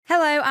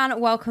Hello and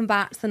welcome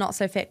back to the Not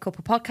So Fit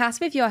Couple podcast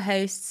with your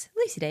hosts,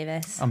 Lucy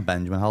Davis. I'm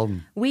Benjamin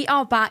Holden. We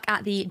are back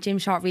at the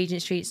Gymshark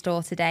Regent Street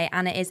store today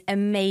and it is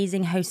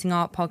amazing hosting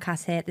our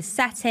podcast here. The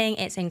setting,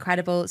 it's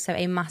incredible. So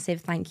a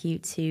massive thank you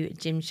to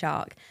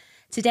Gymshark.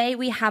 Today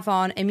we have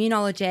on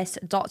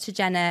immunologist Dr.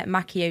 Jenna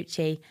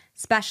Macchiocci,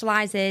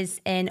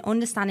 specialises in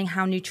understanding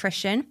how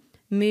nutrition,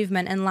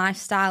 movement and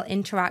lifestyle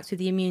interact with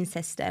the immune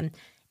system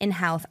in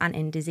health and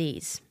in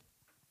disease.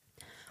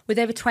 With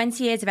over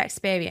 20 years of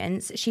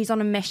experience, she's on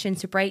a mission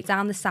to break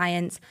down the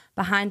science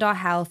behind our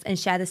health and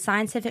share the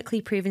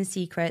scientifically proven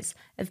secrets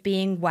of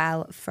being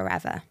well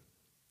forever.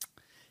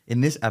 In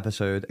this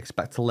episode,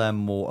 expect to learn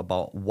more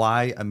about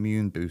why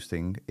immune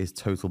boosting is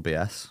total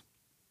BS,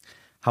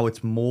 how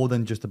it's more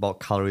than just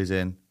about calories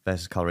in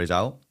versus calories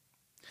out,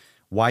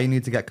 why you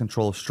need to get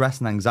control of stress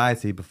and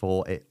anxiety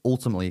before it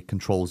ultimately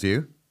controls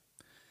you,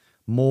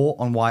 more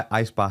on why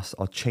ice baths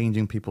are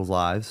changing people's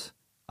lives,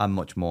 and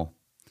much more.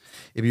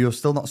 If you're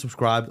still not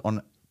subscribed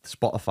on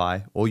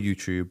Spotify or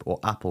YouTube or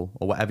Apple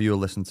or whatever you're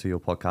listening to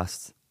your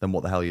podcasts, then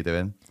what the hell are you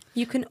doing?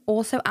 You can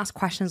also ask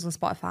questions on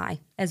Spotify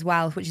as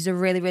well, which is a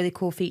really, really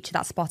cool feature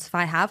that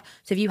Spotify have.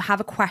 So if you have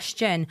a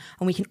question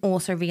and we can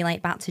also relay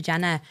it back to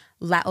Jenna,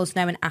 let us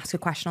know and ask a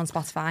question on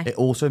Spotify. It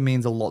also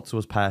means a lot to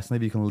us personally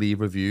if you can leave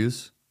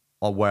reviews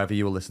or wherever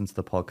you will listen to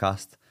the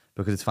podcast,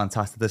 because it's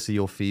fantastic to see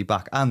your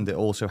feedback, and it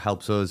also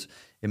helps us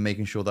in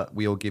making sure that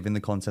we are giving the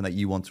content that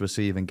you want to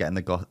receive and getting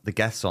the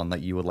guests on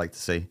that you would like to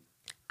see.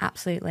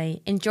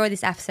 Absolutely. Enjoy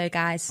this episode,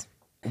 guys.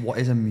 What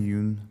is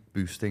immune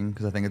boosting?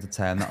 Because I think it's a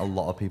term that a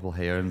lot of people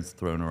hear and it's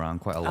thrown around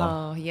quite a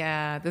lot. Oh,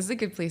 yeah. This is a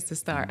good place to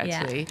start,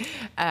 actually.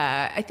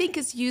 Yeah. I think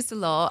it's used a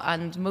lot,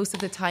 and most of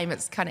the time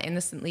it's kind of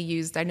innocently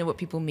used. I know what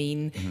people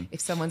mean. Mm-hmm.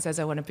 If someone says,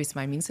 I want to boost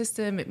my immune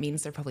system, it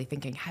means they're probably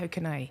thinking, how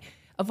can I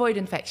avoid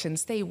infection,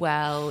 stay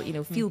well,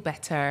 feel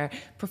better,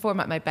 perform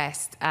at my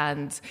best.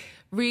 And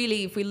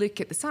really, if we look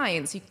at the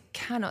science, you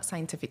cannot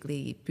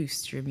scientifically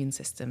boost your immune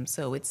system.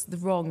 So it's the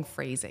wrong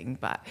phrasing,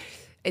 but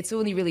it's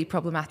only really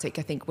problematic,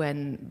 I think,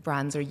 when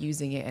brands are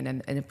using it in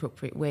an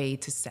inappropriate way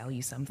to sell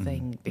you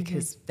something,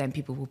 because then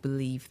people will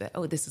believe that,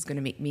 oh, this is going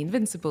to make me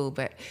invincible,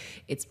 but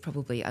it's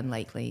probably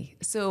unlikely.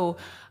 So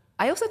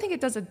I also think it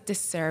does a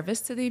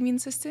disservice to the immune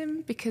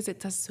system, because it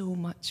does so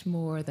much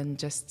more than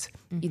just,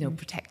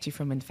 protect you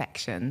from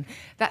infection.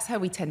 That's how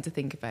we tend to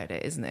think about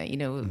it, isn't it?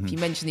 If you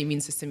mention the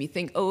immune system, you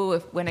think, oh,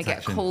 when I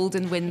get a cold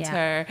in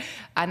winter,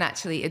 and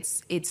actually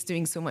it's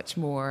doing so much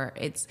more.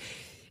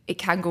 It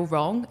can go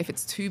wrong if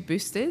it's too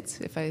boosted,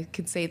 if I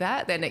could say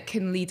that. Then it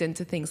can lead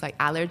into things like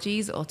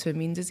allergies,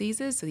 autoimmune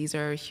diseases. So these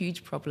are a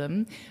huge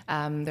problem.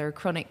 There are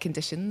chronic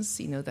conditions,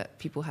 that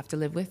people have to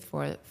live with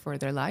for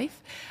their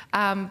life.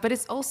 But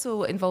it's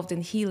also involved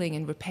in healing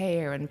and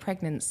repair and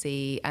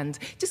pregnancy and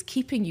just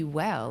keeping you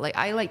well. Like,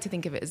 I like to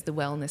think of it as the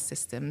wellness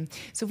system.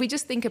 So if we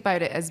just think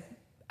about it as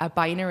a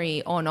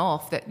binary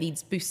on-off that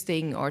needs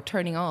boosting or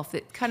turning off,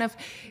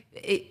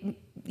 it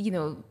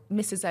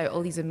misses out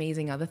all these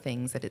amazing other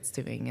things that it's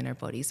doing in our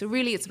body. So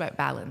really it's about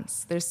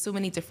balance. There's so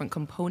many different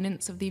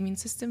components of the immune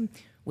system.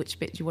 Which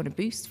bit do you want to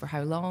boost, for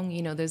how long?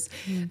 There's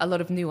a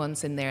lot of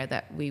nuance in there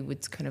that we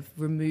would kind of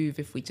remove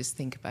if we just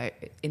think about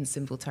it in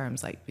simple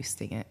terms like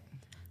boosting it.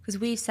 Because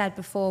we've said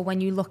before,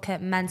 when you look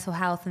at mental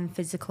health and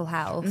physical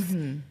health,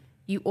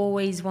 you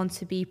always want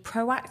to be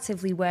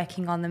proactively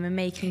working on them and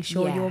making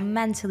sure you're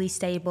mentally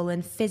stable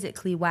and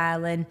physically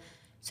well, and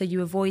so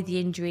you avoid the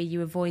injury,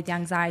 you avoid the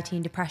anxiety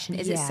and depression.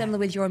 Is it similar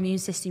with your immune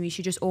system? You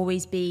should just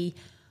always be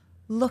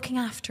looking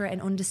after it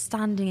and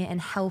understanding it and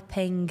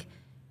helping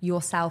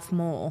yourself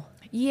more.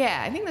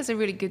 Yeah, I think that's a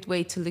really good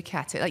way to look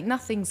at it. Like,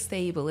 nothing's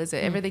stable, is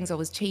it? Everything's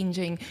always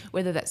changing,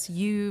 whether that's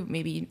you,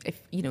 maybe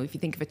if you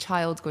think of a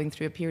child going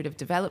through a period of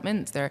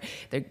development, they're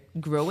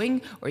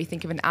growing, or you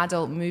think of an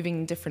adult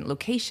moving different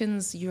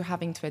locations, you're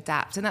having to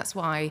adapt. And that's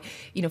why,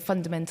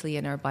 fundamentally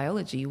in our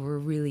biology, we're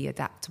really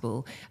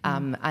adaptable.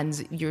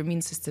 And your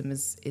immune system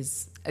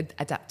is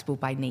adaptable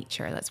by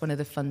nature. That's one of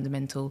the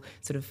fundamental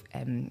sort of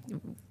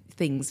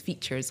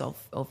features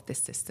of this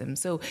system.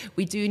 So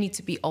we do need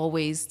to be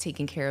always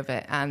taking care of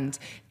it and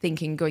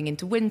thinking, going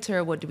into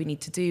winter, what do we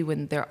need to do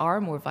when there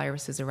are more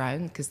viruses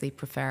around, because they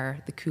prefer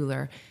the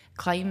cooler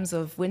climes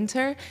of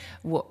winter?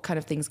 What kind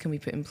of things can we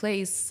put in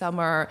place?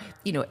 Summer,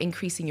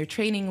 increasing your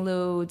training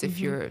load if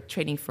you're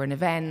training for an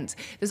event.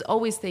 There's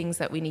always things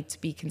that we need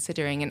to be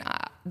considering, and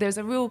there's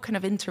a real kind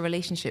of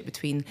interrelationship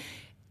between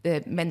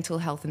the mental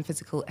health and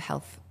physical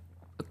health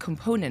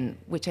component,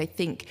 which I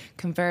think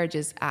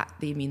converges at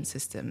the immune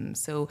system.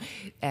 So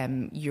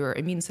your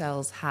immune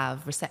cells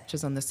have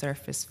receptors on the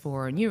surface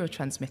for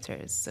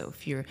neurotransmitters. So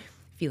if you're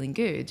feeling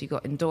good, you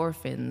got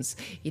endorphins,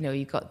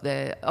 you got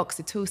the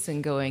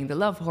oxytocin going, the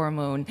love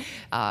hormone,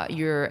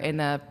 you're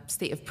in a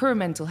state of poor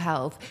mental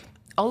health.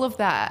 All of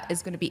that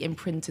is going to be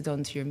imprinted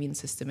onto your immune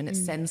system, and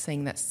it's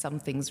sensing that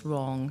something's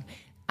wrong,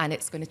 and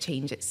it's going to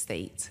change its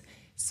state.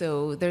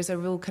 So there's a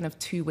real kind of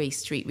two-way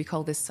street. We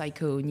call this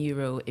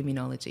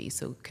psychoneuroimmunology.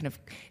 So kind of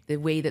the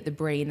way that the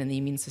brain and the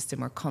immune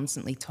system are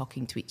constantly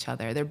talking to each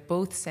other. They're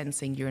both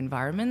sensing your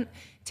environment,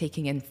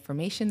 taking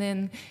information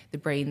in. The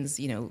brain's,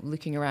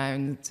 looking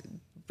around,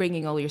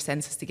 bringing all your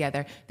senses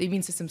together. The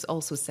immune system's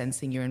also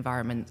sensing your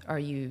environment. Are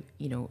you,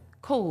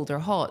 cold or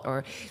hot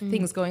or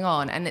things going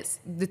on? And it's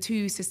the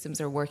two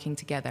systems are working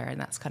together, and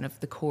that's kind of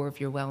the core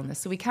of your wellness.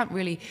 So we can't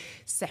really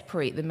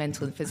separate the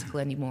mental and physical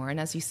anymore. And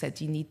as you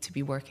said, you need to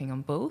be working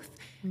on both,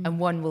 and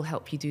one will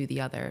help you do the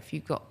other. If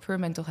you've got poor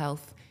mental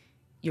health,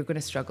 you're going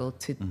to struggle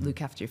to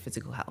look after your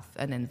physical health,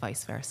 and then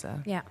vice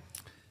versa. Yeah.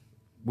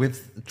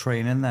 With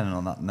training then, and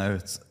on that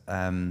note,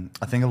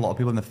 I think a lot of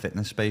people in the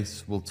fitness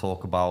space will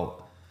talk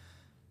about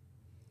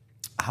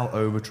how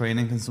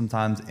overtraining can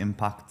sometimes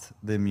impact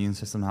the immune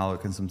system, how it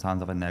can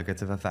sometimes have a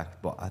negative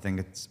effect. But I think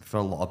it's, for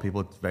a lot of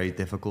people, it's very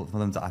difficult for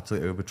them to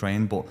actually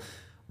overtrain. But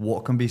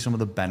what can be some of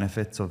the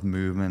benefits of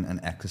movement and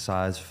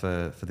exercise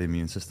for the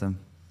immune system?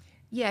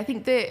 Yeah, I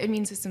think the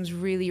immune system's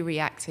really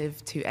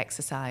reactive to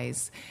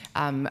exercise.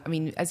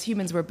 As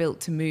humans, we're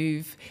built to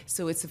move,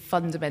 so it's a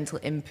fundamental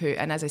input.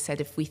 And as I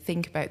said, if we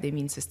think about the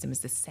immune system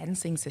as the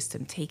sensing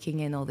system, taking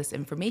in all this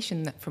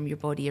information from your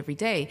body every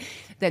day,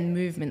 then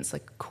movement's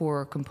like a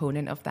core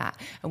component of that.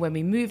 And when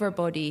we move our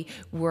body,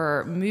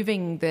 we're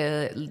moving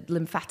the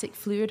lymphatic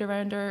fluid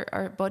around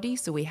our body.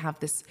 So we have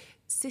this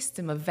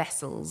system of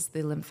vessels.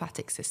 The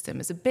lymphatic system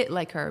is a bit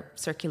like our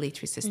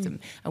circulatory system,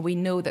 and we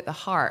know that the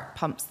heart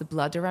pumps the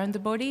blood around the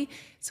body,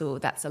 so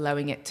that's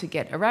allowing it to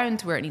get around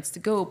to where it needs to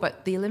go.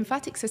 But the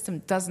lymphatic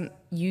system doesn't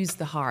use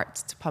the heart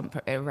to pump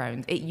it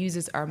around. It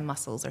uses our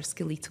muscles, our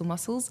skeletal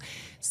muscles.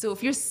 So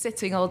if you're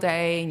sitting all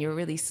day and you're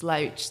really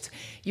slouched,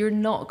 you're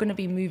not going to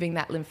be moving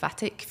that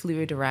lymphatic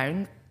fluid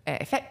around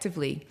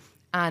effectively.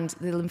 And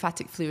the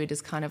lymphatic fluid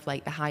is kind of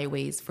like the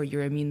highways for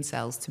your immune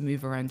cells to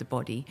move around the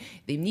body.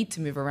 They need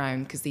to move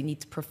around because they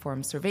need to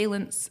perform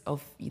surveillance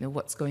of,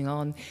 what's going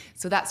on.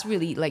 So that's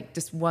really like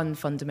just one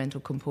fundamental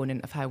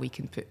component of how we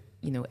can put,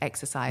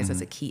 exercise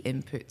as a key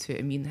input to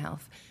immune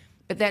health.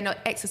 But then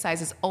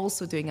exercise is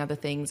also doing other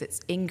things. It's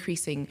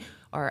increasing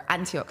our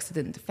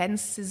antioxidant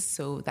defenses,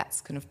 so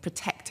that's kind of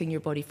protecting your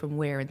body from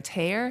wear and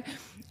tear.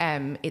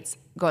 It's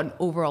got an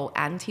overall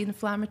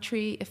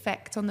anti-inflammatory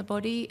effect on the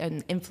body,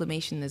 and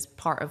inflammation is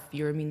part of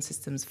your immune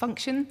system's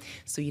function.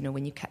 So,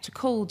 when you catch a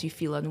cold, you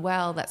feel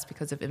unwell, that's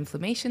because of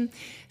inflammation.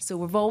 So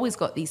we've always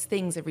got these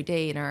things every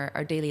day in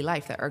our daily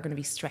life that are going to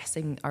be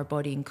stressing our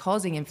body and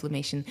causing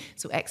inflammation.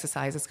 So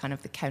exercise is kind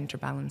of the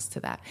counterbalance to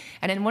that.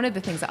 And then one of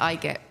the things that I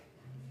get...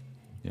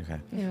 Okay.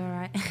 You're all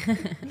right.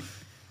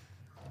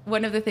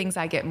 One of the things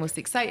I get most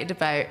excited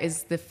about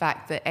is the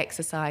fact that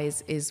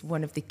exercise is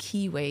one of the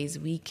key ways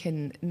we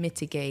can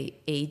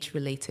mitigate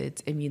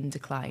age-related immune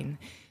decline.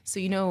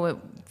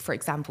 So, for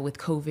example, with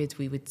COVID,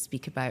 we would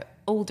speak about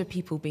older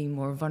people being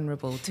more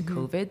vulnerable to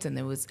COVID, and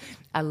there was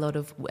a lot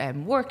of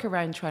work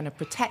around trying to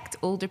protect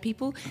older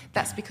people.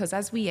 That's because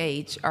as we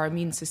age, our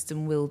immune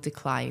system will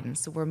decline,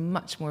 so we're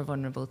much more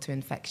vulnerable to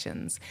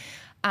infections.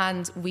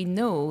 And we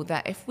know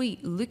that if we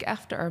look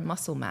after our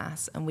muscle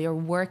mass and we are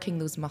working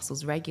those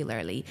muscles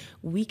regularly,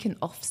 we can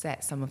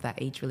offset some of that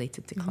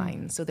age-related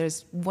decline. So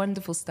there's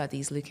wonderful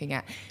studies looking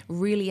at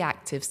really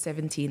active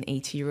 70 and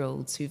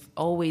 80-year-olds who've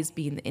always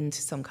been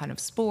into some kind of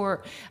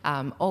sport,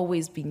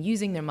 always been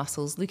using their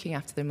muscles, looking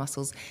after their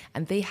muscles,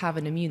 and they have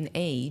an immune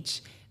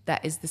age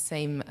that is the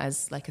same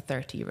as like a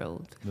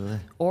 30-year-old. Really?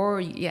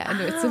 Or, yeah,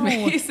 no, it's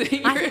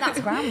amazing. I think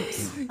that's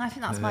Gramps. I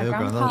think that's my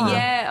grandpa.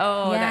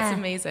 Yeah, that's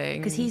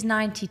amazing. Because he's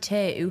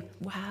 92.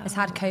 Wow. Has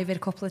had COVID a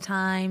couple of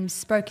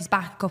times, broke his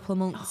back a couple of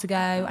months ago,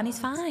 and he's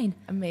fine.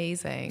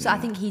 Amazing. So I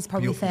think he's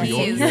probably 30.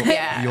 Your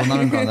nan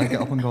and granddad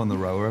get up and go on the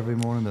rower every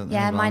morning, don't they?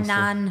 Yeah, my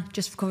nan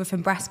just recovered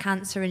from breast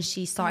cancer and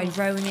she started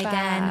rowing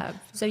again.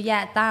 So as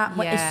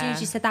soon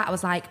as you said that, I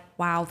was like,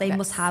 wow, they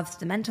must have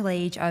the mental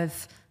age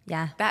of...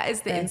 Yeah, that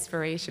is the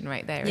inspiration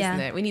right there, isn't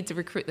it? We need to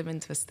recruit them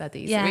into a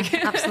study. Yeah,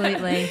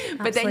 absolutely.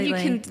 But then you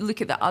can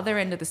look at the other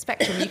end of the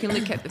spectrum. You can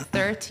look at the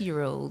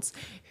 30-year-olds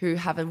who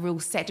have a real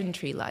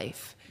sedentary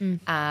life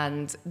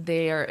and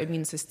their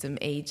immune system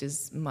age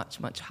is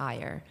much, much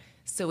higher.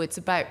 So it's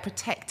about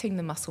protecting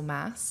the muscle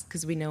mass,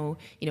 because we know,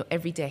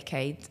 every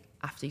decade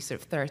after you sort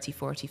of 30,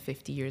 40,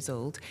 50 years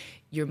old,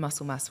 your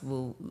muscle mass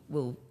will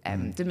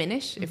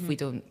diminish if we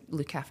don't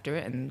look after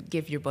it and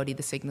give your body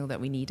the signal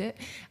that we need it.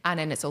 And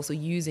then it's also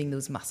using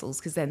those muscles,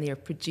 because then they're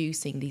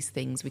producing these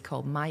things we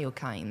call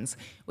myokines,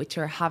 which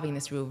are having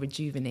this real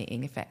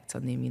rejuvenating effect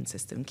on the immune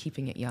system,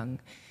 keeping it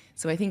young.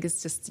 So I think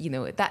it's just,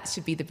 that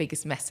should be the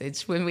biggest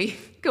message when we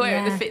go out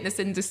in the fitness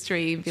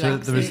industry. And be so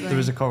there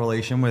is a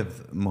correlation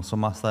with muscle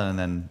mass then, and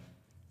then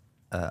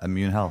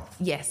immune health.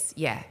 Yes,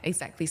 yeah,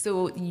 exactly.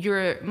 So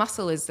your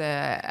muscle is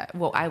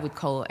what I would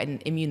call an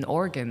immune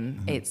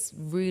organ. It's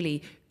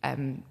really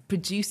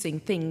producing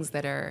things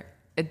that are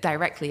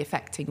directly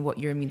affecting what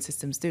your immune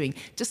system's doing.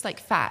 Just like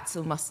fat,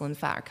 so muscle and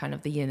fat are kind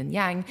of the yin and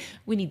yang.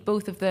 We need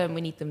both of them.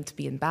 We need them to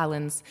be in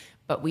balance.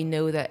 But we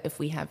know that if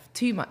we have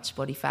too much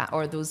body fat,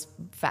 or those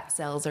fat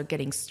cells are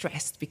getting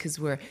stressed because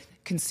we're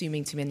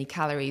consuming too many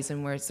calories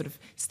and we're sort of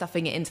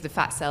stuffing it into the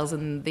fat cells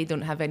and they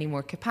don't have any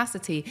more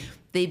capacity,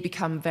 they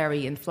become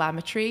very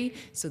inflammatory.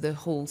 So the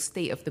whole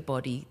state of the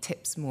body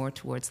tips more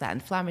towards that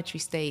inflammatory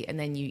state. And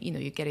then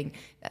you're getting,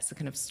 that's the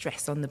kind of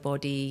stress on the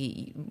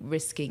body,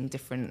 risking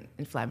different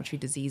inflammatory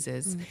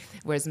diseases.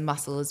 Whereas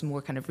muscle is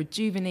more kind of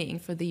rejuvenating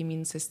for the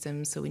immune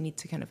system. So we need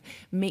to kind of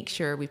make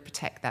sure we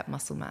protect that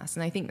muscle mass.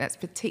 And I think that's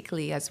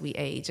particularly as we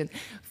age. And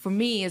for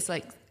me, as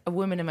like a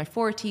woman in my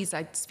 40s,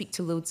 I speak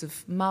to loads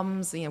of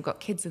mums, I've got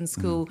kids in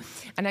school,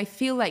 and I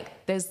feel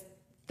like there's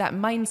that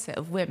mindset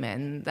of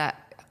women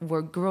that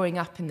we're growing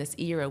up in this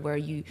era where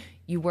you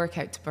work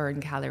out to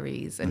burn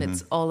calories and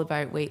it's all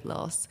about weight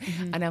loss.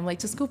 And I'm like,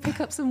 just go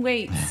pick up some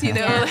weights, like,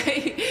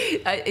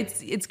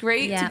 it's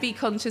great to be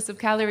conscious of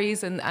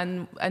calories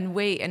and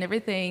weight and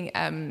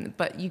everything,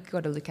 but you've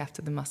got to look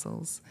after the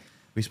muscles.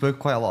 We spoke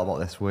quite a lot about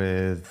this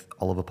with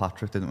Oliver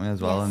Patrick, didn't we,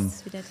 as well?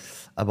 Yes, we did.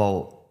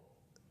 About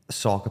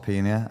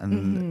sarcopenia,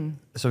 and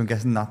so I'm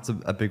guessing that's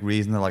a big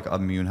reason that like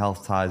immune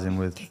health ties in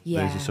with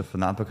those who suffer from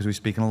that, because we're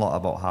speaking a lot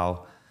about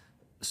how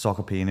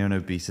sarcopenia and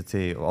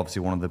obesity are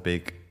obviously one of the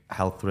big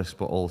health risks,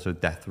 but also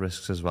death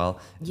risks as well.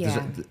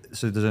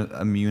 Does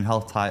immune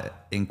health tie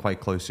in quite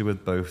closely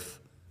with both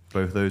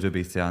those,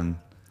 obesity and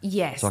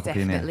sarcopenia?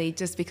 Definitely,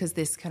 just because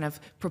this kind of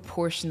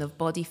proportion of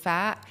body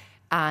fat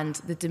and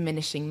the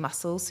diminishing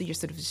muscle, so you're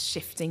sort of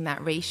shifting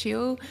that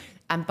ratio.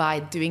 And by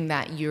doing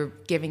that, you're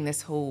giving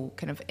this whole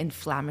kind of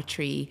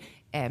inflammatory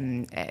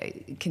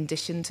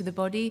condition to the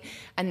body.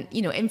 And,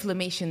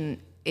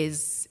 inflammation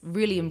is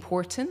really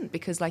important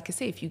because, like I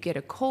say, if you get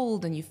a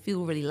cold and you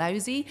feel really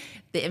lousy,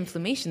 the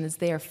inflammation is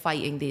there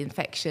fighting the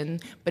infection,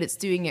 but it's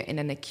doing it in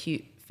an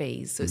acute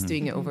phase. So it's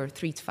doing it over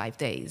 3 to 5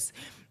 days.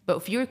 But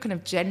if you're kind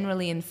of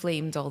generally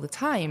inflamed all the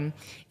time,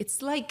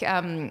 it's like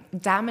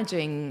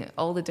damaging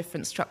all the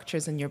different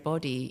structures in your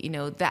body.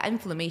 That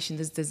inflammation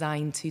is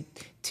designed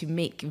to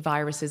make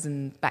viruses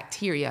and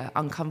bacteria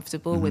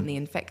uncomfortable when they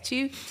infect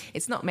you.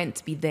 It's not meant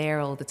to be there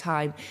all the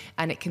time.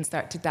 And it can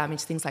start to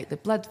damage things like the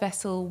blood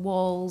vessel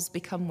walls,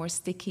 become more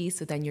sticky.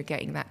 So then you're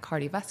getting that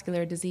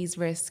cardiovascular disease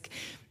risk.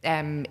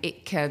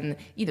 It can,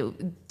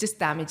 just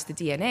damage the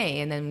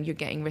DNA, and then you're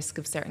getting risk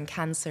of certain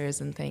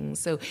cancers and things.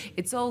 So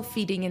it's all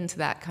feeding into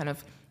that kind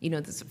of, the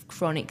sort of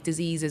chronic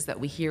diseases that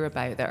we hear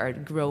about that are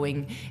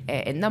growing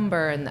in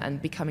number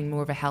and becoming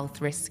more of a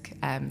health risk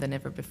than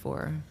ever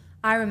before.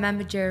 I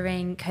remember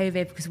during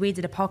COVID, because we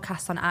did a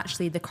podcast on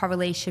actually the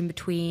correlation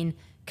between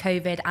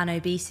COVID and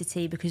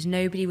obesity, because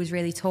nobody was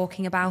really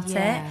talking about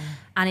it.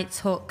 And it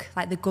took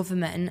like the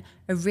government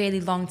a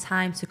really long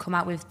time to come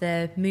out with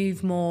the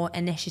Move More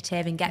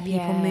initiative and get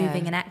people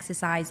moving and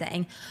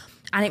exercising.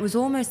 And it was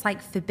almost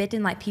like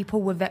forbidden, like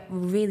people were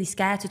really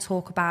scared to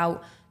talk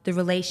about the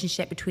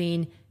relationship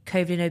between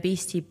COVID and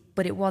obesity,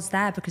 but it was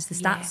there because the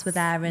stats were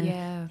there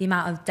and the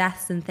amount of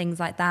deaths and things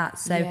like that.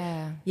 So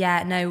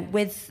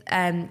with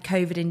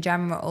COVID in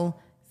general,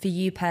 for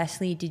you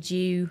personally, did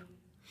you,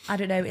 I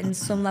don't know, in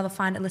some level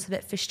find it a little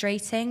bit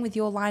frustrating with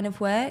your line of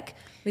work,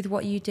 with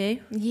what you do?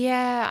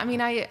 Yeah, I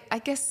mean, I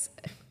guess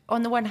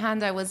on the one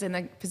hand, I was in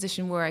a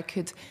position where I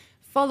could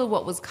follow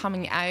what was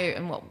coming out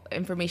and what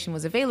information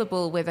was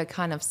available with a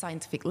kind of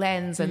scientific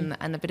lens and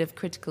a bit of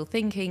critical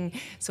thinking.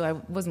 So I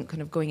wasn't kind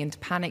of going into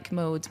panic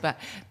mode, but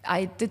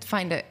I did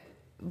find it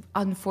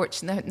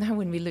unfortunate now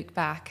when we look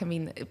back. I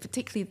mean,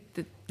 particularly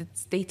the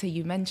data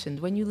you mentioned,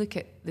 when you look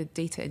at the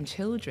data in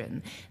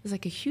children, there's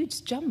like a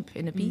huge jump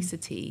in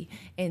obesity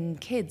in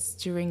kids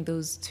during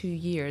those 2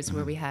 years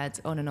where we had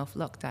on and off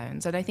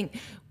lockdowns. And I think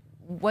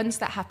once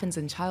that happens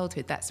in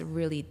childhood, that's a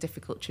really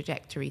difficult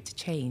trajectory to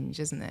change,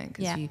 isn't it?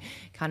 Because you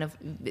kind of,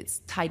 it's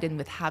tied in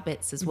with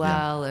habits as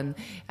well, and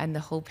the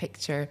whole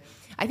picture.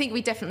 I think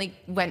we definitely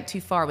went too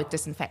far with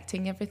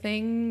disinfecting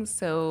everything.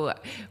 So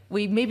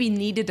we maybe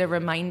needed a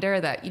reminder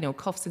that,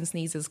 coughs and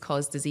sneezes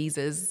cause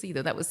diseases.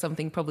 That was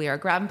something probably our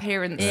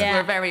grandparents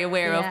were very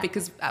aware of,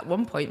 because at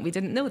one point we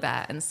didn't know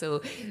that. And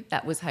so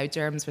that was how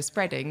germs were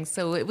spreading.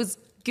 So it was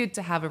good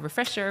to have a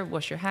refresher,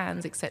 wash your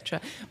hands,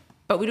 etc.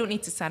 But we don't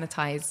need to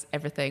sanitize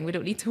everything. We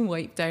don't need to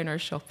wipe down our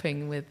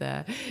shopping with,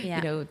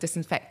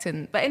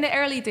 disinfectant. But in the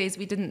early days,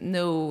 we didn't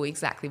know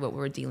exactly what we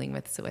were dealing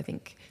with. So I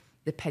think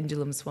the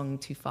pendulum swung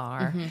too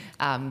far.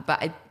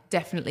 But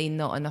definitely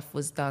not enough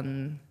was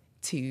done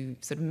to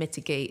sort of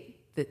mitigate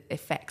the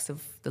effects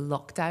of the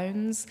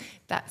lockdowns.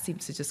 That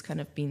seems to just kind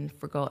of been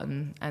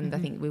forgotten. And I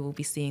think we will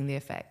be seeing the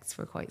effects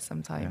for quite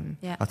some time.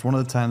 Yeah. That's one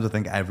of the times I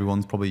think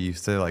everyone's probably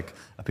used to, like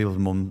people's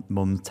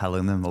mum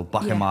telling them, well,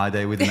 back in my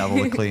day, we didn't have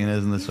all the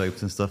cleaners and the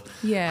soaps and stuff.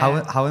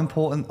 How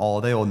important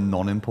are they, or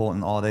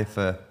non-important are they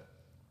for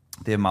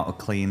the amount of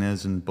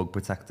cleaners and bug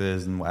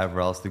protectors and whatever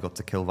else they've got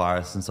to kill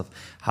viruses and stuff.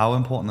 How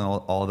important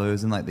are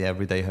those in like the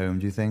everyday home,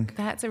 do you think?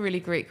 That's a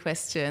really great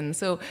question.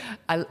 So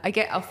I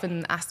get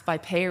often asked by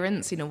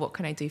parents, what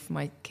can I do for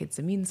my kid's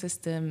immune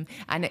system?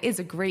 And it is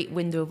a great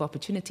window of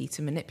opportunity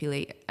to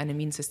manipulate an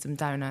immune system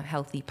down a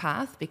healthy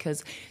path,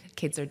 because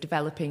kids are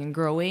developing and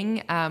growing.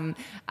 And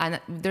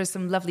there's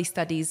some lovely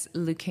studies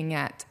looking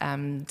at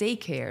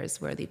daycares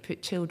where they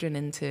put children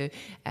into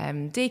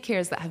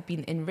daycares that have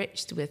been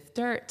enriched with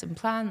dirt and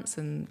plants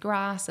and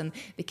grass, and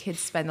the kids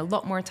spend a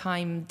lot more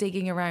time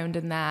digging around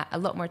in that, a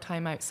lot more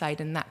time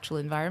outside in natural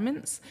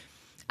environments,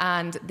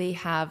 and they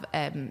have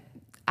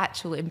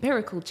actual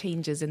empirical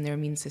changes in their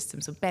immune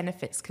system. So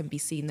benefits can be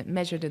seen that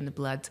measured in the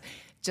blood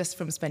just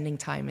from spending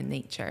time in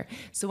nature.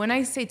 So when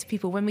I say to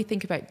people, when we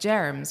think about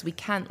germs, we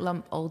can't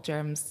lump all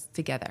germs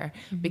together,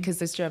 because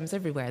there's germs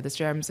everywhere. There's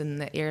germs in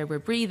the air we're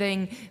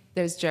breathing.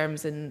 There's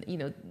germs in,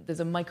 there's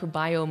a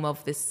microbiome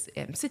of this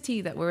city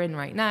that we're in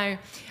right now.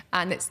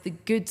 And it's the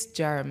good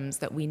germs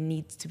that we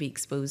need to be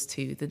exposed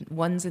to, the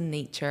ones in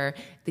nature,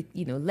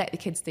 let the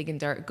kids dig in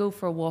dirt, go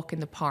for a walk in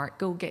the park,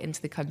 go get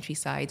into the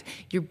countryside.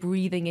 You're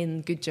breathing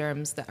in good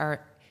germs that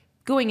are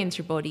going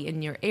into your body,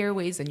 in your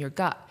airways and your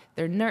gut.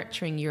 They're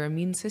nurturing your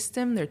immune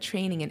system. They're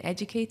training and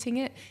educating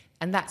it.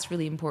 And that's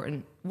really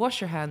important.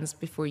 Wash your hands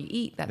before you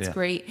eat. That's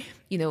great.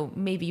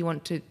 Maybe you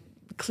want to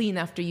clean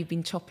after you've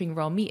been chopping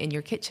raw meat in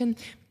your kitchen,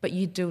 but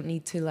you don't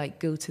need to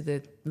go to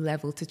the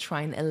level to try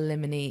and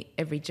eliminate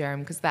every germ,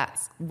 because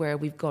that's where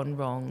we've gone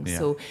wrong. Yeah.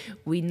 So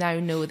we now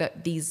know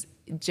that these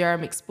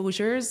germ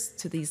exposures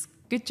to these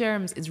good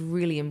germs is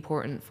really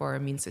important for our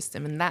immune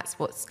system, and that's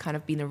what's kind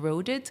of been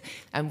eroded,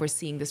 and we're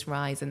seeing this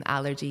rise in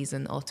allergies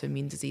and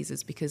autoimmune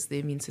diseases because the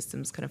immune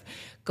system's kind of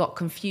got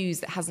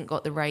confused. It hasn't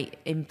got the right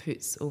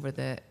inputs over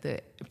the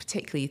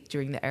particularly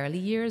during the early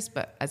years,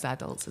 but as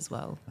adults as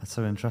well. That's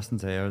so interesting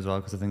to hear as well,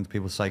 because I think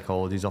people's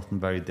psychology is often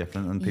very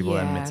different, and people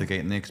are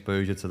mitigating the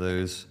exposure to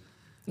those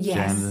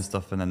germs and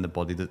stuff, and then the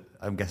body,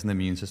 I'm guessing the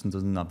immune system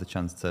doesn't have the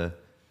chance to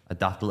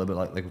adapt a little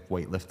bit like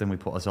weightlifting. We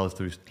put ourselves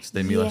through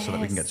stimulus so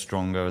that we can get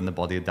stronger, and the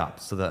body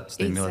adapts to that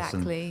stimulus.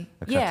 Exactly.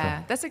 And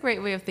Yeah, that's a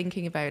great way of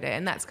thinking about it.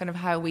 And that's kind of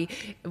how we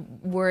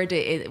word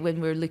it when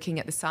we're looking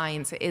at the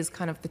science. It is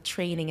kind of the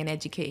training and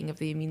educating of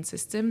the immune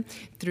system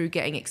through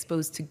getting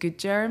exposed to good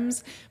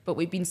germs. But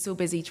we've been so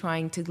busy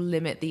trying to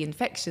limit the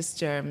infectious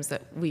germs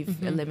that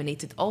we've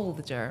eliminated all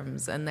the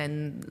germs. And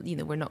then,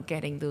 we're not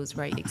getting those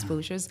right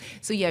exposures.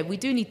 So yeah, we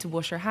do need to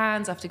wash our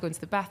hands after going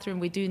to the bathroom.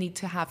 We do need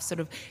to have sort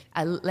of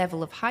a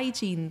level of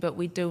hygiene, but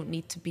we don't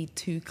need to be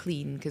too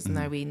clean, because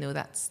now we know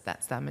that's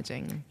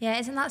damaging. Yeah,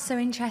 isn't that so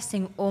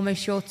interesting?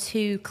 Almost you're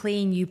too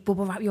clean, you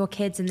bubble wrap your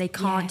kids and they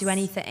can't do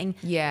anything.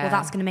 Yeah. Well,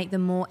 that's going to make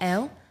them more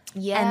ill.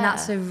 Yeah. And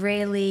that's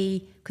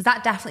because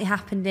that definitely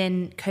happened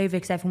in COVID,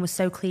 because everyone was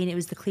so clean. It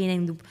was the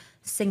cleaning,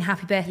 sing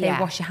happy birthday,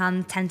 wash your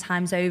hand 10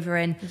 times over.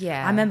 And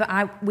I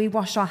remember we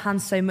washed our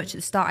hands so much at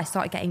the start, I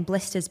started getting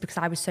blisters because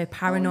I was so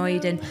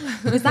paranoid. And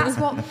because that's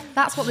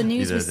what the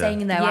news was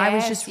saying though. I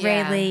was just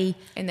really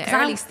in the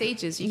early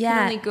stages, you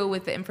can only go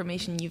with the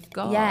information you've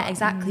got. Yeah,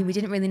 exactly. We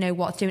didn't really know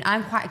what to do. And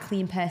I'm quite a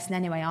clean person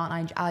anyway,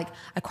 aren't I?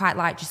 I quite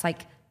like just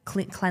like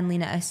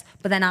cleanliness,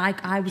 but then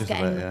I was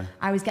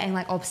getting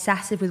like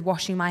obsessive with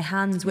washing my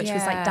hands, which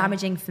was like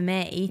damaging for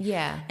me,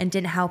 and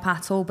didn't help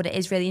at all. But it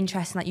is really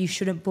interesting that you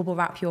shouldn't bubble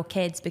wrap your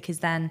kids, because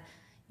then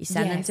you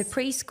send them to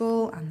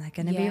preschool and they're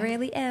going to be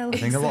really ill. I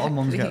think a lot of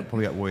mums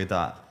probably get worried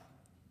that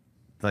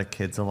their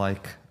kids are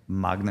like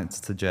magnets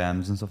to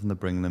germs and stuff, and they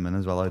bring them in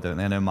as well. I don't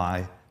know. I know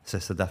my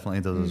sister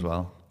definitely does as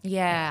well.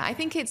 Yeah, I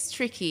think it's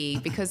tricky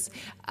because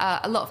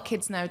a lot of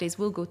kids nowadays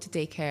will go to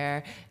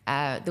daycare,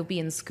 they'll be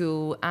in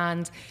school,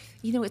 and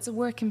it's a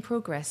work in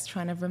progress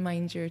trying to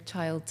remind your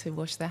child to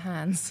wash their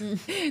hands,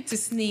 to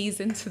sneeze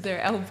into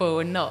their elbow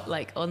and not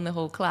like on the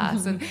whole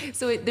class. And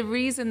so the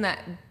reason that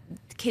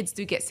kids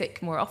do get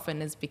sick more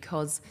often is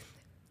because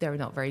they're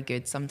not very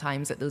good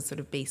sometimes at those sort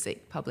of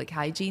basic public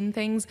hygiene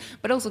things,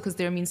 but also because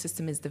their immune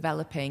system is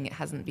developing. It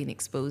hasn't been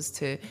exposed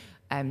to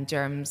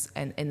germs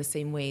in the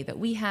same way that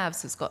we have,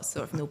 so it's got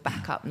sort of no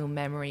backup, no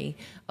memory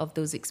of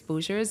those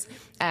exposures.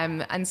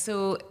 And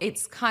so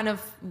it's kind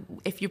of,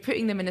 if you're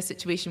putting them in a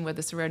situation where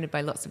they're surrounded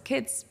by lots of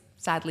kids,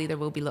 sadly there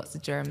will be lots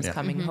of germs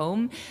coming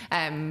home.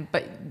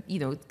 But,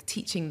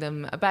 teaching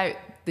them about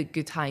the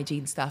good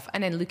hygiene stuff,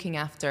 and then looking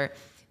after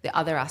the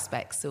other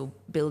aspects, so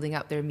building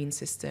up their immune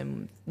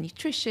system,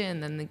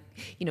 nutrition, and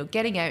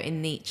getting out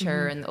in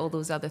nature and all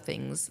those other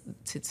things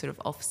to sort of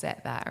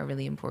offset that are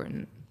really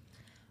important.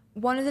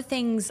 One of the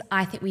things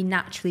I think we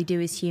naturally do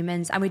as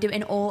humans, and we do it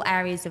in all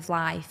areas of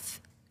life,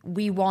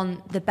 we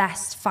want the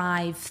best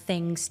 5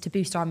 things to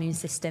boost our immune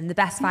system, the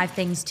best 5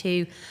 things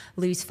to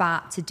lose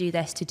fat, to do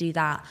this, to do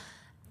that.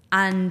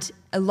 And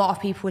a lot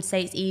of people would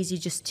say it's easy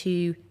just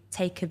to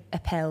take a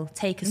pill,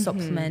 take a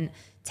supplement,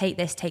 take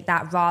this, take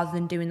that, rather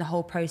than doing the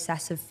whole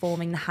process of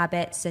forming the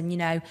habits and,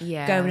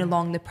 going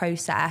along the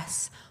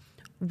process.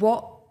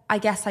 What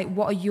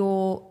are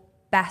your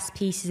best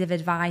pieces of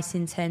advice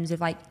in terms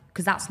of like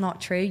because that's not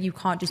true. You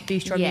can't just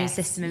boost your immune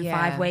system in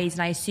 5 ways.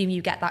 And I assume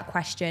you get that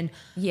question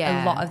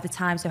a lot of the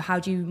time. So how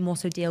do you more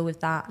so deal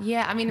with that?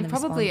 Yeah, I mean,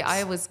 probably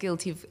I was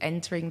guilty of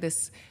entering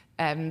this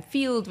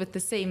field with the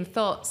same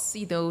thoughts.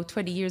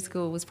 20 years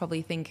ago, was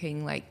probably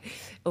thinking like,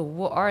 oh,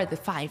 what are the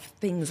 5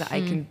 things that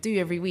I can do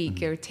every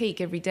week or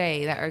take every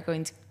day that are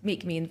going to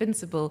make me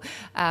invincible?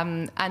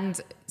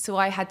 And so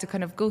I had to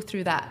kind of go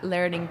through that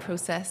learning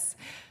process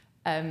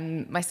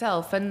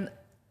myself. And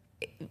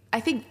I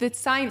think the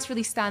science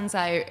really stands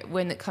out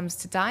when it comes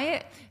to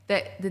diet,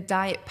 that the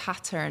diet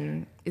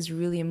pattern is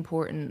really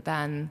important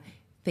than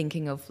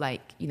thinking of 5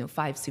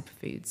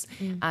 superfoods.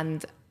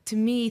 And to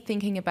me,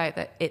 thinking about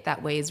it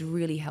that way is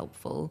really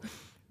helpful,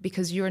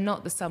 because you're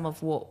not the sum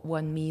of what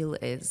one meal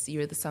is.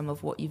 You're the sum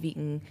of what you've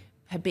eaten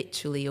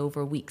habitually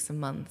over weeks and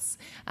months.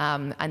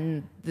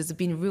 And there's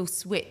been a real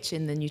switch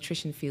in the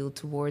nutrition field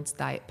towards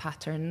diet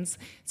patterns.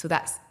 So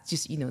that's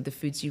just, the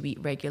foods you eat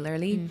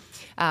regularly.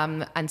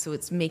 And so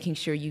it's making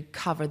sure you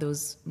cover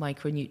those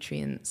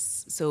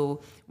micronutrients.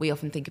 So we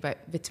often think about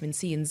vitamin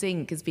C and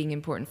zinc as being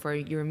important for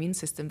your immune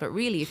system. But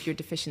really, if you're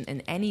deficient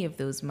in any of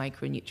those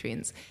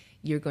micronutrients,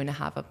 you're going to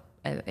have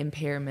an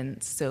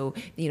impairment. So,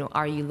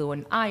 are you low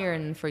on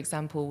iron, for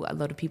example? A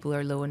lot of people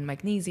are low on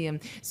magnesium.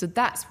 So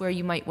that's where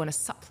you might want to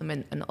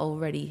supplement an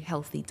already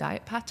healthy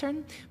diet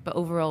pattern. But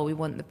overall, we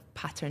want the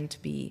pattern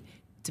to be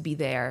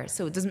there.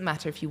 So it doesn't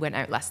matter if you went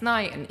out last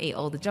night and ate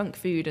all the junk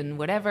food and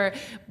whatever.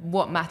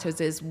 What matters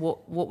is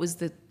what was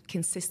the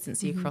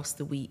consistency across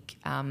the week.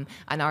 And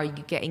are you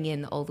getting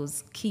in all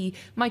those key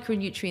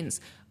micronutrients,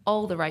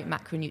 all the right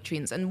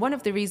macronutrients? And one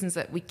of the reasons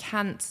that we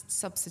can't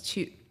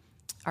substitute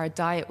our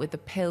diet with a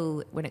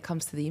pill when it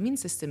comes to the immune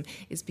system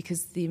is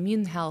because the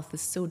immune health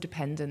is so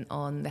dependent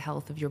on the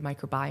health of your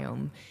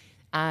microbiome.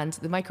 And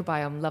the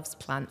microbiome loves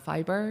plant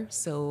fiber,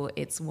 so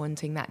it's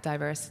wanting that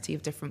diversity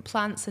of different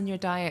plants in your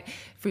diet: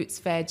 fruits,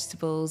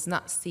 vegetables,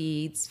 nuts,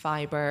 seeds,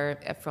 fiber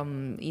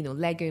from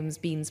legumes,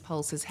 beans,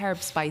 pulses,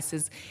 herbs,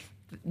 spices.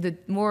 The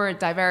more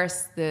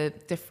diverse the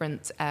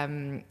different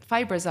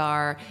fibers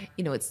are,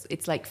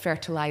 it's like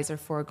fertilizer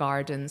for a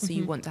garden. So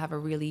you want to have a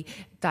really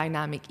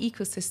dynamic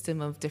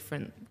ecosystem of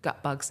different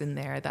gut bugs in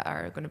there that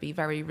are going to be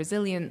very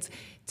resilient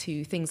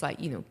to things like,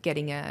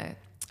 getting a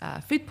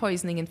food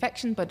poisoning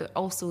infection, but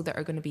also that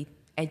are going to be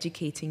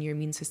educating your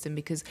immune system,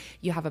 because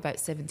you have about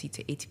 70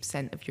 to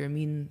 80% of your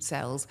immune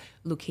cells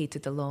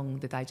located along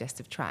the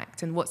digestive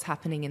tract. And what's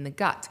happening in the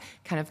gut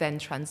kind of then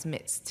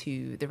transmits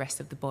to the rest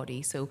of the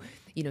body. So,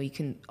 you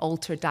can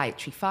alter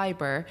dietary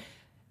fiber,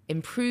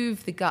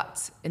 improve the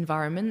gut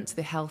environment,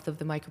 the health of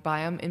the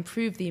microbiome,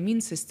 improve the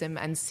immune system,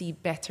 and see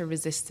better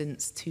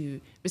resistance to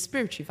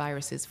respiratory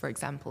viruses, for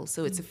example.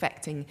 So it's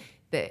affecting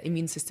the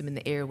immune system in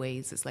the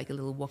airways. It's like a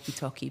little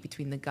walkie-talkie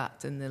between the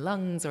gut and the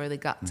lungs, or the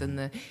gut and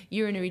the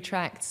urinary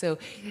tract. So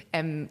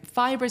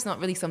fiber is not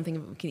really something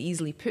that we can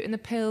easily put in a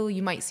pill.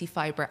 You might see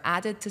fiber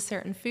added to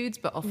certain foods,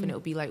 but often it'll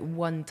be like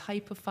one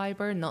type of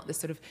fiber, not the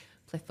sort of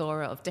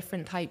plethora of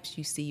different types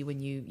you see when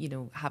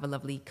you have a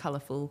lovely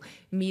colourful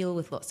meal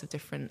with lots of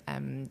different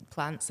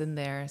plants in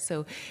there.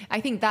 So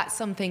I think that's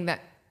something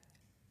that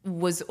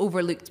was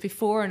overlooked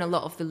before, and a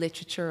lot of the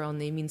literature on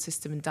the immune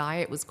system and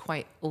diet was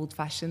quite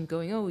old-fashioned,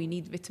 going, oh, we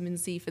need vitamin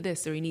C for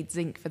this, or we need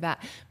zinc for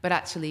that. But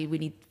actually, we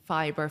need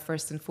fiber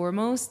first and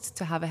foremost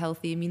to have a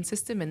healthy immune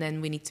system, and then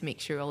we need to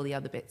make sure all the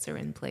other bits are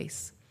in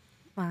place.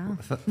 Wow.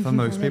 For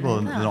most people,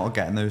 they're not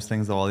getting those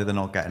things, or they're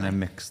not getting a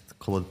mixed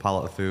coloured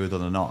palette of food, or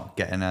they're not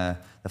getting the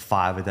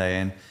 5 a day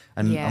in.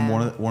 And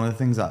one of the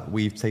things that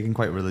we've taken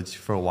quite religiously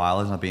for a while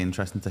is, and I'd be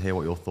interested to hear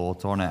what your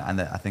thoughts are on it,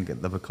 and I think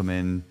they're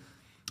becoming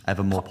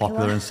ever more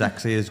popular and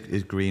sexy,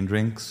 is green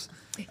drinks.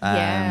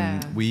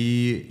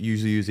 We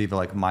usually use either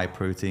like My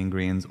Protein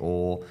greens,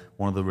 or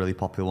one of the really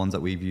popular ones that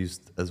we've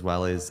used as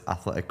well is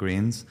Athletic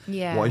Greens.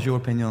 What is your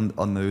opinion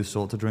on those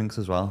sorts of drinks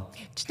as well?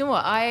 Do you know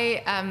what?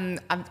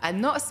 I'm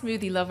not a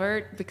smoothie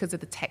lover because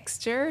of the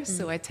texture,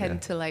 so I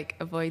tend to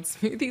avoid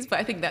smoothies, but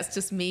I think that's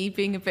just me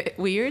being a bit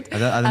weird. I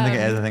don't think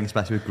it is. I think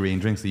especially with green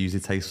drinks, they usually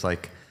taste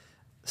like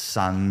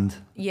sand.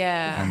 They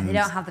don't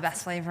have the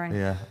best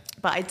flavouring.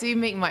 But I do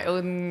make my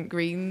own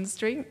greens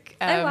drink.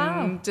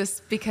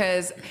 Just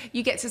because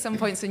you get to some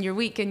points in your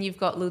week and you've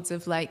got loads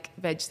of veg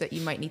that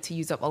you might need to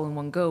use up all in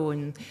one go.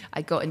 And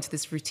I got into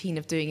this routine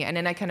of doing it. And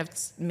then I kind of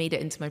made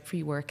it into my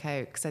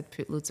pre-workout, because I'd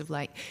put loads of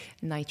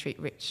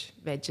nitrate-rich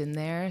veg in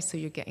there. So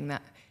you're getting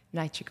that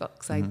nitric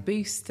oxide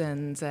boost.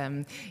 And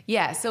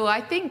so I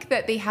think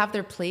that they have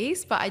their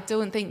place, but I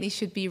don't think they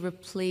should be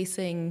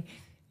replacing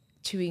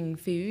chewing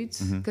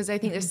foods, because I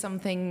think there's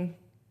something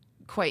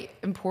quite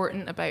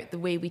important about the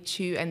way we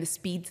chew and the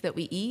speed that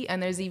we eat.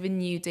 And there's even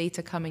new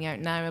data coming out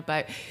now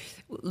about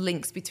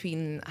links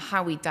between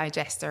how we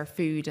digest our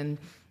food and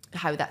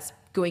how that's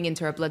going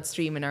into our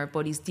bloodstream, and our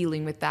body's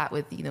dealing with that,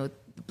 with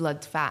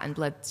blood fat and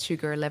blood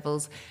sugar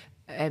levels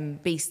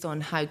based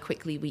on how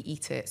quickly we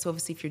eat it. So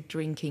obviously if you're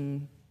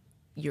drinking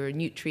your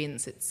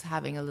nutrients, it's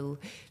having a little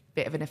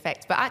bit of an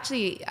effect. But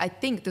actually, I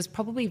think there's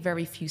probably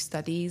very few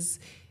studies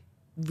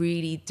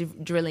really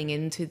drilling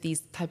into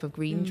these type of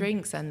green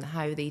drinks and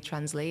how they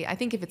translate. I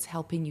think if it's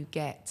helping you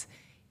get,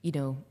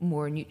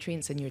 more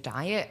nutrients in your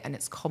diet and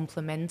it's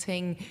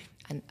complementing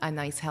a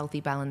nice,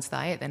 healthy, balanced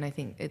diet, then I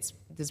think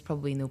there's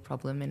probably no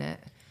problem in it.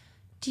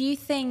 Do you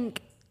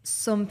think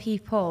some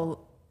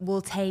people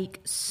will take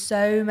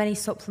so many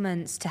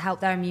supplements to help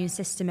their immune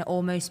system, it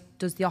almost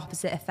does the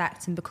opposite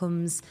effect and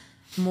becomes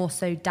more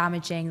so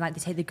damaging? Like they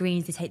take the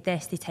greens, they take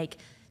this, they take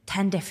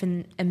 10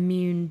 different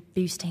immune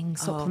boosting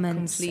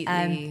supplements,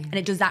 and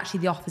it does actually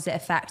the opposite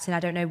effect. And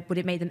I don't know, would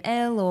it make them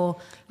ill, or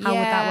how would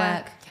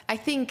that work? I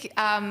think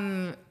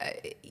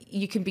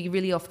you can be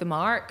really off the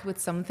mark with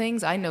some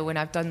things. I know when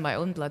I've done my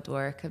own blood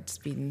work, I've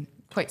just been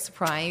quite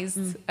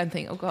surprised and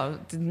think, oh God,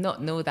 I did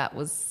not know that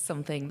was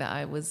something that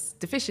I was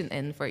deficient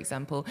in, for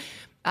example.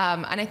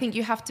 And I think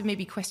you have to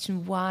maybe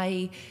question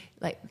why,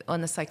 like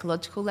on a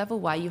psychological level,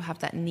 why you have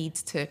that need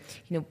to,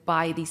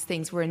 buy these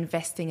things. We're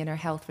investing in our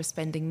health, we're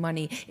spending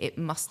money. It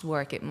must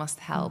work, it must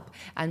help.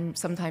 And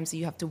sometimes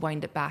you have to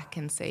wind it back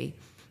and say,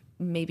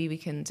 maybe we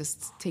can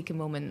just take a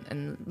moment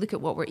and look at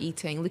what we're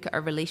eating, look at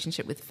our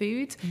relationship with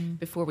food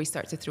before we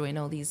start to throw in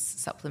all these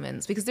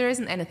supplements, because there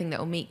isn't anything that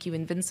will make you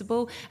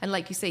invincible. And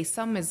like you say,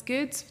 some is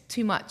good,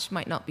 too much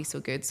might not be so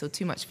good. So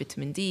too much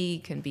vitamin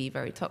D can be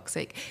very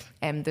toxic.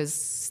 There's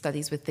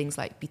studies with things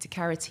like beta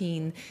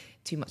carotene.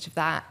 Too much of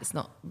that is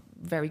not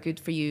very good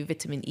for you.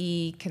 Vitamin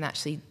E can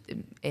actually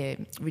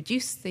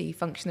reduce the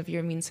function of your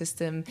immune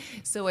system.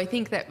 So I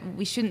think that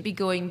we shouldn't be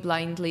going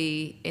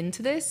blindly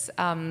into this.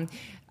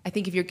 I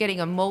think if you're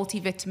getting a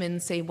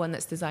multivitamin, say one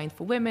that's designed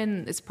for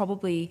women, it's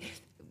probably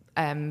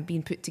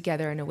being put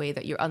together in a way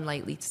that you're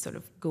unlikely to sort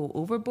of go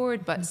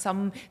overboard. But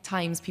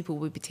sometimes people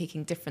will be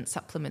taking different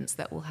supplements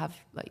that will have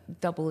like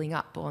doubling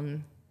up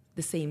on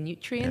the same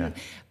nutrient,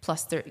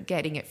 plus they're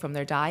getting it from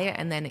their diet,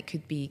 and then it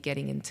could be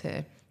getting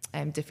into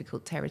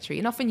difficult territory.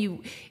 And often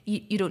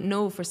you don't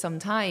know for some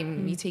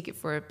time. You take it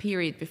for a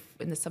period,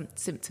 and the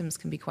symptoms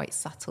can be quite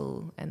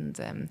subtle. And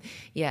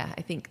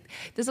I think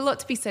there's a lot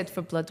to be said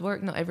for blood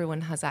work. Not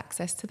everyone has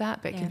access to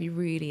that, but it can be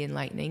really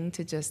enlightening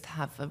to just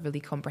have a really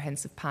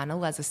comprehensive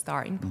panel as a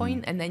starting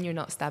point, and then you're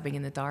not stabbing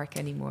in the dark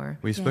anymore.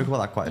 We spoke about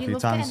that quite a few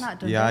times.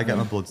 Done, I get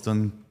my bloods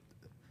done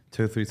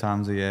 2 or 3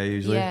 times a year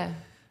usually. Yeah.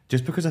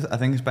 Just because I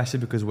think,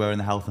 especially because we're in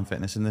the health and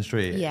fitness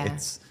industry,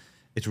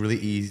 it's really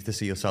easy to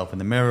see yourself in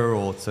the mirror,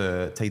 or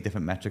to take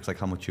different metrics like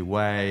how much you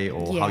weigh,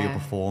 or how you're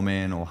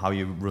performing, or how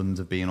your runs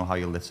have been, or how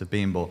your lifts have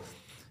been. But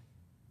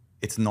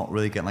it's not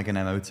really getting like an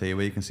MOT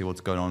where you can see what's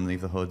going on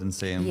underneath the hood and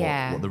seeing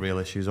what the real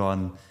issues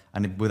are.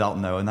 And without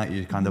knowing that,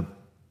 you're kind of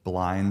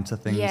blind to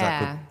things that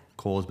could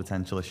cause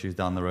potential issues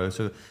down the road.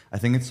 So I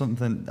think it's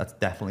something that's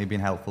definitely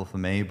been helpful for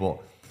me. But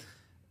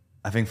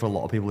I think for a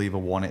lot of people, either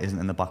one, it isn't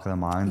in the back of their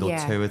mind, or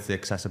two, it's the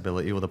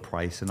accessibility or the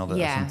pricing of it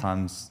that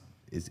sometimes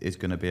is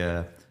going to be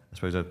a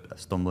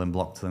stumbling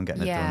block to them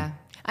getting it done.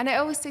 And I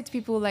always say to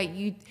people, like,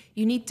 you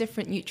need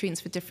different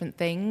nutrients for different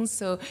things.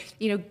 So,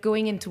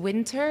 going into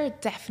winter,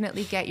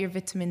 definitely get your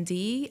vitamin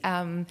D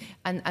and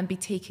be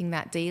taking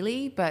that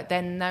daily. But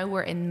then now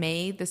we're in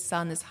May, the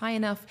sun is high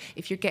enough.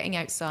 If you're getting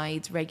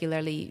outside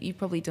regularly, you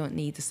probably don't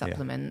need a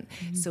supplement.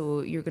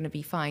 So you're going to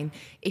be fine.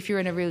 If you're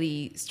in a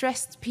really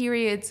stressed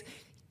period,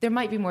 there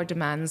might be more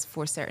demands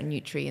for certain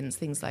nutrients,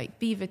 things like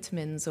B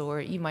vitamins, or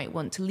you might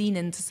want to lean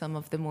into some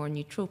of the more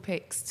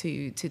nootropics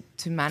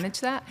to manage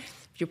that.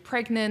 If you're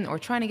pregnant or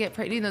trying to get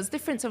pregnant, there's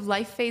different sort of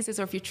life phases,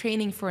 or if you're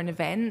training for an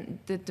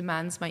event, the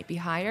demands might be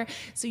higher.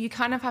 So you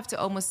kind of have to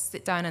almost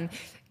sit down and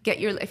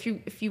get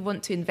if you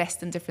want to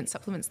invest in different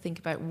supplements, think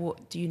about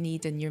what do you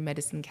need in your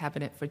medicine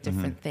cabinet for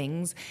different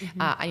things.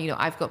 And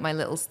I've got my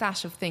little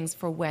stash of things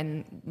for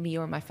when me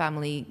or my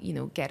family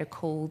get a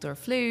cold or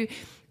flu.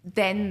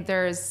 Then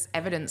there's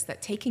evidence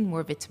that taking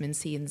more vitamin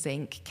C and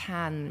zinc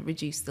can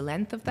reduce the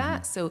length of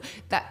that. So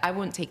that I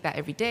won't take that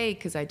every day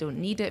because I don't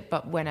need it.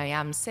 But when I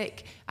am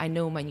sick, I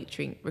know my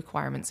nutrient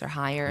requirements are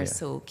higher.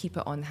 So keep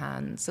it on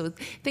hand. So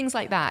things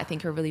like that I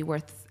think are really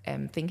worth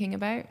thinking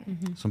about.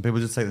 Some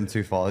people just take them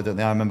too far, don't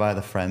they? I remember I had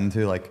a friend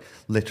who like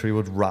literally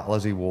would rattle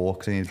as he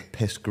walks, and he'd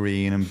piss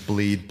green and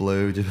bleed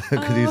blue just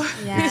because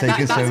he's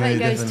taking so many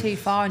different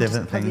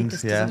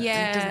things. It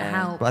doesn't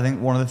help. But I think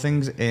one of the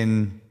things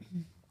in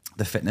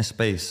the fitness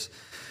space,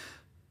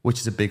 which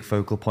is a big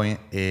focal point,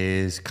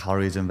 is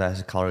calories in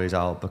versus calories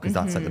out, because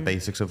that's like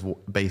the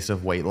base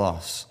of weight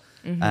loss.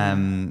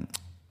 And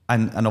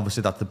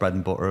obviously that's the bread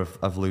and butter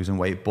of losing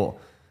weight. But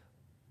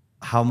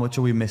how much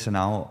are we missing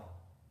out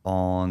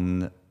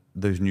on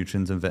those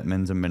nutrients and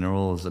vitamins and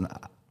minerals? And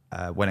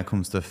when it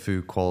comes to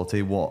food quality,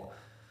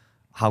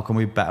 how can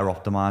we better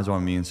optimize our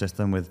immune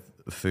system with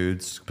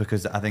foods?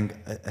 Because I think,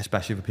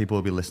 especially for people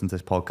who'll be listening to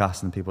this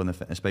podcast and people in the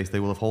fitness space, they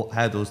will have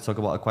heard us talk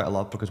about it quite a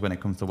lot, because when it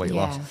comes to weight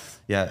loss,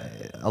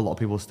 a lot of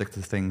people stick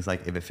to things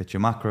like if it fits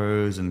your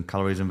macros and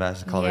calories in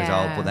versus calories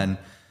out. But then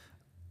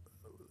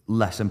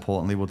less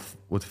importantly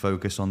would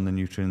focus on the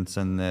nutrients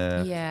and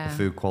the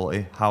food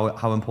quality.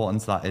 How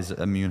important that is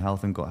immune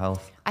health and gut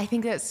health? I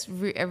think that's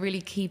a really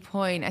key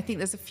point. I think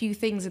there's a few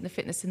things in the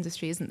fitness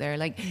industry, isn't there?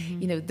 Like,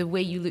 you know, the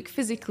way you look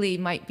physically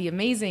might be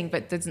amazing,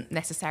 but doesn't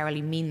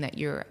necessarily mean that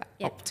you're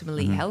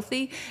optimally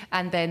healthy.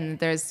 And then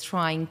there's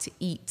trying to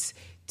eat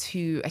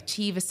to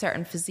achieve a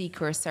certain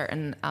physique or a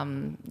certain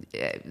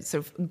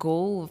sort of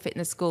goal,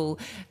 fitness goal,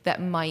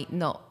 that might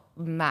not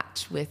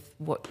match with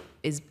what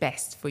is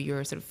best for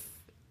your sort of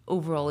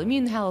overall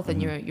immune health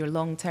and your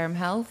long-term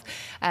health.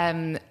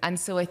 And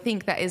so I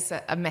think that is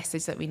a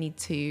message that we need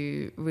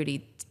to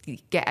really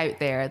get out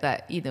there,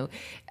 that, you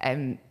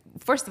know,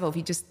 first of all, if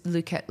you just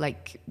look at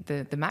like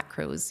the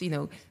macros, you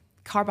know,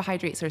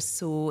 carbohydrates are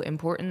so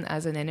important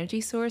as an energy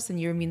source, and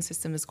your immune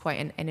system is quite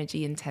an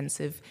energy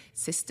intensive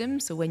system.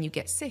 So when you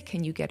get sick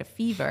and you get a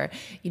fever,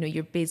 you know,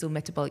 your basal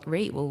metabolic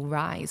rate will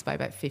rise by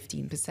about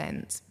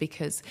 15%,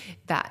 because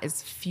that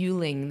is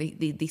fueling,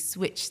 they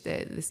switch,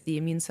 the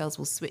immune cells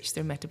will switch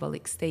their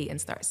metabolic state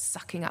and start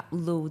sucking up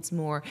loads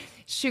more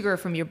sugar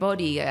from your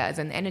body as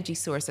an energy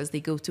source as they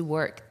go to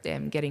work,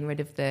 getting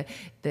rid of the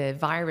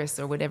virus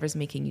or whatever's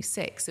making you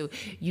sick. So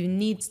you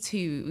need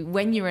to,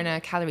 when you're in a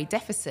calorie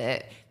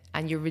deficit,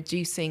 and you're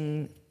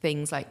reducing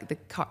things like the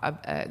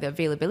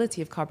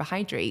availability of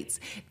carbohydrates,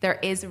 there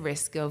is a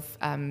risk of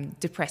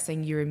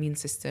depressing your immune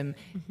system,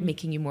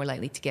 making you more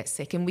likely to get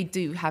sick. And we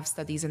do have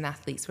studies in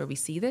athletes where we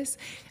see this.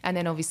 And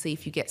then obviously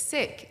if you get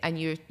sick and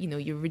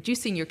you're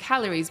reducing your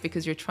calories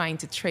because you're trying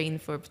to train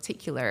for a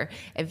particular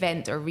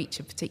event or reach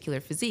a particular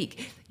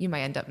physique, you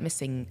might end up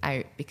missing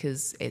out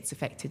because it's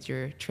affected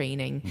your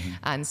training.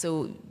 And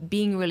so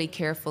being really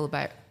careful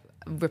about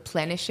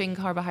replenishing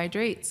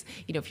carbohydrates.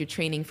 You know, if you're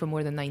training for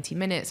more than 90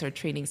 minutes or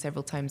training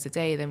several times a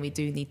day, then we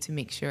do need to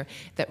make sure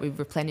that we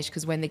replenish,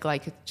 because when the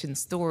glycogen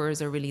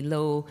stores are really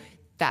low,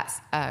 that's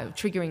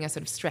triggering a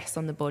sort of stress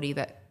on the body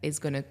that is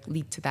going to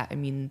lead to that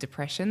immune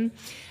depression.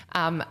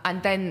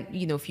 And then,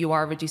 you know, if you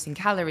are reducing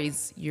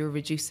calories, you're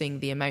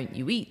reducing the amount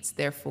you eat.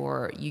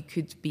 Therefore, you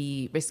could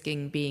be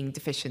risking being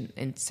deficient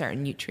in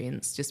certain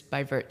nutrients just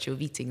by virtue of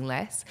eating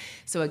less.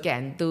 So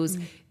again,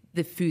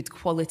 the food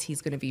quality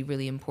is going to be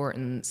really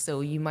important.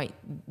 So you might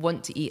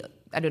want to eat,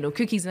 I don't know,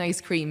 cookies and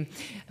ice cream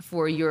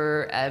for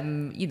your,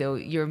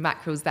 your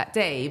macros that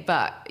day,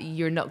 but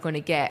you're not going to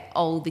get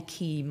all the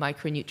key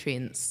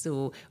micronutrients.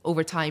 So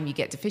over time you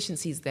get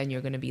deficiencies, then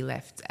you're going to be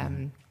left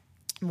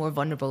more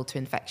vulnerable to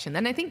infection.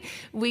 And I think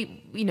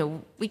we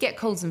get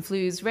colds and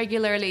flus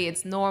regularly.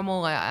 It's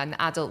normal. An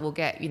adult will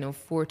get,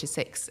 4 to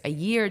 6 a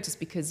year just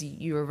because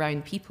you're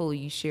around people,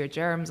 you share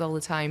germs all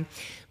the time.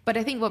 But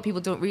I think what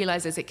people don't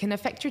realize is it can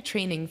affect your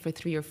training for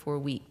 3 or 4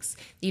 weeks.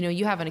 You know,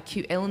 you have an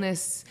acute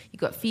illness, you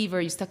got fever,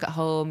 you're stuck at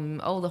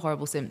home, all the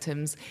horrible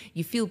symptoms,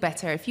 you feel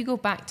better. If you go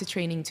back to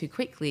training too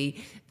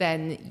quickly,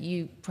 then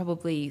you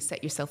probably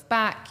set yourself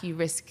back, you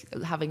risk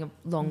having a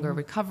longer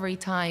recovery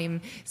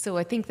time. So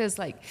I think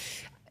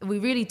we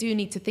really do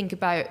need to think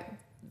about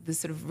the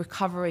sort of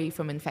recovery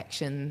from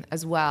infection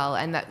as well.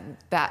 And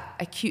that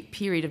acute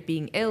period of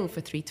being ill for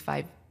 3 to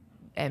 5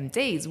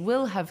 days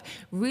will have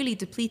really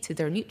depleted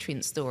their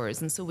nutrient stores,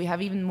 and so we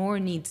have even more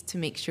need to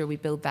make sure we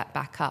build that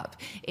back up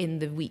in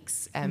the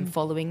weeks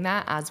following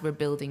that, as we're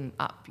building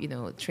up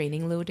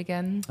training load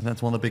again. And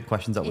that's one of the big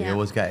questions that we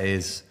always get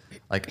is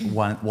like,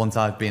 once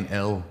I've been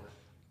ill,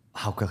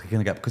 how quickly can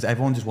I get, because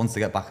everyone just wants to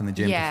get back in the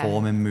gym,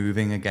 performing,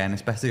 moving again,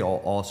 especially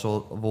our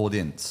sort of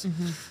audience.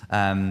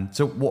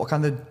 So what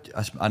kind of,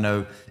 I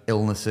know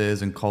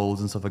illnesses and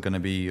colds and stuff are going to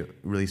be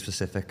really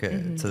specific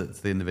to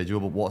the individual,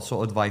 but what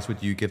sort of advice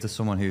would you give to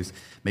someone who's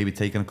maybe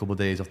taken a couple of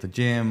days off the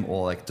gym,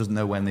 or like doesn't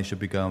know when they should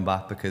be going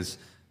back? Because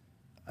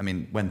I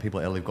mean, when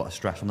people are ill, they've got a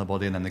stress on their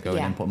body, and then they go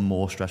in and put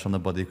more stress on their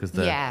body because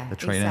they're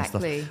training and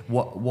stuff.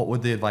 What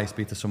would the advice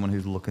be to someone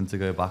who's looking to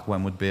go back?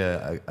 When would be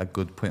a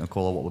good point of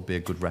call, or what would be a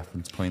good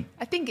reference point?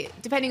 I think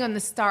depending on the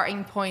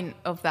starting point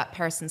of that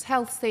person's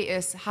health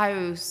status,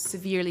 how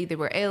severely they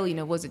were ill,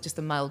 was it just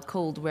a mild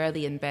cold? Were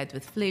they in bed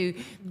with flu?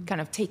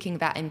 Kind of taking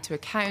that into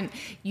account.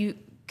 You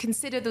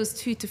consider those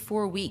 2 to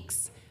 4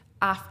 weeks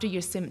after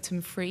you're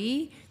symptom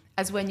free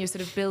as when you're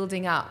sort of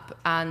building up,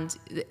 and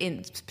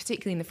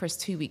particularly in the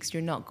first 2 weeks,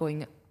 you're not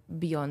going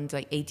beyond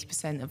like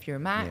 80% of your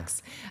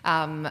max,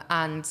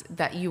 and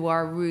that you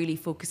are really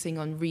focusing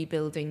on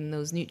rebuilding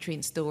those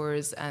nutrient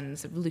stores and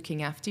sort of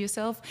looking after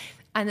yourself,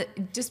 and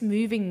just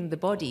moving the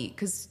body,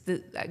 because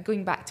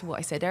going back to what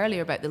I said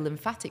earlier about the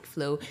lymphatic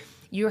flow,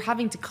 you're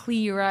having to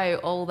clear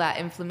out all that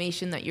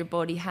inflammation that your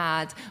body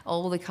had,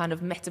 all the kind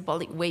of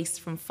metabolic waste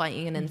from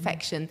fighting an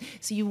infection.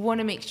 So you want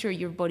to make sure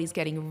your body's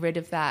getting rid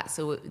of that.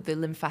 So the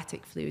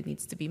lymphatic fluid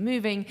needs to be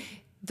moving,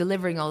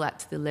 delivering all that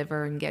to the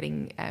liver and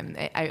getting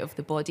it out of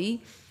the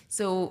body.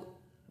 So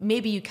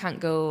maybe you can't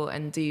go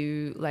and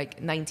do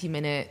like 90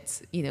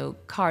 minutes,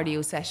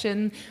 cardio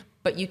session,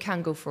 but you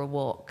can go for a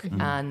walk,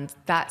 and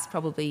that's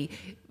probably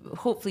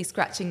hopefully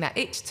scratching that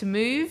itch to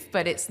move,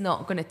 but it's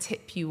not going to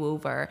tip you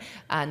over.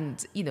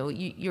 And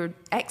your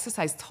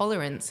exercise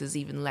tolerance is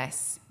even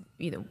less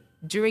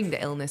during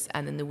the illness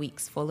and in the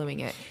weeks following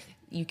it.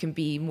 you can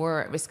be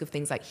more at risk of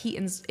things like heat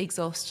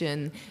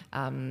exhaustion,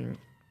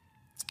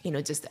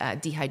 just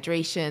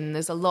dehydration.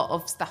 There's a lot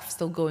of stuff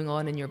still going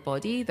on in your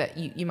body that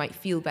you might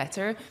feel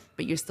better,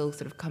 but you're still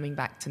sort of coming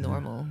back to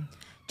normal.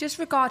 Just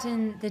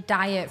regarding the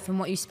diet, from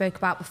what you spoke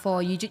about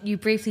before, you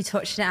briefly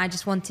touched on it. I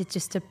just wanted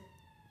to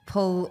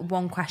pull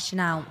one question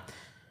out.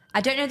 I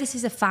don't know if this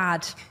is a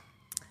fad,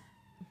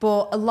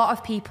 but a lot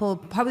of people,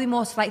 probably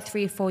more so like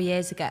 3 or 4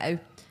 years ago,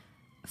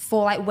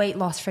 for like weight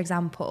loss, for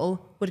example,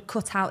 would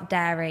cut out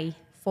dairy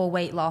for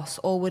weight loss,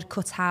 or would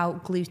cut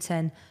out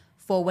gluten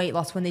for weight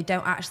loss when they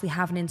don't actually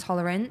have an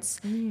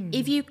intolerance.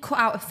 If you cut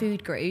out a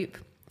food group,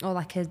 or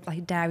like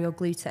dairy or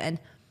gluten,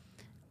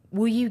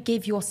 will you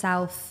give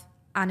yourself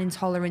an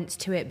intolerance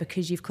to it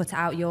because you've cut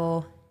out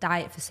your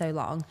diet for so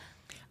long?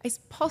 It's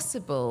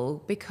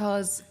possible,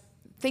 because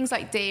things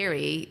like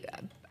dairy,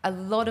 a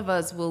lot of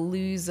us will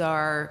lose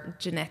our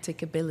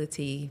genetic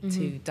ability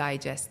to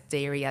digest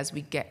dairy as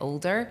we get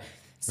older.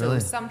 So Really?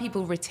 Some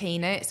people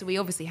retain it. So we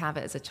obviously have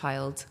it as a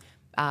child.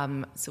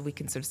 So we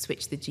can sort of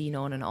switch the gene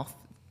on and off.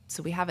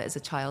 So we have it as a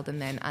child,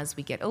 and then as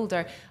we get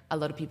older, a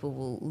lot of people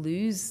will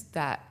lose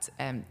that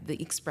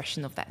the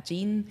expression of that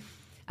gene,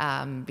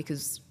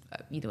 because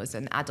as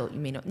an adult, you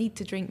may not need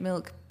to drink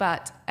milk,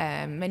 but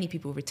many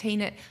people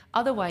retain it.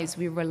 Otherwise,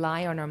 we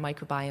rely on our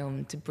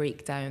microbiome to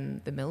break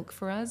down the milk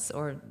for us,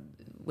 or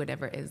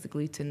whatever it is, the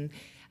gluten.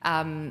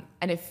 And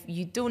if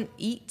you don't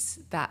eat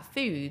that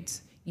food,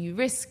 you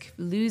risk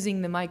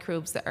losing the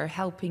microbes that are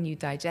helping you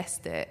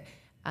digest it.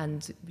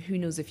 And who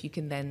knows if you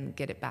can then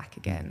get it back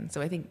again.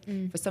 So I think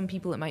for some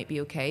people it might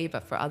be okay,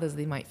 but for others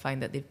they might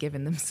find that they've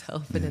given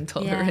themselves an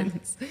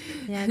intolerance.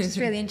 Yeah, it's just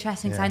really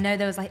interesting, because I know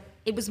there was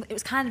it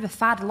was kind of a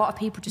fad. A lot of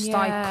people just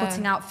started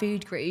cutting out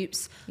food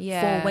groups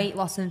for weight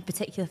loss and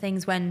particular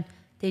things when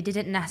they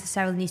didn't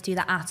necessarily need to do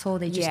that at all.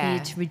 They just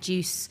needed to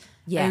reduce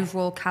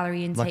overall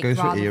calorie intake. That goes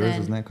through eras,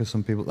 doesn't it? Because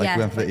some people, we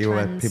went for the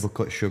era where people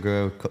cut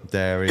sugar, cut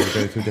dairy,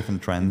 go through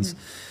different trends.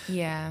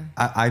 Yeah.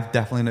 I've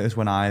definitely noticed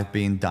when I've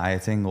been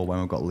dieting, or when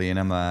we've got lean,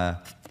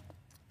 I'll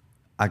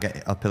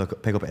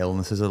pick up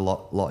illnesses a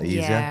lot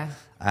easier.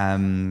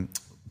 Yeah.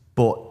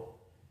 But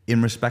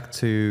in respect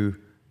to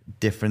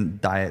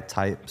different diet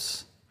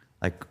types,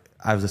 like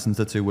I was listening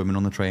to 2 women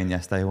on the train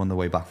yesterday on the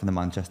way back from the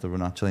Manchester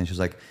run, actually, and she was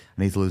like,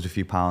 I need to lose a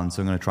few pounds,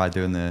 so I'm going to try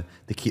doing the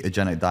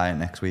ketogenic diet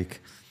next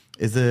week.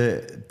 Is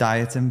there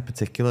diet in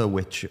particular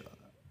which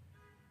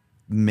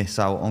miss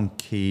out on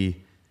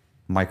key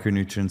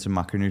micronutrients and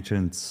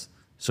macronutrients,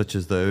 such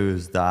as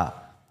those that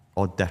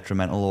are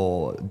detrimental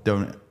or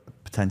don't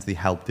potentially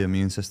help the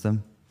immune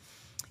system?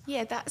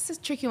 Yeah, that's a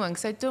tricky one,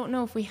 because I don't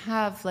know if we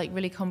have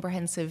really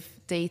comprehensive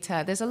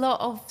data. There's a lot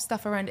of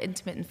stuff around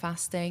intermittent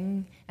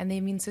fasting and the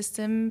immune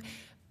system,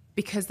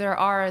 because there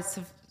are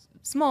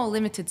small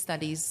limited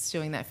studies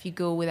showing that if you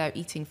go without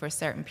eating for a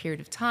certain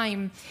period of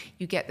time,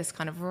 you get this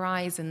kind of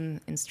rise in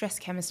stress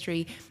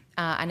chemistry,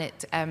 and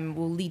it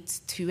will lead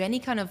to any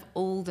kind of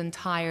old and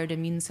tired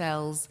immune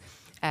cells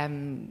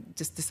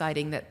just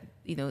deciding that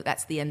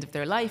that's the end of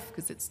their life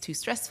because it's too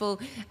stressful,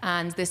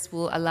 and this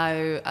will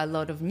allow a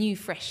lot of new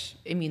fresh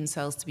immune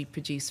cells to be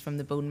produced from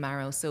the bone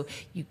marrow. So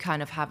you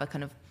kind of have a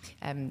kind of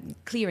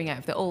clearing out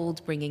of the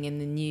old, bringing in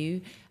the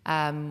new,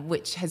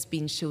 which has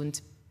been shown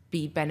to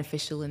be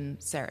beneficial in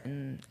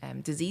certain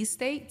disease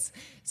states.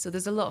 So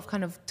there's a lot of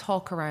kind of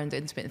talk around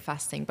intermittent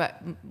fasting,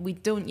 but we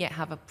don't yet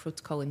have a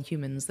protocol in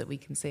humans that we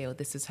can say, oh,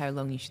 this is how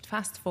long you should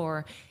fast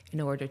for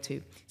in order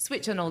to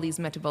switch on all these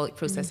metabolic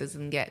processes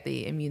and get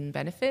the immune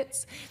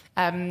benefits.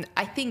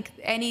 I think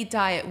any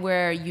diet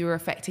where you're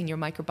affecting your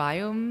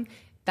microbiome,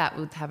 that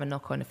would have a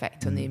knock-on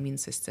effect on the immune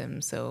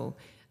system. So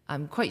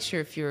I'm quite sure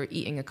if you're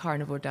eating a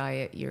carnivore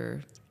diet,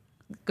 you're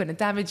going to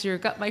damage your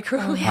gut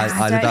microbiome.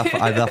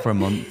 I did that for a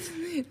month.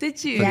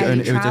 Did you? Yeah, it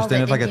was just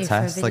doing it like a for a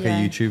test, like a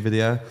video. YouTube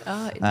video.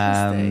 Oh,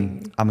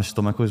 interesting. And my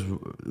stomach was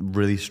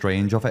really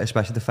strange off it,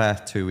 especially the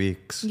first 2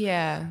 weeks.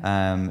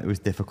 Yeah. It was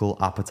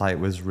difficult. Appetite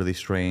was really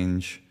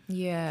strange.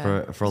 Yeah. For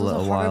a It was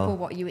little horrible while.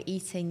 what you were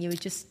eating. You were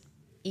just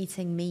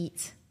eating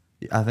meat.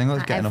 I think I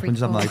was At getting up every and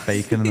just having like course.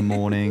 bacon in the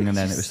morning, and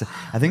then it was.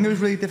 I think it was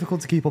really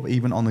difficult to keep up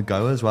even on the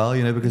go as well,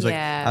 because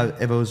Yeah.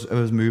 if I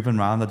was moving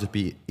around, I'd just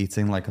be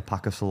eating like a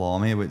pack of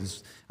salami,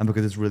 and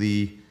because it's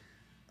really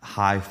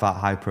high fat,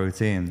 high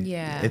protein,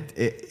 Yeah.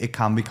 it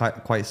can be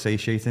quite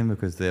satiating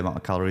because the amount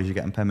of calories you're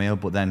getting per meal,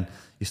 but then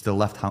you're still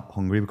left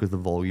hungry because the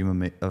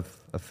volume of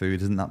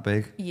food isn't that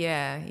big.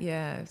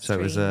 Yeah. So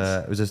it was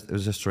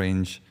a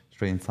strange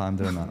time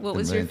doing that. What Didn't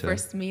was really your enjoy it.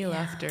 first meal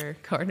after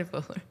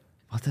carnival?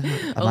 I don't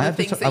know. All the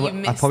things that you I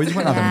missed. probably just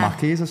went out Yeah. of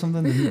Mackey's or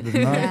something,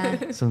 didn't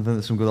I? Some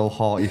good old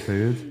hearty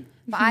food.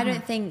 But I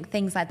don't think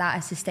things like that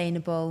are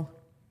sustainable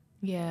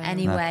Yeah.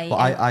 anyway. But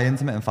I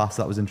intermittent fast.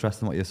 That was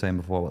interesting what you were saying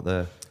before about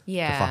the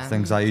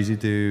fasting. Because I usually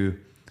do.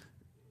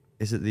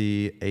 Is it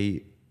the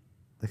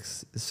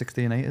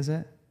 60 and 8? Is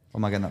it? Or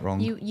am I getting that wrong?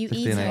 You 60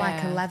 eat and at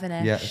 8. like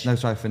 11ish. Yeah. No,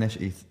 so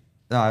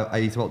I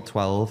eat about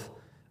 12.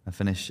 I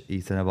finish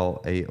eating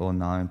about 8 or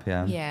 9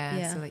 p.m.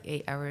 Yeah, so like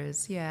 8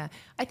 hours. Yeah.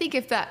 I think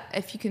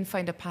if you can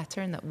find a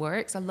pattern that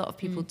works, a lot of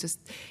people just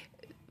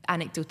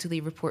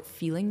anecdotally report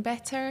feeling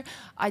better.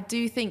 I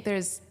do think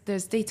there's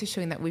data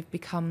showing that we've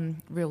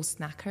become real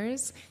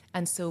snackers,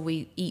 and so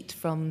we eat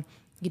from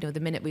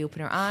the minute we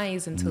open our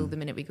eyes until the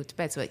minute we go to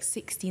bed. So like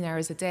 16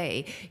 hours a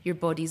day, your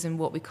body's in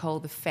what we call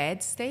the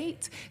fed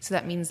state. So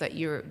that means that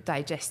you're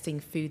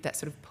digesting food, that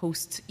sort of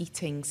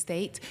post-eating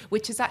state,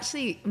 which is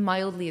actually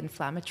mildly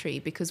inflammatory,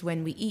 because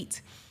when we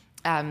eat,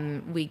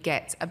 we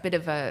get a bit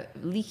of a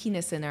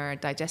leakiness in our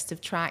digestive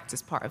tract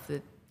as part of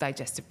the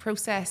digestive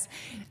process,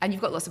 and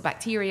you've got lots of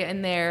bacteria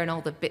in there and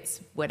all the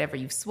bits, whatever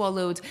you've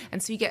swallowed.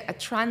 And so you get a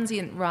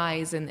transient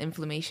rise in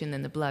inflammation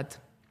in the blood.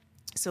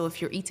 So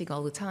if you're eating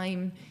all the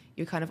time,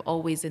 you're kind of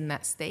always in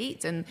that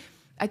state. And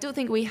I don't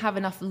think we have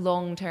enough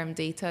long-term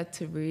data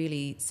to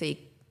really say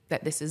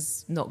that this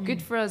is not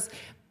good for us.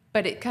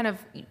 But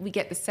we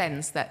get the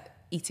sense that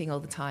eating all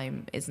the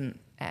time isn't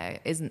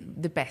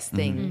the best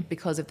thing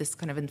because of this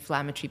kind of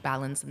inflammatory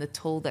balance and the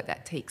toll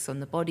that takes on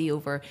the body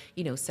over,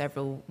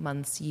 several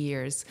months,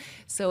 years.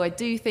 So I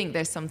do think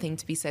there's something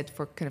to be said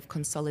for kind of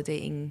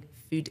consolidating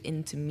food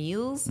into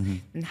meals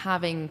and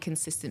having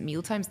consistent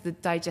meal times. The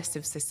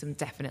digestive system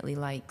definitely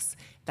likes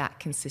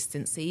that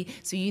consistency.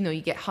 So,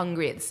 you get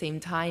hungry at the same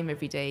time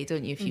every day,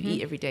 don't you? If you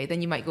eat every day,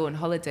 then you might go on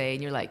holiday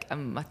and you're like,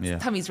 my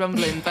tummy's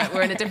rumbling, but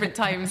we're in a different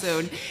time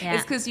zone. Yeah.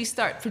 It's because you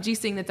start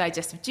producing the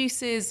digestive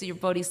juices. Your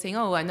body's saying,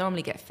 oh, I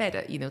normally get fed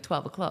at,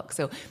 12 o'clock.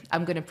 So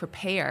I'm going to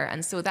prepare.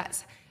 And so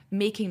that's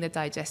making the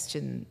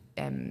digestive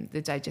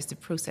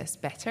process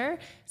better.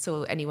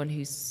 So anyone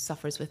who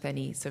suffers with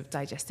any sort of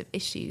digestive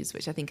issues,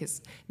 which I think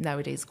is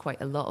nowadays quite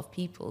a lot of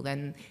people,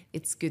 then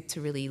it's good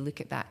to really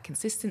look at that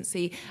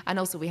consistency. And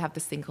also we have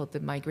this thing called the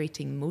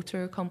migrating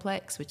motor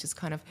complex, which is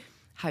kind of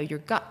how your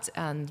gut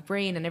and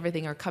brain and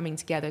everything are coming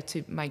together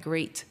to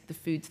migrate the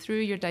food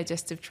through your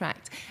digestive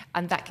tract.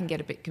 And that can get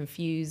a bit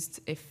confused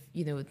if,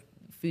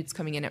 food's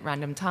coming in at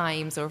random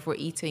times, or if we're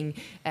eating,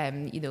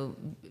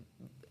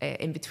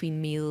 in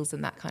between meals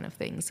and that kind of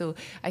thing. So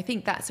I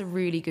think that's a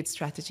really good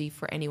strategy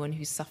for anyone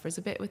who suffers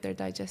a bit with their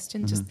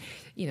digestion, just,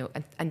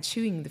 and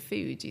chewing the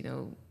food,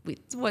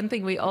 it's one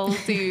thing we all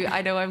do.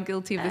 I know I'm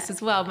guilty of this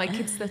as well. My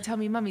kids, they'll tell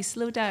me, Mummy,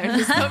 slow down,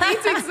 stop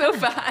eating so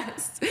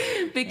fast.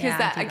 Because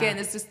that again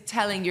is just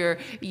telling your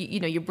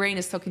brain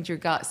is talking to your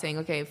gut saying,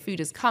 okay, food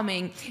is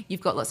coming.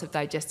 You've got lots of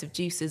digestive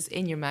juices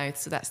in your mouth.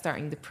 So that's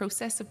starting the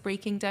process of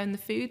breaking down the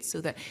food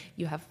so that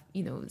you have,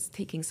 it's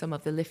taking some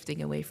of the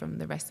lifting away from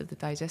the rest of the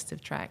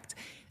digestive tract.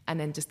 And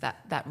then just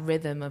that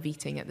rhythm of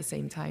eating at the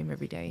same time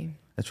every day.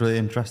 It's really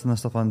interesting, the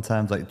stuff on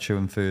terms like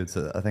chewing foods.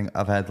 I think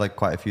I've had like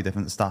quite a few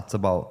different stats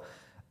about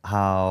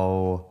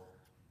how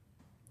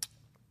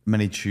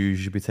many chews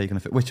you should be taking,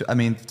 which I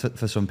mean,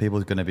 for some people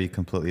is going to be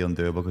completely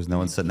undoable because no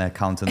one's sitting there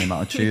counting the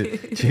amount of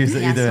chews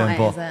that you're doing.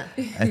 But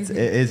it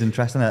is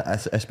interesting,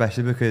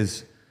 especially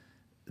because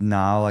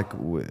now, like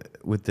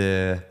with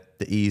the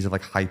ease of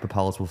like hyper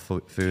palatable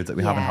foods that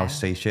we have and how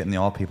satiating they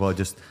are, people are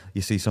just,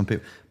 you see some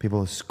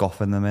people are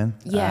scoffing them in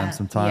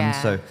sometimes.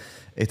 So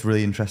it's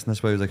really interesting, I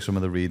suppose, like some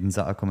of the readings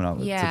that are coming out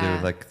to do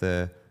with like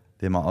the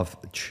amount of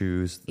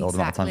chews, or the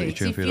amount of time that you're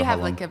chewing food. If you have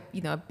like a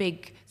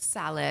big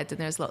salad and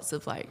there's lots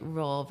of like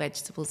raw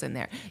vegetables in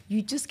there,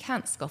 you just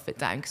can't scoff it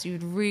down because you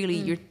would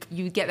really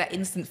you get that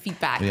instant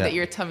feedback that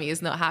your tummy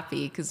is not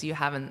happy because you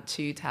haven't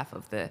chewed half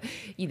of the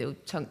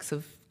chunks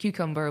of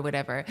cucumber or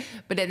whatever.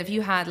 But then if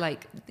you had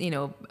like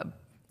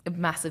a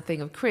massive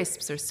thing of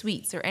crisps or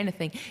sweets or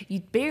anything,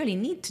 you barely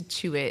need to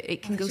chew it.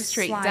 It can go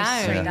straight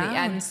down.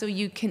 And so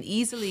you can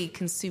easily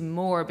consume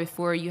more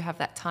before you have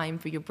that time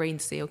for your brain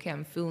to say, okay,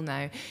 I'm full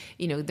now.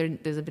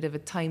 There's a bit of a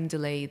time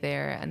delay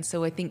there. And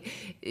so I think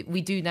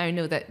we do now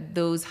know that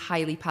those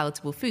highly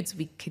palatable foods,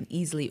 we can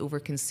easily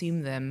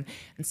overconsume them.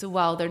 And so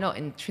while they're not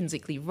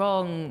intrinsically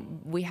wrong,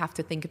 we have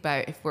to think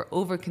about if we're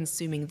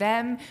over-consuming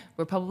them,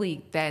 we're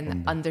probably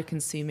then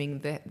under-consuming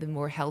the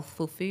more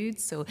healthful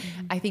foods. So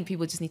I think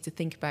people just need to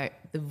think about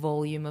the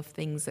volume of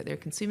things that they're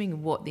consuming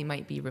and what they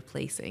might be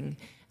replacing.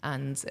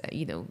 And,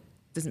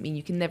 doesn't mean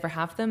you can never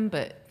have them,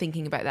 but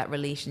thinking about that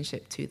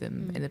relationship to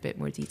them in a bit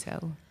more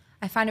detail.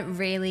 I find it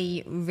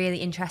really, really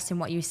interesting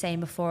what you were saying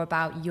before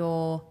about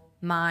your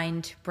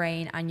mind,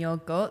 brain, and your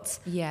gut.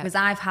 Yeah. Because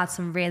I've had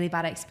some really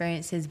bad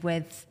experiences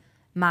with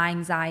my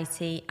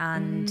anxiety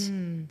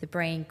and the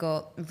brain,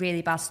 gut,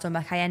 really bad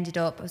stomach. I ended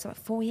up, it was like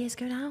 5 years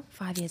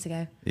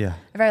ago. Yeah.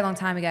 A very long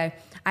time ago.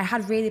 I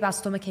had really bad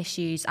stomach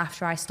issues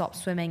after I stopped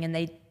swimming, and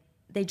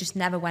they just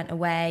never went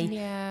away.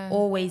 Yeah.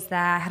 Always there.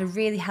 I had a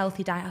really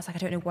healthy diet. I was like, I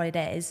don't know what it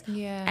is.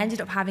 Yeah. Ended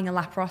up having a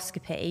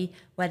laparoscopy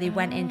where they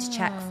went in to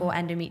check for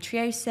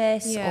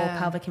endometriosis or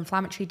pelvic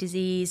inflammatory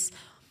disease.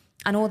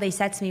 And all they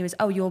said to me was,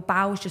 oh, your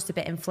bowel's just a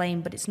bit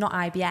inflamed, but it's not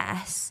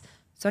IBS.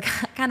 So I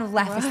kind of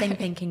left this thing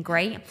thinking,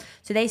 great.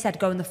 So they said,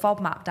 go on the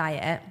FODMAP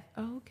diet.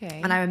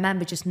 Okay. And I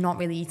remember just not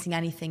really eating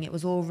anything. It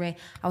was all I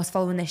was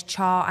following this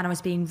chart and I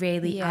was being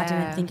really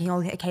adamant, thinking,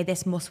 oh, okay,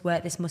 this must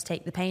work. This must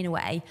take the pain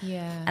away.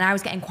 Yeah. And I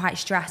was getting quite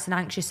stressed and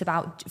anxious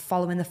about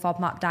following the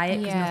FODMAP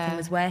diet because nothing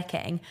was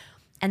working.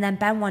 And then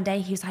Ben one day,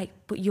 he was like,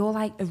 but you're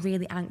like a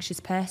really anxious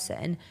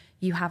person.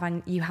 You have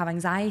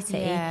anxiety.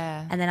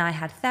 Yeah. And then I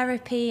had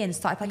therapy and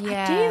started like,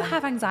 Yeah. I do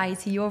have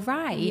anxiety, you're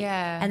right.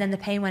 Yeah. And then the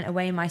pain went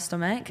away in my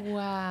stomach.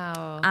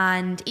 Wow.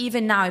 And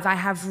even now, if I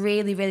have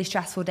really, really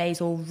stressful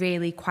days or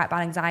really quite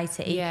bad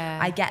anxiety, Yeah.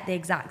 I get the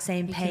exact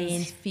same pain.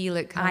 You can feel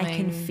it coming. I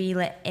can feel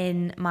it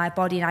in my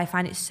body. And I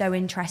find it so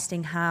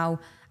interesting how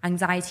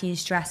anxiety and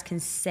stress can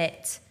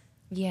sit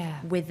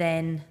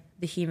within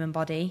the human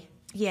body.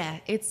 Yeah,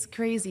 it's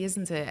crazy,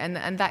 isn't it?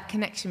 And that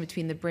connection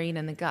between the brain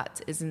and the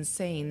gut is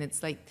insane.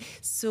 It's like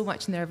so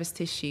much nervous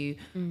tissue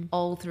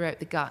all throughout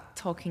the gut,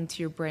 talking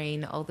to your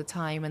brain all the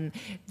time. And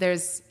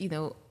there's,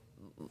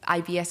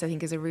 IBS, I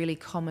think, is a really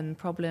common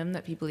problem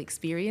that people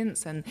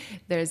experience. And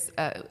there's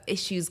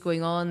issues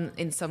going on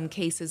in some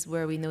cases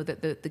where we know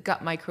that the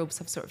gut microbes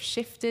have sort of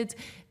shifted.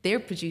 They're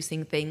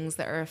producing things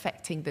that are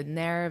affecting the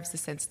nerves, the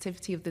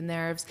sensitivity of the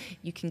nerves.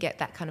 You can get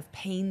that kind of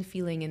pain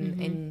feeling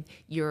in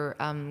your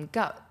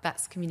gut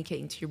that's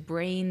communicating to your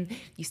brain.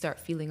 You start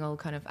feeling all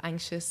kind of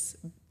anxious.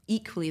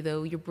 Equally,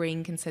 though, your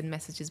brain can send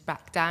messages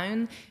back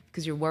down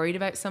because you're worried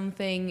about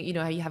something. You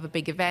know how you have a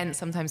big event.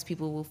 Sometimes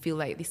people will feel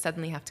like they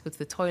suddenly have to go to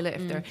the toilet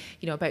if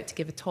they're, about to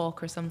give a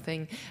talk or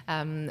something,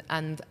 and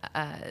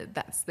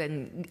that's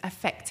then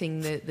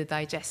affecting the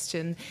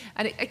digestion.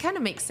 And it kind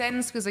of makes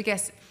sense because I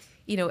guess,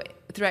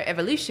 throughout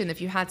evolution, if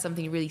you had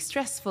something really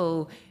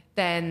stressful,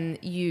 then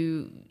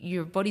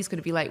your body's going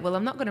to be like, well,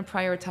 I'm not going to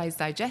prioritize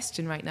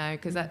digestion right now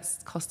because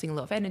that's costing a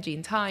lot of energy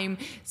and time.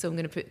 So I'm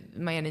going to put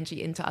my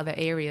energy into other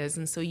areas.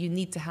 And so you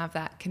need to have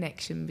that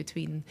connection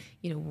between,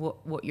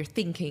 what you're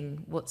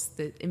thinking, what's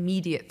the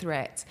immediate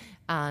threat,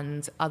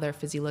 and other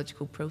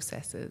physiological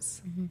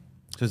processes.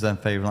 So is then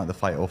favouring like the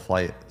fight or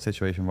flight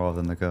situation rather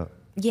than the gut?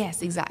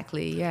 Yes,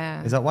 exactly.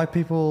 Yeah. Is that why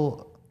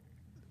people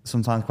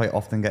sometimes quite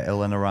often get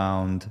ill and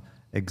around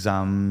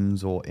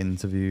exams or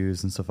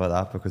interviews and stuff like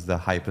that because they're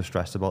hyper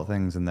stressed about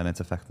things and then it's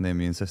affecting the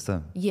immune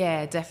system?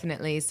 Yeah,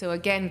 definitely. So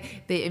again,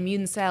 the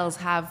immune cells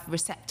have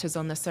receptors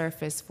on the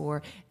surface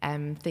for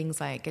things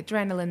like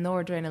adrenaline,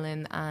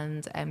 noradrenaline,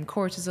 and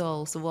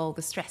cortisol, so all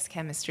the stress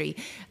chemistry.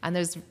 And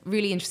there's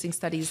really interesting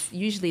studies.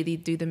 Usually they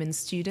do them in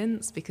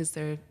students because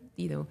they're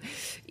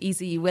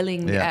easy,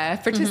 willing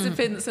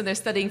participants, and they're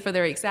studying for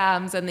their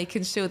exams, and they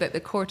can show that the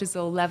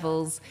cortisol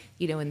levels,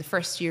 in the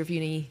first year of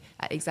uni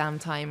at exam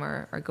time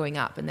are going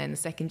up, and then the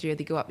second year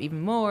they go up even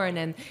more, and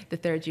then the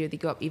third year they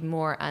go up even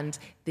more, and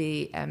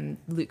they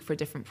look for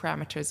different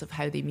parameters of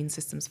how the immune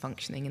system's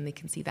functioning, and they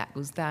can see that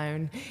goes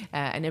down,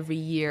 and every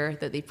year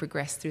that they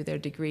progress through their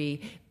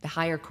degree, the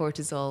higher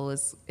cortisol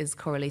is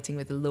correlating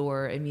with the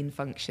lower immune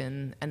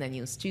function, and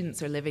then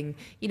students are living,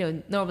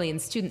 normally in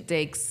student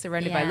digs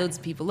surrounded by loads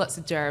of people, lots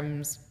of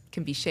germs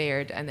can be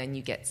shared, and then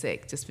you get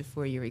sick just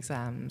before your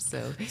exams.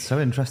 So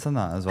interesting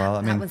that as well.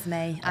 That was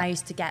me. I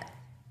used to get,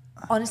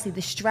 honestly,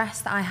 the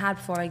stress that I had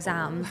for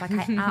exams, like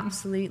I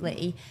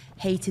absolutely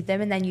hated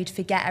them, and then you'd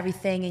forget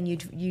everything and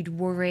you'd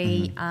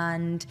worry,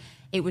 and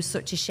it was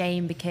such a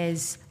shame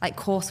because like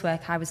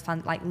coursework, I was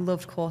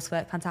loved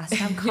coursework,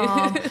 fantastic. I'm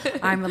calm,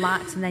 I'm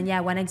relaxed, and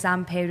then when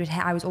exam period would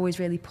hit, I was always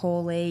really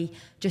poorly,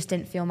 just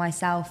didn't feel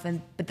myself,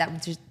 but that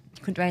was just,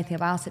 couldn't do anything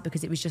about it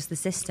because it was just the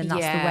system.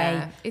 That's the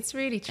way it's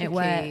really tricky. It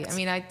worked. I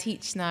mean, I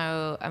teach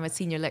now, I'm a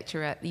senior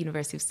lecturer at the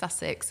University of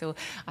Sussex, so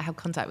I have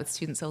contact with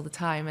students all the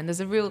time, and there's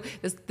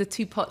the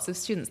two pots of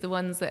students, the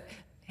ones that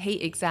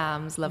hate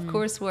exams, love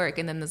coursework,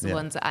 and then there's the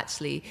ones that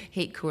actually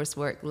hate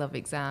coursework, love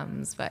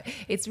exams. But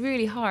it's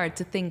really hard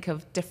to think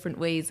of different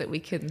ways that we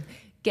can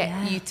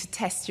get you to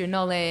test your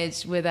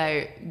knowledge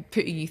without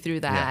putting you through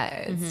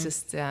that. It's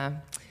just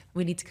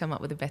we need to come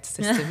up with a better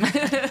system.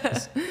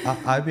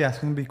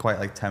 IBS can be quite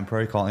like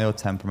temporary, can't it, or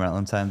temperamental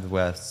in terms of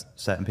where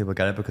certain people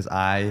get it, because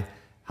I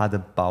had a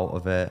bout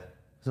of it,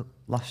 was it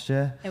last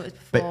year? It was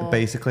before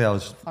basically I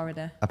was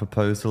Florida. I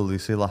proposed to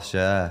Lucy last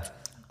year,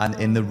 and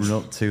in the run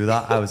up to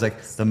that I was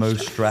like the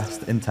most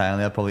stressed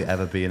internally I've probably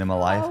ever been in my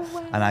life.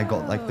 And I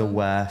got like the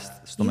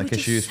worst stomach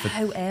issues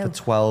for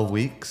 12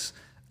 weeks.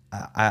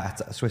 I had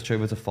to switch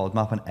over to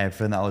FODMAP, and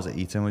everything that I was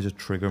eating was just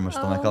triggering my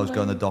stomach. I was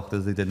going to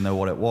doctors, they didn't know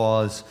what it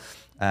was.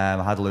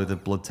 I had a load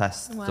of blood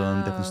tests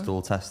done, different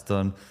stool tests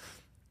done.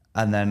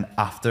 And then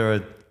after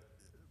I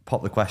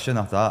popped the question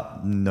after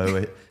that,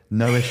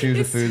 no issues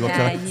with food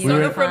whatsoever. Yeah, we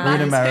were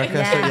in America,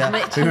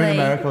 we were in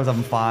America, I was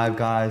having Five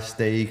Guys,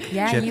 steak,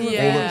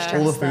 chip,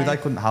 all the food I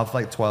couldn't have for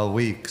like 12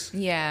 weeks.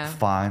 Yeah.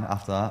 Fine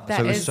after that.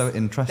 So it was so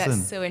interesting.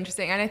 That's so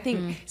interesting. And I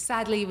think,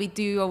 sadly, we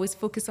do always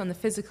focus on the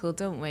physical,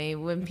 don't we?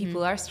 When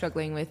people are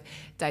struggling with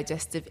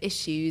digestive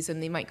issues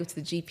and they might go to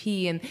the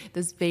GP, and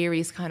there's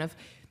various kind of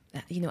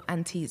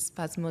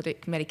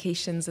antispasmodic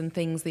medications and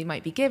things they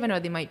might be given, or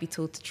they might be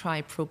told to try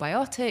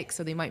probiotics,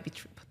 or they might be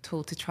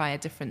told to try a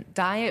different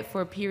diet for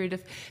a period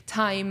of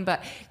time.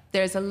 But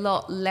there's a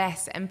lot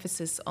less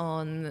emphasis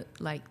on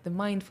like the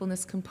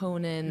mindfulness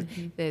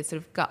component, the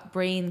sort of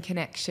gut-brain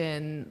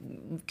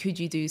connection. Could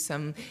you do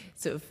some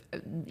sort of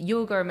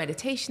yoga or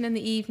meditation in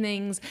the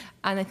evenings?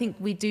 And I think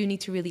we do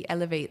need to really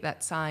elevate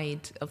that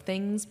side of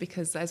things,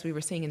 because as we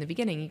were saying in the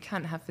beginning, you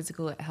can't have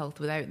physical health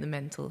without the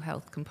mental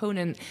health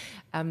component.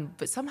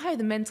 But somehow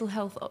the mental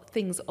health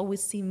things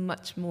always seem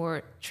much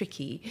more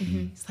tricky.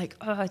 It's like,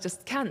 oh, I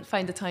just can't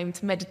find the time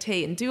to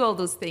meditate and do all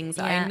those things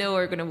that I know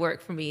are going to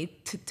work for me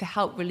to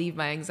help relieve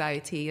my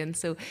anxiety. And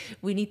so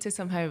we need to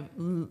somehow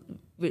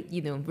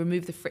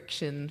remove the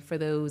friction for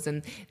those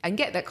and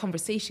get that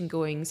conversation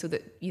going, so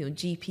that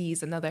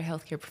GPs and other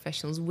healthcare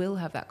professionals will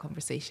have that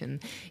conversation,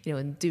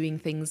 and doing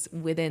things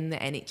within the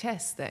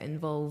NHS that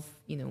involve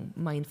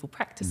mindful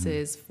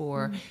practices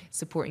for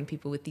supporting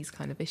people with these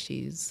kind of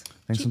issues.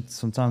 I think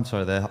sometimes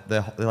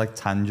they're like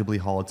tangibly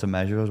hard to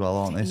measure as well,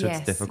 aren't they? So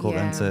it's difficult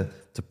then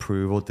to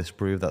prove or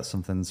disprove that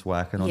something's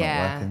working or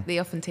not working. They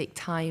often take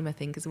time, I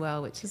think, as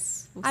well, which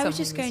is I was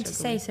just going to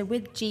say, so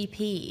with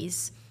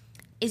GPs,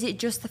 is it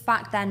just the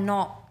fact they're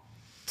not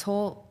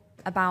taught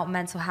about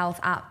mental health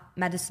at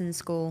medicine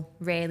school,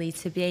 really,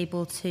 to be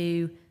able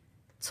to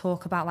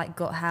talk about like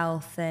gut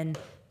health and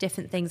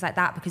different things like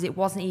that? Because it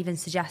wasn't even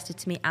suggested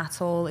to me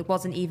at all. It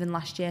wasn't even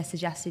last year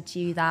suggested to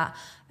you that,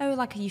 oh,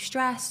 like, are you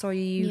stressed or are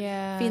you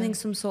feeling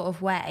some sort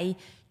of way?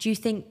 Do you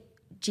think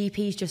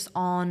GPs just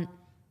aren't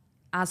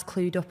as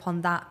clued up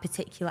on that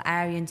particular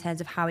area in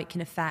terms of how it can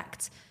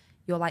affect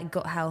your like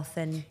gut health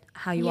and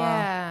how you are?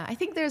 Yeah, I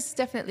think there's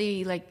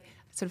definitely like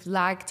sort of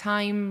lag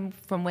time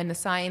from when the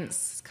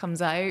science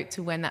comes out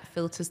to when that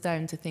filters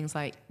down to things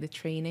like the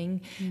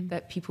training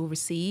that people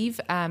receive.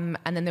 And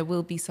then there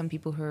will be some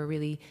people who are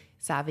really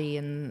savvy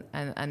and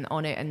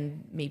on it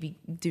and maybe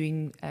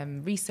doing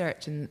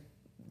research and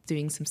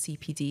doing some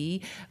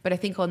CPD. But I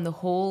think on the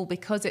whole,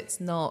 because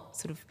it's not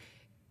sort of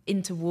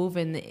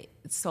interwoven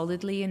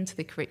solidly into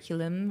the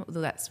curriculum,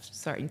 although that's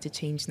starting to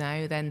change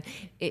now, then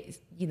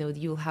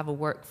you'll have a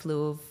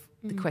workflow of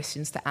the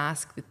questions to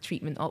ask, the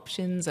treatment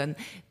options, and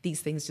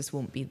these things just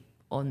won't be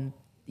on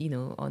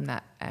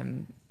that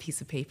piece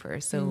of paper,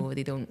 so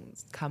they don't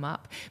come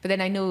up. But then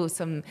I know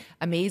some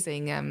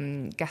amazing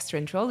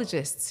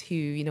gastroenterologists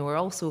who are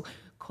also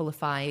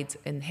qualified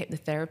in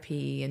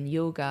hypnotherapy and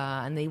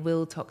yoga, and they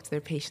will talk to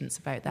their patients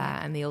about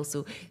that, and they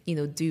also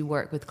do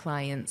work with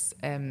clients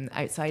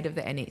outside of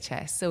the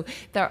NHS. So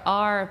there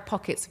are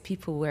pockets of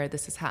people where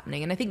this is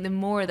happening, and I think the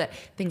more that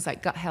things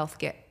like gut health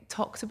get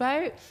talked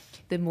about,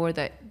 the more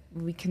that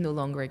we can no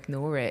longer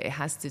ignore it. It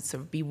has to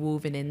sort of be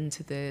woven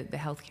into the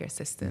healthcare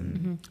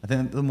system. I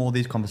think the more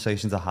these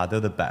conversations are had,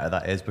 the better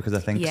that is, because I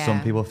think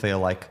some people feel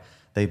like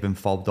they've been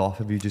fobbed off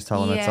if you just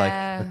tell them. It's like,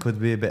 it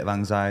could be a bit of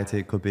anxiety,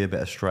 it could be a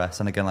bit of stress,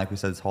 and again, like we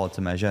said, it's hard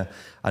to measure.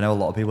 I know a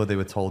lot of people, they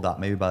were told that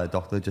maybe by the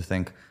doctor, just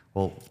think,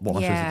 well, what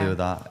am I supposed to do with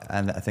that?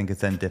 And I think it's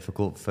then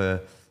difficult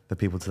for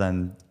people to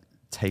then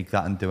take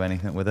that and do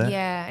anything with it.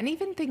 Yeah, and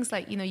even things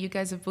like, you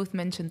guys have both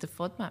mentioned the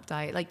FODMAP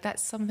diet. Like,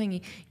 that's something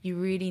you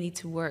really need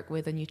to work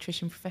with a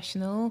nutrition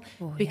professional,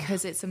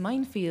 because it's a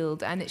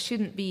minefield, and it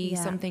shouldn't be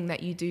something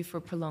that you do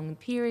for prolonged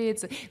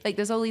periods. Like,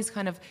 there's all these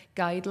kind of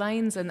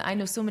guidelines, and I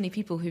know so many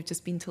people who've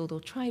just been told, oh,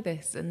 try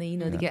this, and they,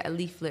 they get a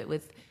leaflet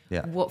with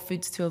what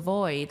foods to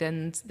avoid,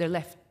 and they're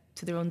left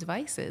to their own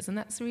devices, and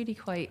that's really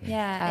quite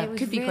it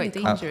could be really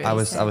quite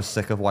dangerous. I was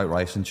sick of white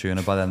rice and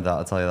tuna by the end of that,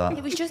 I'll tell you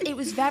that. It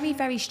was very,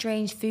 very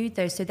strange food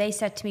though. So they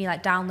said to me,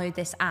 like, download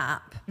this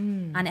app,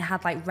 and it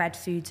had like red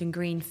foods and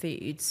green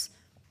foods,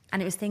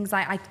 and it was things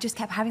like, I just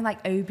kept having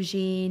like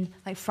aubergine,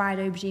 like fried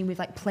aubergine with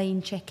like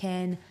plain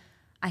chicken.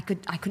 I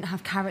couldn't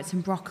have carrots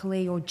and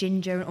broccoli or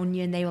ginger and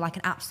onion. They were like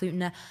an absolute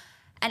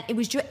and it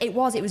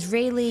was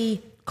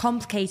really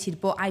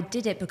complicated, but I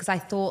did it because I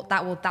thought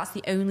that's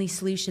the only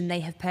solution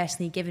they have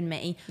personally given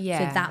me. So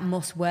that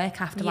must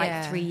work after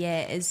like 3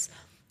 years.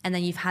 And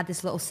then you've had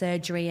this little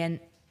surgery, and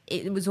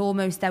it was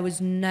almost, there was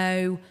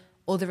no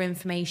other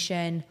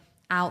information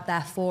out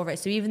there for it.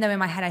 So even though in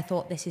my head I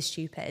thought, this is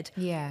stupid,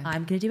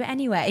 I'm going to do it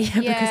anyway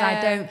because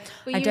I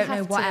don't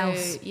know what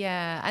else.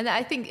 Yeah, and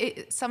I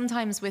think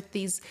sometimes with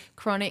these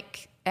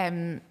chronic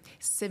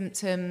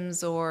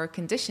symptoms or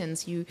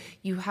conditions,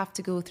 you have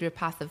to go through a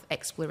path of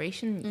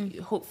exploration,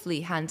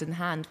 hopefully hand in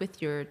hand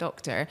with your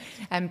doctor,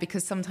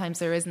 because sometimes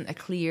there isn't a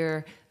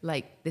clear,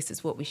 like, this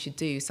is what we should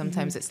do.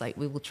 Sometimes it's like,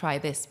 we will try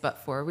this, but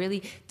for a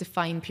really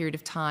defined period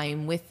of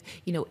time with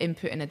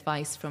input and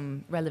advice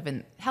from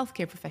relevant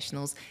healthcare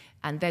professionals,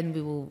 and then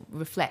we will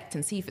reflect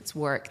and see if it's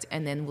worked,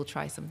 and then we'll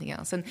try something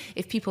else. And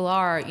if people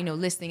are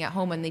listening at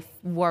home and they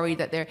worry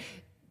that they're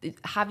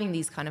having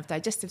these kind of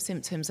digestive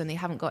symptoms and they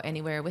haven't got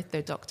anywhere with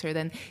their doctor,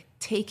 then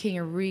taking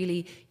a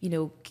really,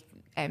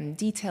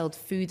 detailed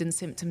food and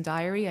symptom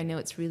diary, I know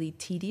it's really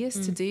tedious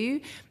to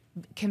do,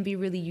 can be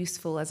really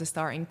useful as a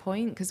starting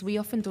point, because we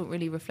often don't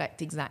really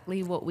reflect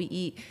exactly what we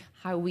eat,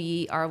 how we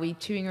eat. Are we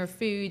chewing our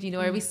food?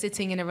 Are we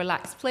sitting in a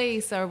relaxed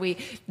place? Are we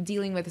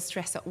dealing with the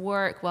stress at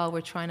work while we're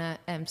trying to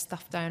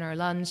stuff down our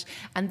lunch?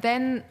 And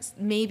then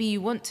maybe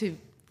you want to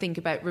think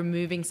about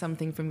removing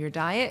something from your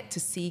diet to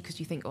see, because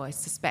you think, oh, I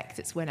suspect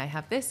it's when I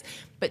have this,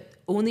 but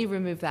only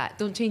remove that.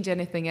 Don't change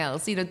anything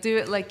else. You know, do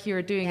it like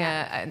you're doing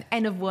an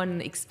N of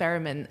 1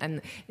 experiment,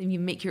 and you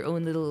make your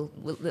own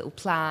little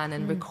plan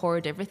and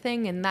record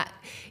everything. And that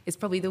is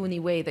probably the only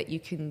way that you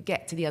can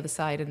get to the other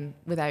side, and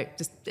without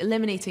just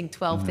eliminating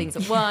 12 things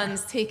at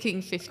once,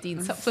 taking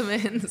 15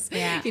 supplements,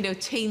 you know,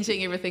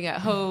 changing everything at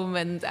home.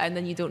 And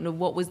then you don't know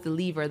what was the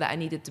lever that I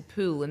needed to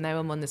pull. And now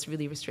I'm on this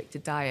really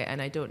restricted diet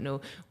and I don't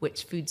know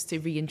which foods to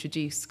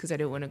reintroduce because I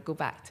don't want to go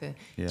back to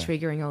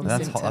triggering all the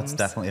symptoms. That's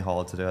definitely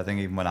hard to do. I think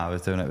even when I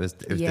was doing it, it was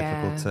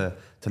difficult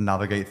to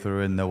navigate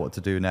through and know what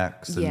to do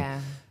next.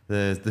 And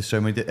there's so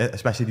many,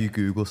 especially if you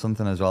Google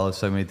something as well, there's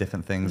so many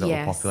different things that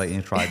will populate and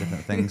you try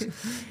different things.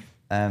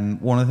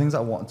 One of the things that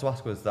I wanted to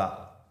ask was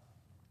that,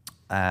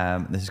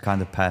 this is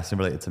kind of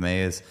personally related to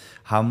me, is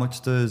how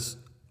much does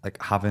like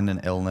having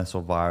an illness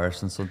or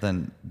virus and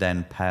something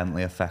then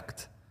permanently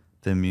affect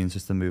the immune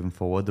system moving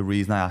forward? The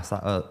reason I asked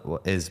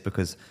that is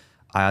because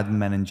I had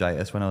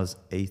meningitis when I was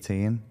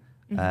 18.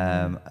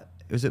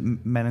 Was it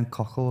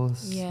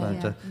meningococcus?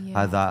 I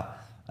had that.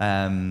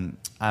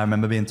 I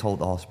remember being told at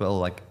the hospital,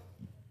 like,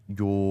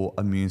 your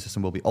immune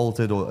system will be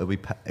altered, or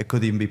it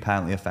could even be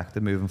permanently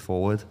affected moving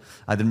forward.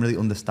 I didn't really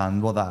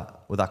understand what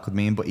that could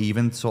mean, but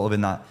even sort of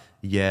in that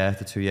year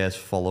to 2 years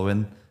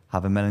following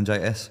having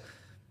meningitis,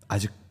 I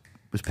just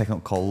was picking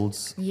up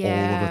colds all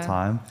of the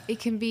time. It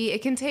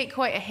can take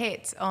quite a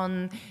hit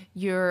on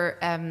your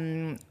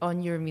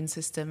immune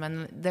system,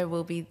 and there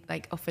will be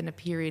like often a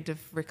period of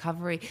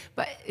recovery.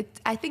 But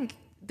I think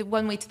the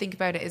one way to think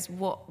about it is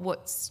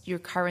what's your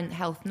current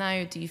health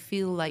now? Do you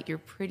feel like you're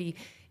pretty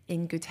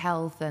in good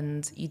health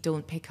and you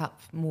don't pick up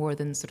more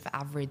than sort of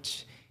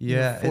average?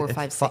 4,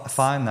 5, 6.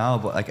 Fine now,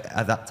 but like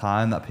at that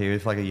time, that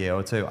period for like a year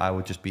or two, I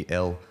would just be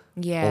ill.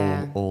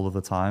 All of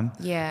the time.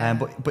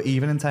 But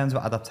even in terms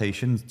of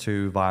adaptations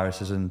to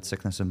viruses and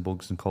sickness and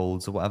bugs and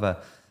colds or whatever,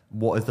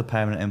 what is the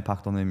permanent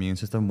impact on the immune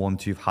system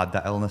once you've had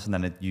that illness and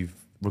then you've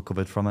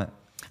recovered from it?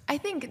 I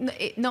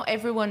think not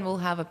everyone will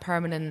have a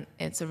permanent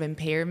sort of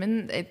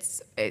impairment.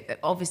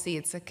 Obviously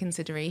it's a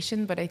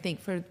consideration, but I think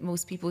for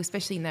most people,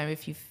 especially now,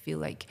 if you feel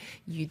like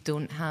you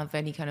don't have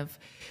any kind of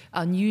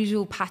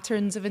unusual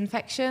patterns of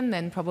infection,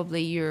 then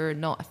probably you're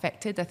not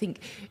affected. I think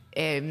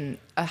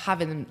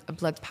having a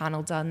blood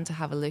panel done to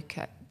have a look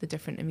at the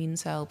different immune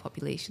cell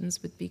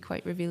populations would be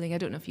quite revealing. I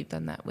don't know if you've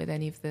done that with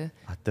any of the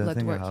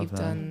blood work you've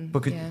done.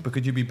 But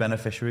could you be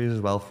beneficiaries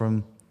as well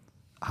from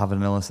having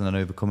an illness and then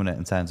overcoming it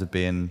in terms of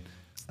being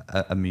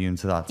immune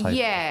to that type?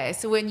 Yeah,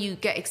 so when you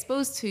get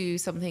exposed to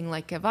something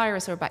like a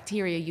virus or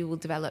bacteria, you will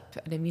develop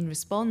an immune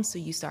response. So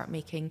you start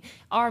making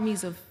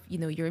armies of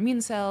your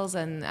immune cells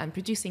and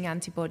producing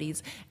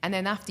antibodies. And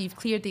then after you've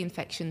cleared the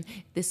infection,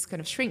 this kind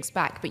of shrinks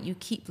back, but you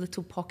keep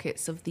little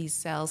pockets of these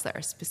cells that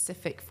are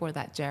specific for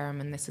that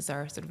germ. And this is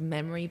our sort of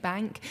memory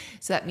bank.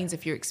 So that means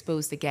if you're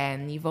exposed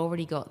again, you've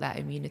already got that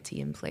immunity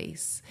in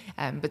place.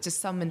 But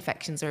just some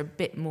infections are a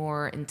bit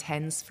more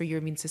intense for your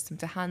immune system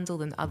to handle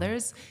than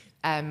others.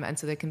 And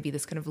so there can be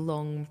this kind of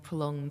long,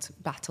 prolonged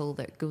battle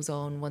that goes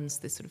on once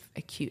this sort of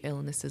acute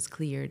illness is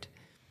cleared.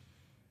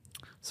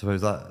 I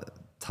suppose that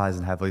ties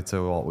in heavily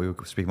to what we were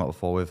speaking about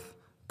before with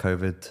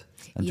COVID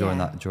and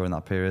during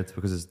that period,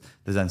 because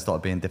there's then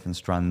started being different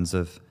strands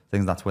of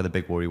things. That's where the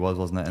big worry was,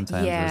 wasn't it? In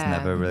terms of us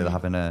never really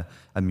having a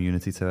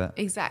immunity to it.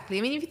 Exactly.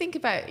 I mean, if you think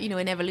about,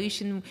 in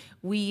evolution,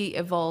 we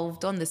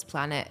evolved on this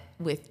planet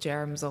with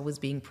germs always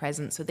being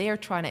present. So they are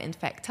trying to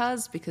infect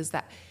us because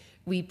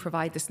we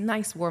provide this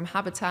nice warm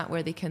habitat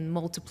where they can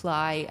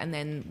multiply, and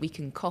then we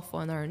can cough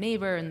on our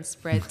neighbor and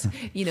spread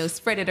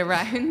it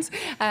around.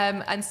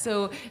 And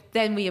so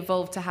then we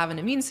evolved to have an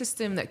immune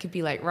system that could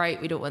be like,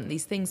 right, we don't want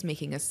these things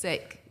making us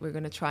sick. We're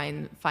going to try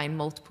and find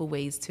multiple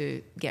ways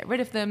to get rid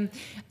of them.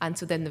 And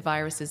so then the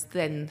viruses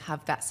then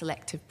have that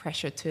selective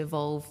pressure to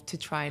evolve to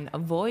try and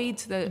avoid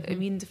the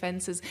immune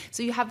defenses.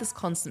 So you have this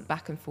constant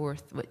back and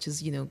forth, which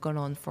has, gone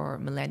on for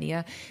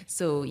millennia.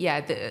 So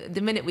yeah,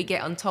 the minute we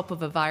get on top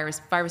of a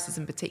viruses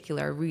in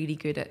particular are really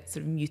good at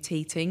sort of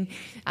mutating,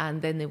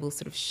 and then they will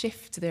sort of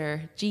shift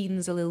their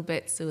genes a little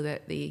bit so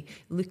that they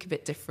look a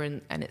bit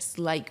different, and it's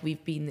like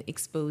we've been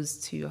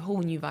exposed to a whole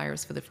new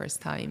virus for the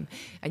first time,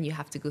 and you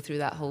have to go through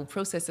that whole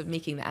process of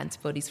making the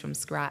antibodies from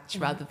scratch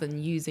rather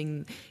than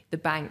using the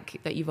bank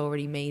that you've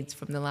already made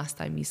from the last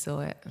time you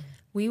saw it.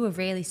 We were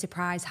really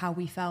surprised how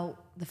we felt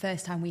the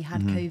first time we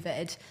had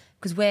COVID,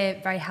 because we're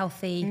very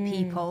healthy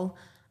people.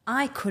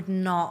 I could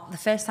not. The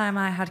first time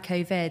I had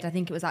COVID, I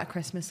think it was at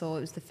Christmas or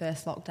it was the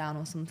first lockdown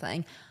or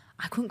something,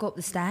 I couldn't go up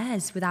the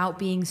stairs without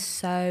being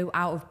so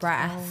out of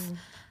breath.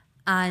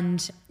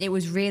 And it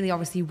was really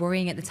obviously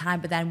worrying at the time,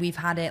 but then we've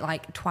had it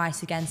like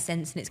twice again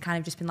since, and it's kind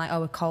of just been like,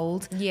 a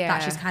cold.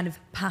 That's just kind of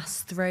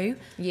passed through.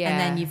 And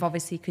then you've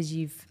obviously,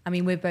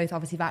 we're both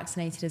obviously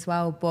vaccinated as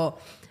well, but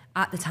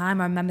at the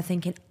time I remember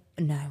thinking,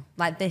 no,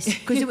 like this,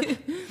 because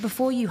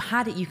before you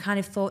had it, you kind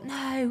of thought,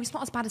 no, it's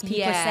not as bad as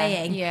people are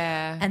saying.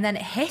 And then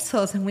it hit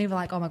us and we were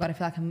like, oh my God, I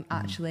feel like I'm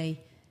actually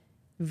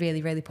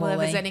really, really poorly.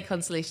 Well, if there's any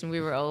consolation, we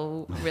were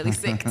all really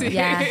sick too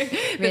really,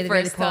 the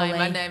first really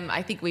time. And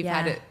I think we've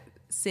had it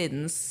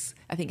since.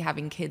 I think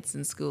having kids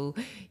in school,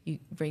 you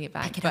bring it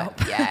back. Pick it up.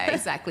 Yeah,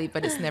 exactly.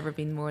 But it's never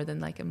been more than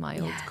like a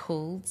mild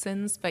cold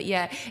since. But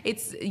yeah,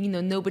 it's,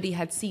 nobody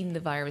had seen the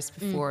virus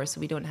before,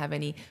 so we don't have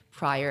any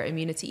prior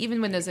immunity.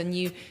 Even when there's a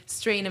new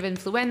strain of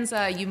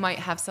influenza, you might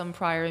have some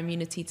prior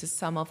immunity to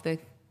some of the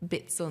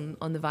bits on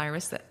the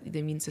virus that the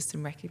immune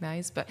system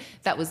recognized. But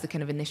that was the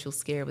kind of initial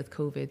scare with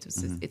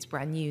COVID. It's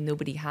brand new.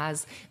 Nobody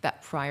has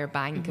that prior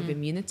bank of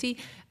immunity.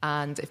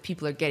 And if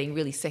people are getting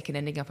really sick and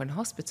ending up in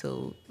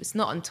hospital, it's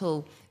not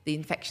until the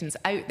infection's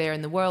out there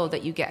in the world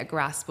that you get a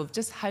grasp of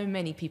just how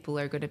many people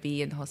are going to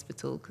be in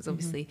hospital. Because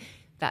obviously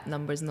that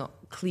number is not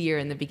clear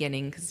in the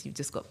beginning because you've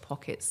just got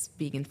pockets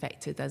being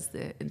infected as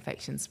the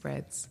infection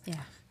spreads. Yeah.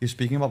 You're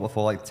speaking about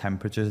before, like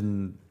temperatures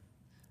and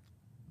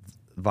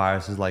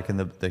viruses, like in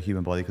the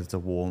human body, because it's a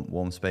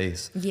warm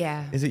space.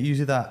 Yeah. Is it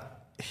usually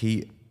that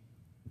heat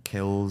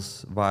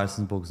kills viruses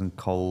and bugs and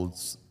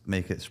colds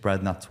make it spread,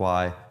 and that's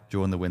why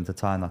during the winter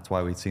time, that's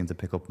why we seem to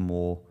pick up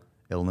more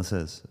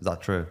illnesses? Is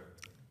that true?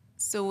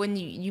 So when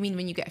you mean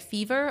when you get a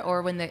fever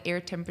or when the air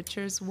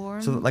temperature's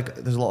warm? So like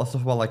there's a lot of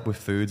stuff about like with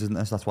foods, isn't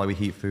there? So that's why we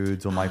heat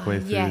foods or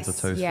microwave foods or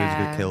toast foods,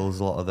 because it kills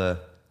a lot of the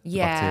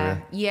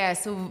bacteria. Yeah,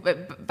 so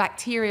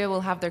bacteria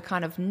will have their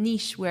kind of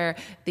niche where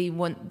they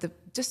want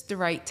just the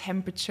right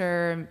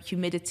temperature,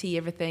 humidity,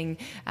 everything,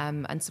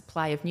 and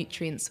supply of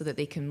nutrients so that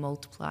they can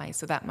multiply.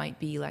 So that might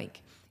be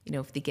like,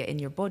 if they get in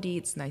your body,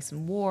 it's nice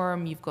and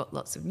warm, you've got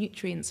lots of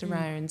nutrients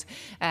around.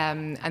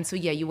 And so,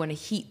 you want to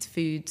heat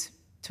food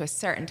to a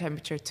certain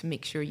temperature to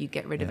make sure you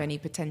get rid of any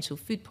potential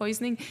food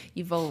poisoning.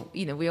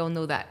 We all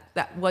know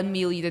that one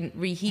meal you didn't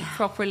reheat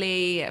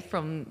properly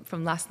from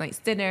last night's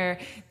dinner,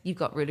 you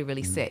got really,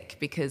 really sick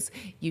because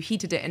you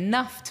heated it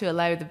enough to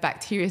allow the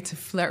bacteria to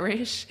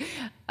flourish,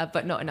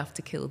 but not enough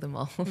to kill them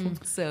all.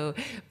 So,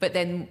 but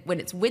then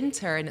when it's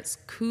winter and it's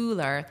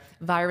cooler,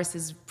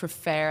 viruses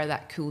prefer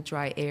that cool,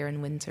 dry air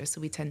in winter. So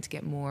we tend to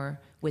get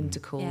more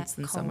winter colds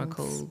than summer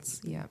colds.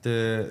 Yeah.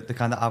 The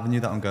kind of avenue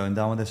that I'm going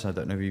down with this, I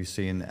don't know if you've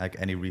seen like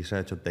any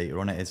research or data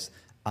on it, is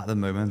at the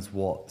moment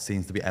what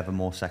seems to be ever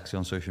more sexy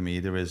on social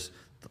media is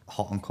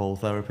hot and cold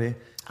therapy.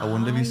 I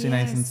wonder if you've seen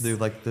anything to do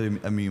with like the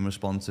immune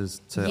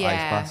responses to ice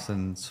baths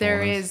and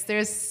saunas.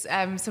 There's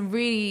some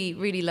really,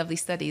 really lovely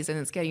studies, and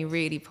it's getting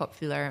really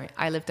popular.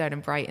 I live down in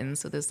Brighton,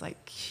 so there's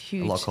like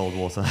a lot of cold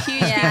water. Huge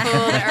people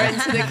that are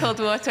into the cold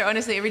water.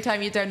 Honestly, every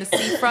time you're down the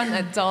seafront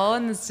at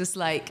dawn, it's just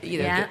like,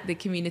 the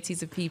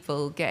communities of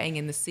people getting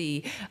in the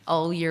sea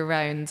all year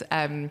round.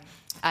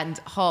 And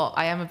hot,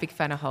 I am a big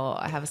fan of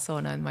hot. I have a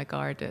sauna in my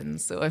garden,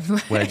 so I'm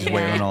like, we're just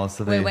waiting on ours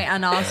to We're waiting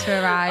on ours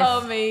to arrive.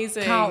 Oh,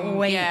 amazing! Can't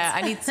wait. Yeah,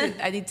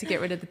 I need to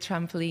get rid of the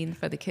trampoline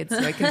for the kids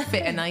so I can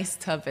fit an ice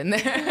tub in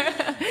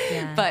there.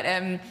 But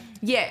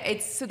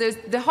it's so there's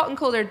the hot and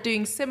cold are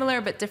doing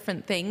similar but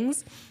different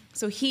things.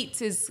 So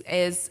heat is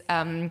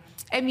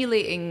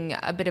emulating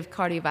a bit of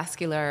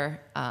cardiovascular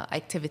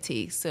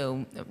activity.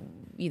 So,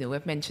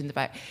 I've mentioned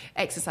about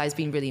exercise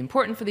being really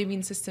important for the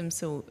immune system.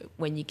 So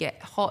when you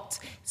get hot,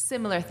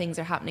 similar things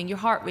are happening. Your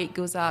heart rate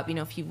goes up.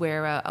 If you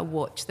wear a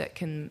watch that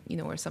can,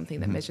 or something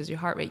that measures your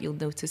heart rate, you'll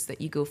notice that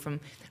you go from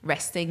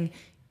resting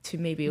to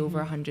maybe over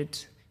 100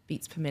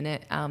 beats per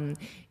minute.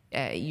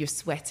 You're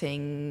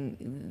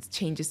sweating,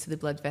 changes to the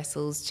blood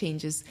vessels,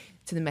 changes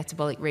to the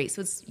metabolic rate.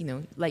 So it's,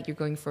 like you're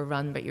going for a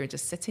run, but you're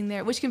just sitting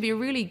there, which can be a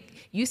really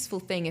useful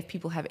thing if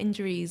people have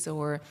injuries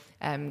or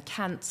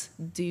can't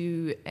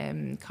do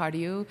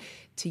cardio,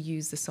 to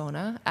use the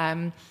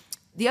sauna.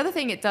 The other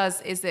thing it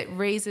does is it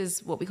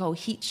raises what we call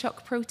heat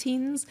shock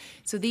proteins.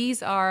 So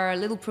these are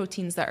little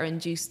proteins that are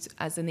induced,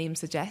 as the name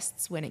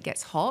suggests, when it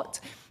gets hot.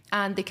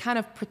 And they kind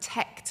of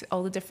protect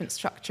all the different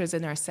structures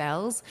in our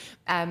cells.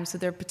 So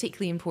they're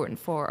particularly important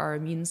for our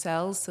immune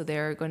cells. So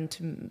they're going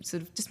to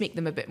sort of just make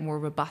them a bit more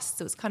robust.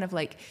 So it's kind of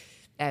like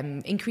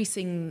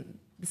increasing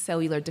the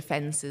cellular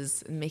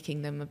defenses and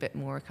making them a bit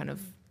more kind of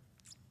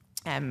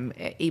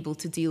able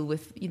to deal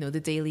with, the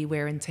daily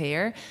wear and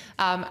tear.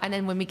 And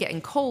then when we get in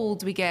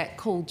cold, we get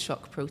cold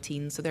shock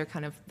proteins. So they're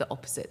kind of the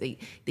opposite.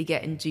 They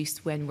get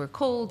induced when we're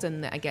cold.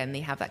 And again, they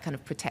have that kind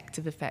of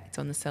protective effect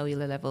on the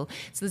cellular level.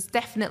 So there's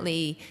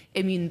definitely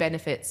immune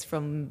benefits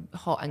from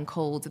hot and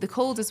cold. The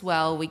cold as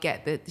well, we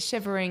get the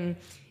shivering.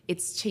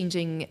 It's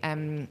changing,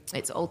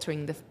 it's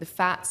altering the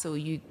fat. So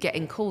you get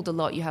in cold a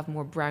lot, you have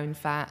more brown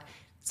fat.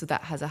 So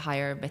that has a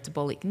higher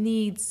metabolic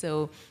need.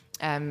 So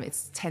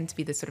it's tend to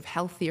be the sort of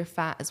healthier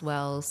fat as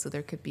well. So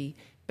there could be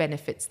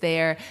benefits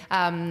there.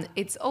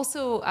 It's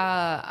also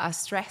a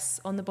stress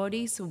on the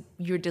body. So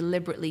you're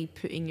deliberately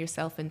putting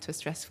yourself into a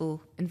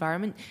stressful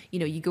environment.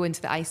 You go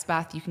into the ice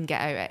bath, you can get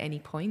out at any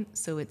point.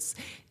 So it's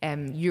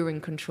you're in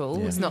control.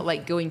 Yeah. It's not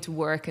like going to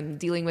work and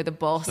dealing with a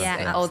boss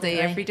all day,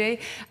 every day.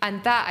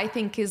 And that, I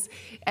think, is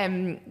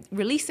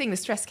releasing the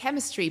stress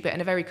chemistry, but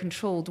in a very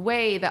controlled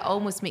way that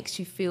almost makes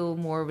you feel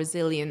more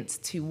resilient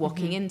to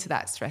walking into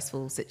that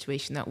stressful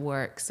situation at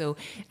work. So,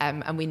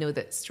 and we know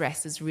that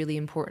stress is really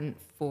important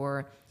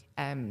for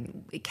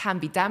it can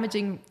be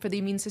damaging for the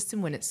immune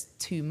system when it's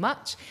too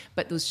much,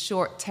 but those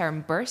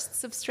short-term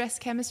bursts of stress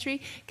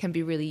chemistry can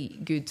be really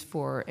good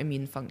for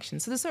immune function.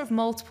 So there's sort of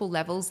multiple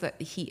levels that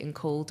the heat and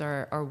cold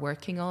are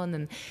working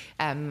on,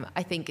 and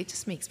I think it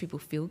just makes people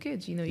feel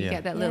good. You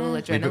get that little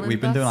adrenaline. We've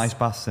been doing ice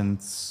baths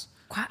since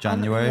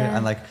January,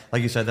 and like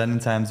you said, then in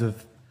terms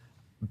of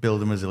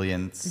building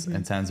resilience,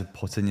 in terms of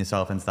putting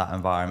yourself into that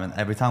environment,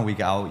 every time we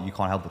get out, you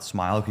can't help but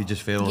smile. You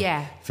just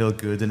feel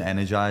good and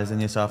energized in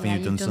yourself, and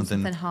you've done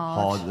something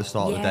hard at the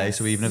start of the day.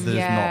 So even if there's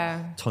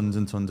not tons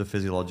and tons of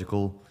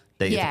physiological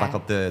data to back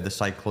up the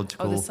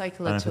psychological, the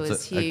psychological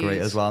is huge.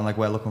 Great as well. And like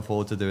we're looking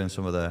forward to doing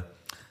some of the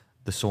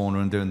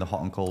sauna and doing the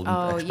hot and cold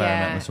and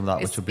experimenting with some of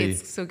that, which will be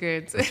so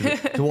good.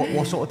 So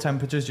what sort of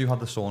temperatures do you have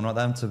the sauna at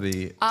then to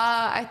be?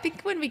 I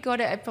think when we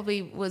got it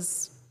probably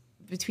was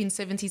between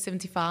 70,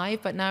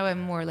 75, but now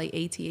I'm more like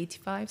 80,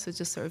 85. So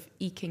just sort of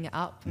eking it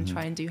up and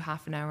try and do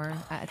half an hour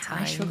at a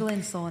time. I struggle in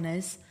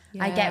saunas.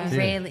 I get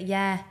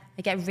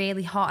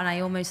really hot, and I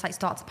almost like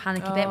start to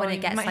panic a bit when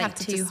it gets like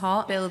too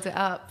hot. Build it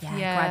up.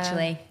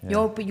 Gradually.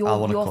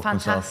 You're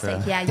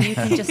fantastic. You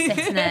can just sit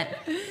in it.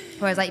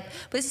 Whereas but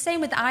it's the same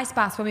with the ice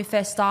bath. When we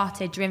first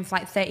started, you're in for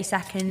like 30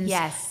 seconds.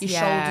 Yes. Your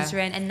shoulders are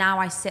in, and now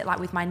I sit like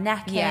with my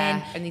neck in.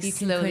 And you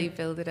slowly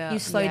build it up. You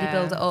slowly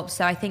build it up.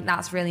 So I think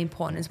that's really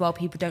important as well.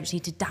 People don't just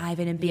need to dive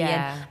in and be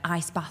an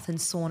ice bath and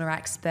sauna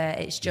expert.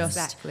 It's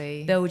just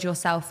build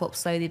yourself up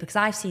slowly, because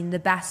I've seen the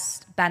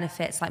best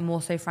benefits, like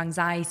more so for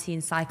anxiety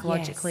and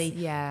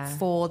psychologically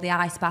for the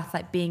ice bath,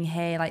 like being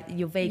here, like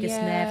your vagus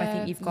nerve, I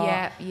think you've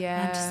got.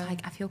 I'm just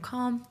like, I feel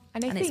calm.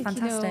 And I think, it's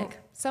fantastic.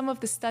 Some of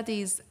the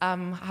studies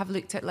have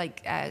looked at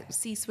like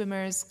sea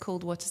swimmers,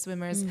 cold water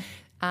swimmers,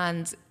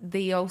 and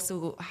they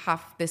also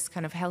have this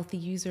kind of healthy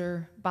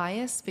user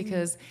bias,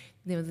 because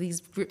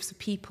these groups of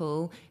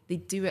people, they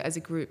do it as a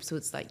group. So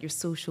it's like your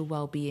social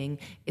well-being,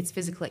 it's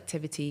physical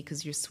activity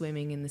because you're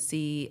swimming in the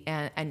sea,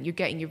 and you're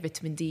getting your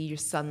vitamin D, your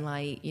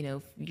sunlight,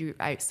 you're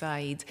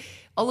outside.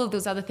 All of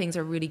those other things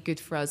are really good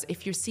for us.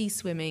 If you're sea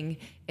swimming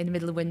in the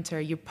middle of winter,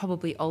 you're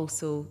probably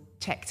also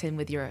checked in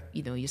with your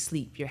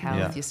sleep, your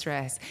health, your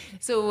stress.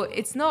 So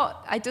it's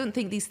not, I don't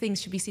think these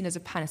things should be seen as a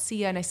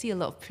panacea. And I see a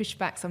lot of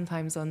pushback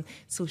sometimes on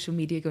social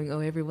media going,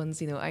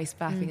 everyone's, ice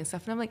bathing and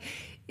stuff. And I'm like,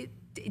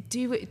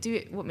 do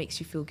it what makes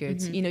you feel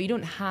good. You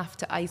don't have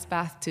to ice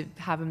bath to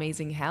have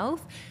amazing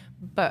health,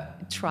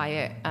 but try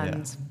it,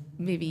 and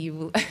maybe you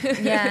will. That's the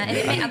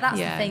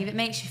thing. If it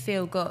makes you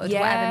feel good,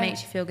 whatever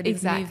makes you feel good,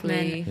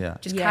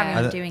 movement, just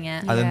carry on doing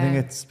it. I don't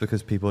think it's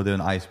because people are doing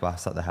ice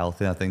baths that they're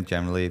healthy. I think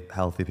generally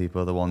healthy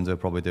people are the ones who are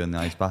probably doing the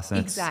ice baths. And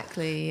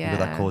exactly, you've got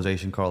that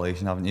causation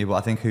correlation, haven't you? But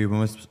I think Huben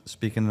was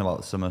speaking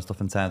about some of the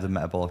stuff in terms of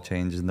metabolic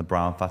changes in the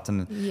brown fat,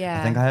 and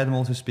I think I heard him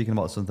also speaking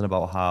about something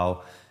about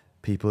how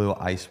people who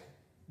are ice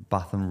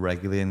bathing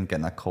regularly and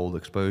getting that cold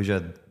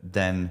exposure,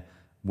 then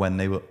when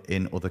they were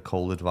in other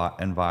cold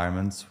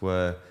environments,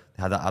 where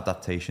they had that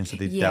adaptation, so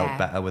they dealt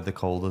better with the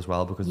cold as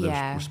well, because of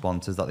the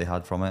responses that they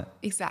had from it.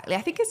 Exactly.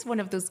 I think it's one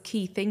of those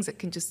key things that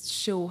can just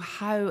show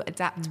how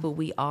adaptable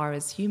we are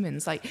as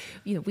humans. Like,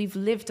 we've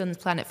lived on the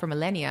planet for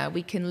millennia.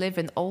 We can live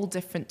in all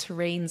different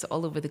terrains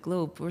all over the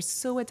globe. We're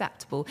so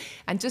adaptable.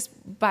 And just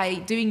by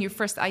doing your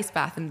first ice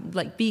bath and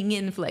like being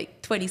in for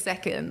like 20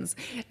 seconds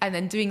and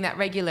then doing that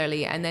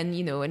regularly, and then,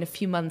 in a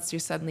few months, you're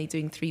suddenly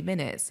doing 3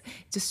 minutes,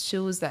 just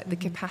shows that the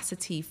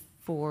capacity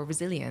for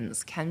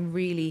resilience can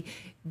really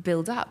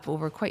build up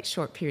over quite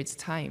short periods of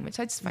time, which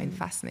I just find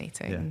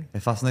fascinating. Yeah,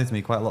 it fascinates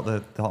me quite a lot,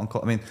 the hot and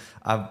cold. I mean,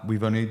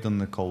 we've only done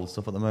the cold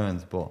stuff at the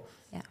moment, but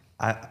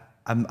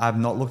I've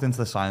not looked into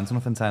the science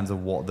enough in terms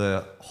of what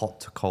the hot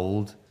to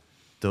cold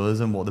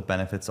does and what the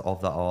benefits of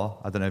that are.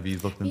 I don't know if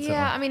you've looked into it.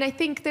 I mean, I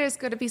think there's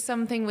got to be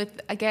something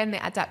with, again,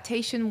 the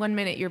adaptation. 1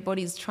 minute your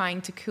body's trying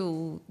to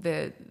cool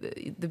the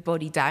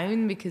body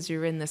down because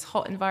you're in this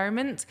hot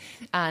environment,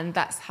 and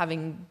that's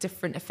having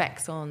different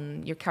effects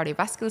on your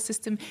cardiovascular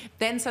system.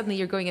 Then suddenly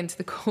you're going into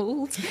the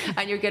cold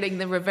and you're getting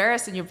the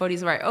reverse, and your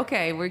body's right,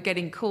 okay, we're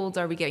getting cold.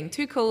 Are we getting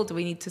too cold? Do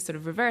we need to sort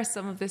of reverse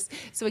some of this?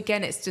 So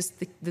again, it's just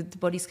the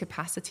body's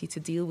capacity to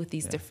deal with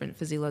these different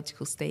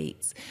physiological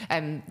states.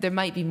 There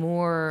might be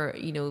more,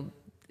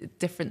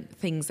 different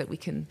things that we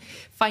can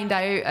find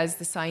out as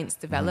the science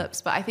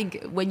develops. But I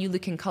think when you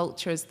look in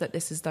cultures that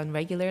this is done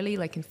regularly,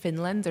 like in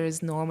Finland, there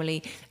is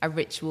normally a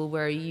ritual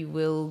where you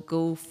will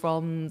go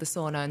from the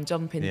sauna and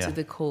jump into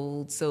the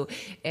cold. So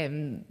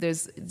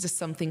there's just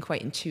something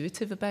quite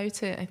intuitive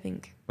about it, I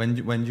think. When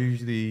do you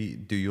usually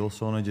do your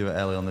sauna? Do you do it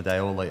early on the day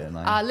or late at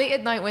night? Late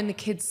at night when the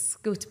kids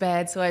go to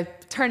bed. So I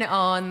turn it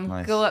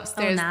on, go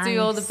upstairs, do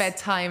all the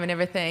bedtime and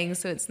everything.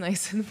 So it's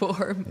nice and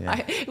warm.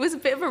 Yeah. It was a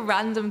bit of a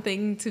random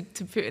thing to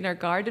put in our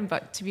garden,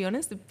 but to be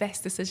honest, the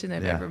best decision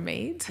I've ever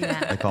made.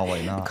 I can't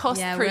wait now. The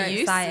cost per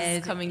use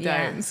is coming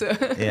down. So.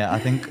 I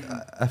think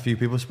a few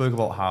people spoke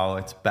about how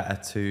it's better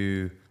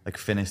to like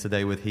finish the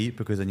day with heat,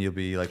 because then you'll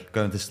be like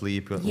going to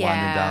sleep, winding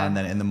down, and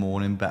then in the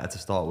morning better to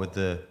start with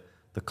the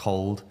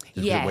cold,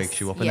 just it wakes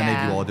you up. And then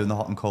if you are doing the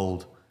hot and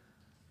cold,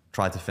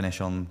 try to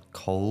finish on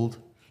cold,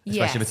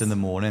 especially if it's in the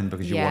morning,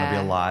 because you want to be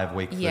alive,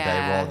 wake for the day,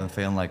 rather than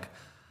feeling like,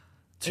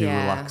 too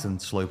relaxed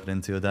and slope it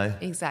into your day.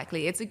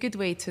 Exactly. It's a good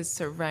way to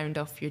sort of round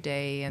off your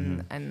day.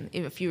 And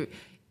if you,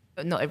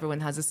 not everyone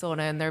has a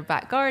sauna in their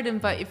back garden,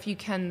 but if you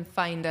can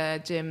find a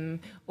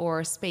gym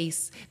or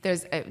space,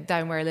 there's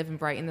down where I live in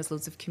Brighton, there's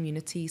loads of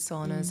community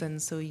saunas.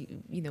 And so,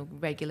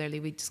 regularly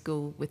we just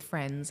go with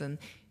friends, and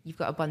you've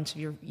got a bunch of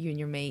you and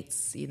your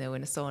mates, in a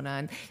sauna,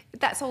 and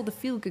that's all the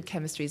feel-good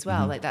chemistry as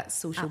well, like that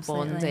social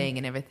bonding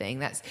and everything.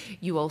 That's,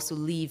 you also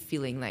leave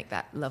feeling like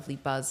that lovely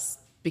buzz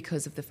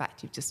because of the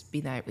fact you've just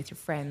been out with your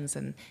friends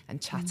and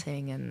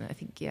chatting, and I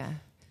think,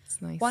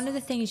 it's nice. One of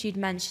the things you'd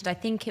mentioned, I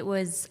think it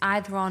was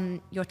either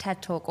on your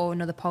TED Talk or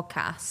another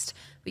podcast,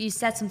 but you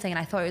said something and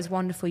I thought it was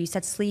wonderful. You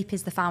said sleep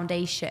is the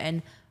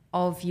foundation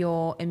of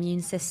your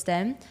immune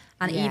system.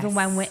 And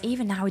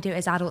even now we do it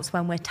as adults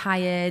when we're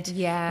tired,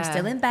 we're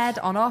still in bed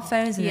on our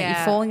phones and you're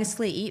falling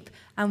asleep,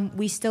 and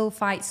we still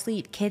fight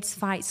sleep. Kids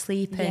fight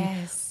sleep. But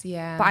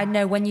I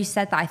know when you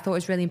said that, I thought it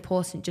was really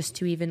important just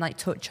to even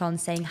touch on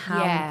saying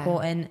how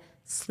important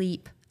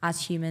sleep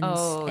as humans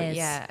is.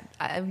 Yeah,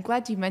 I'm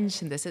glad you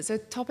mentioned this. It's a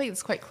topic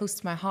that's quite close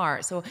to my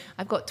heart. So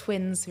I've got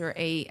twins who are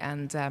 8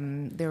 and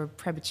they're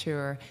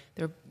premature.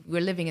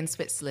 We're living in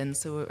Switzerland,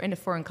 so we're in a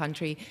foreign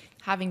country,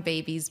 having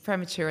babies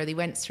premature. They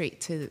went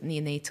straight to the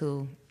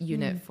neonatal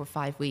unit for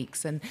 5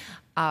 weeks, and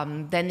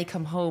then they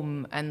come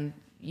home, and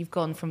you've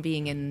gone from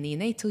being in the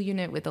neonatal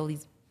unit with all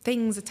these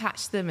things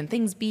attached to them and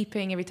things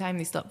beeping every time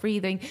they stop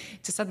breathing,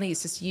 to suddenly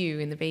it's just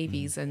you and the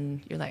babies,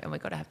 and you're like, oh my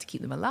God, I have to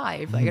keep them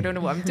alive. I don't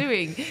know what I'm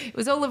doing. It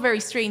was all a very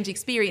strange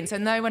experience.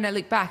 And now when I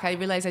look back, I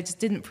realize I just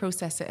didn't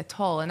process it at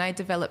all. And I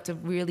developed a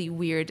really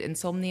weird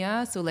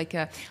insomnia. So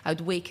I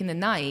would wake in the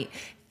night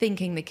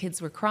thinking the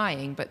kids were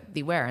crying, but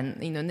they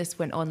weren't, and this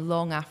went on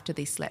long after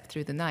they slept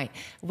through the night.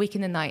 Wake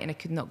in the night and I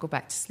could not go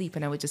back to sleep,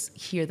 and I would just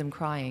hear them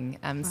crying.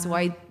 So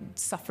I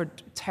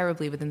suffered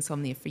terribly with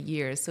insomnia for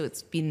years. So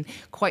it's been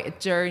quite a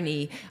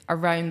journey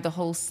around the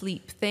whole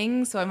sleep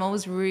thing. So I'm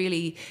always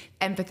really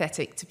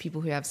empathetic to people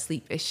who have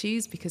sleep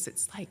issues, because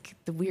it's like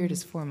the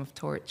weirdest form of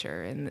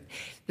torture. And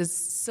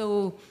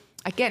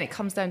again, it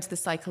comes down to the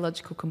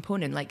psychological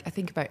component. I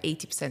think about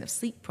 80% of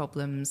sleep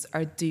problems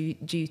are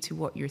due to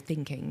what you're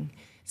thinking.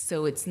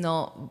 So it's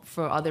not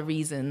for other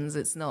reasons.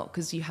 It's not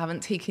because you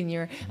haven't taken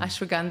your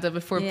ashwagandha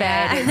before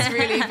bed. It's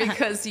really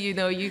because,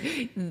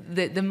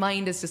 the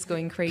mind is just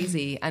going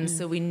crazy. And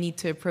so we need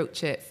to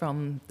approach it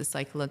from the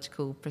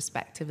psychological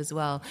perspective as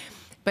well.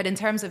 But in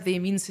terms of the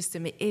immune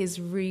system, it is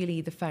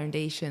really the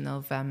foundation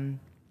of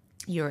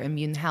your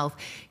immune health.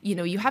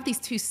 You have these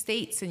two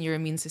states in your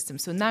immune system.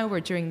 So now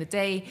we're during the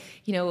day,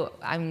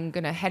 I'm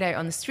going to head out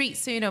on the street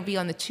soon. I'll be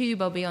on the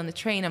tube, I'll be on the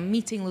train. I'm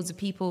meeting loads of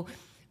people,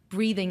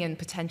 breathing in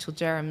potential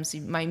germs.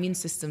 My immune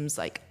system's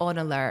on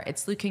alert.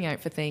 It's looking out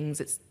for things.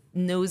 It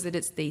knows that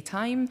it's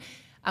daytime.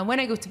 And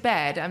when I go to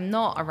bed, I'm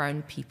not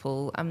around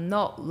people. I'm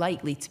not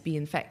likely to be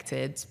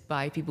infected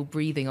by people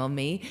breathing on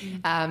me.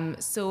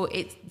 So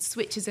it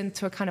switches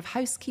into a kind of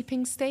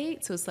housekeeping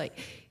state. So it's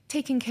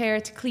taking care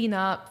to clean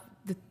up,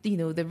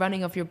 the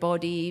running of your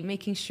body,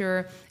 making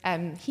sure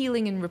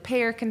healing and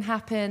repair can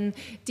happen,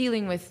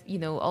 dealing with,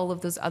 all of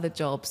those other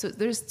jobs. So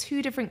there's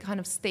two different kind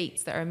of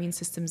states that our immune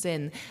system's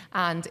in,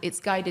 and it's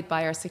guided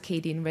by our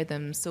circadian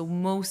rhythm. So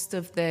most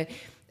of the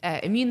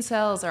immune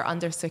cells are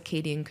under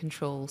circadian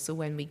control. So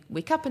when we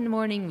wake up in the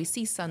morning, we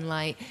see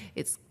sunlight,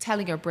 it's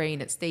telling our brain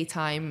it's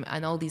daytime,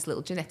 and all these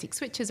little genetic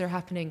switches are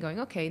happening,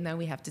 going, okay, now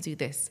we have to do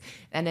this.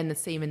 And then the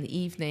same in the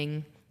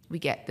evening, we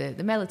get the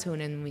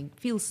melatonin, we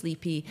feel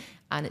sleepy,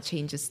 and it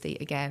changes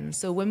state again.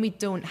 So when we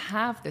don't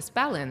have this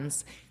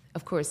balance,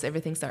 of course,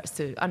 everything starts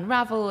to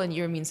unravel, and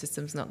your immune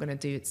system's not going to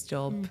do its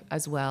job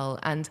as well.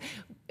 And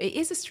it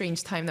is a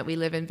strange time that we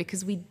live in,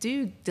 because we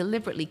do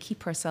deliberately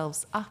keep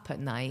ourselves up at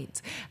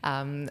night,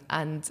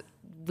 and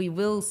we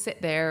will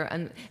sit there.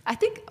 And I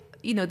think,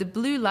 the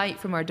blue light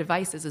from our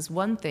devices is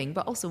one thing,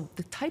 but also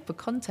the type of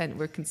content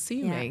we're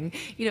consuming.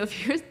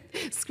 If you're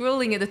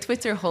scrolling in the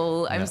Twitter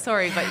hole, I'm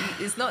sorry, but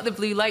it's not the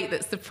blue light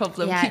that's the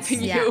problem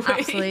keeping you awake.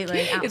 Absolutely.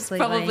 It's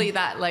probably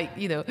that,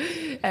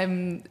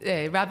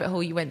 rabbit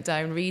hole you went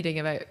down reading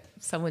about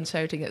someone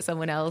shouting at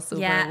someone else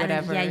over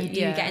whatever. And you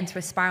get into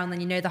a spiral,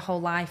 and then the whole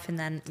life, and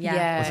then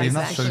Well, so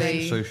exactly.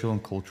 That social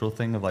and cultural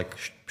thing of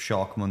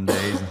Shark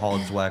Mondays and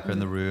hard worker in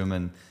the room,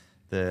 and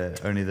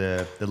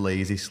the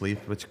lazy sleep,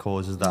 which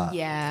causes that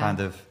kind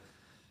of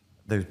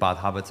those bad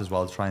habits as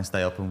well, to try and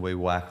stay up and be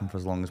working for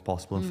as long as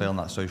possible, and feeling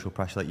that social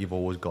pressure that you've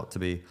always got to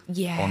be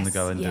on the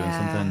go and doing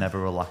something, and never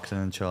relaxing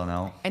and chilling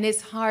out. And it's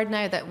hard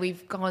now that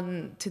we've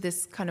gone to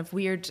this kind of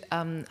weird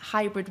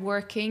hybrid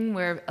working,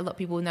 where a lot of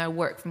people now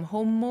work from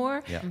home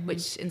more,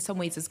 which in some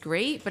ways is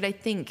great, but I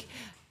think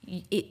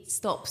it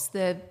stops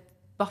the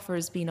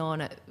buffers being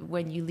on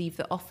when you leave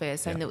the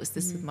office. I noticed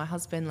this with my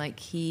husband,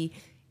 he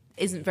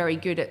isn't very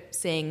good at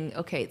saying,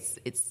 okay,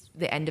 it's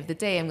the end of the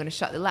day, I'm going to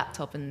shut the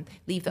laptop and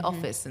leave the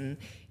office, and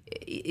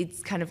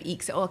it's kind of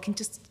ekes, I can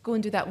just go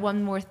and do that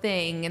one more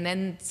thing, and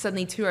then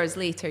suddenly 2 hours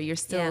later you're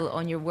still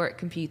on your work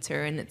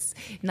computer, and it's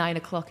 9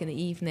 o'clock in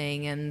the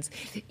evening. And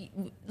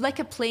like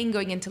a plane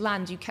going into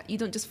land, you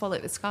don't just fall out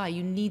of the sky.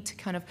 You need to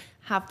kind of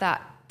have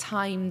that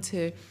time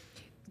to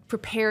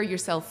prepare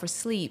yourself for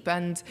sleep.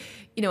 And,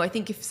 you know, I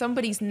think if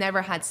somebody's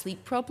never had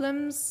sleep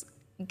problems,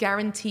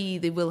 guarantee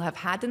they will have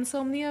had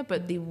insomnia,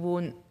 but they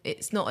won't,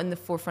 it's not in the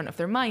forefront of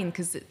their mind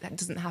because that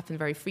doesn't happen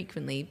very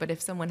frequently. But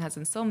if someone has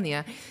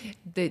insomnia,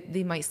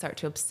 they might start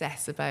to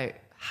obsess about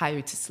how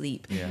to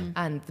sleep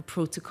and the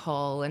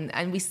protocol.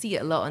 And we see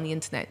it a lot on the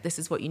internet. This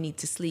is what you need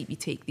to sleep. You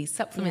take these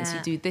supplements, you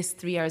do this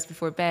 3 hours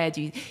before bed,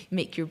 you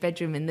make your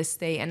bedroom in this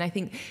state. And I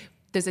think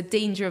there's a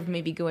danger of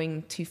maybe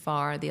going too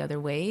far the other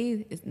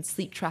way. In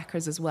sleep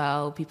trackers as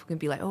well, people can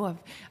be like, oh,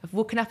 I've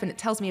woken up and it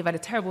tells me I've had a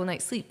terrible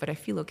night's sleep, but I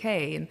feel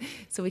okay. And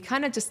so we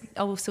kind of just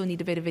also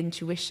need a bit of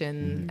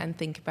intuition and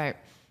think about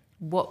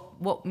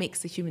what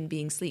makes a human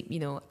being sleep. You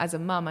know, as a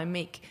mum, I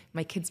make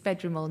my kids'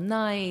 bedroom all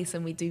nice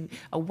and we do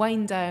a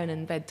wind down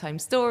and bedtime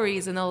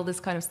stories and all this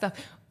kind of stuff.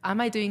 Am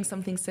I doing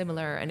something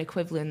similar and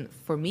equivalent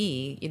for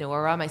me, you know,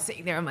 or am I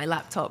sitting there on my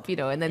laptop, you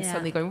know, and then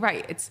suddenly going,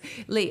 right, it's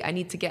late, I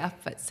need to get up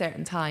at a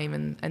certain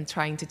time and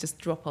trying to just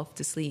drop off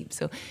to sleep.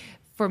 So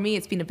for me,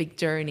 it's been a big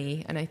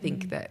journey. And I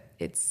think that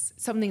it's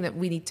something that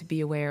we need to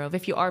be aware of.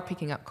 If you are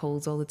picking up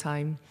colds all the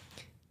time,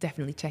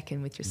 definitely check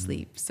in with your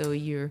sleep. So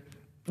your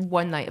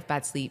one night of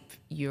bad sleep,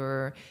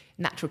 your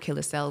natural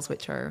killer cells,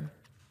 which are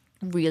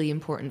really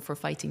important for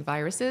fighting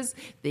viruses,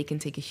 they can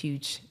take a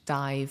huge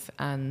dive,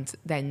 and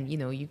then, you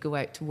know, you go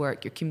out to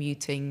work, you're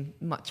commuting,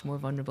 much more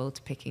vulnerable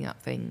to picking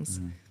up things.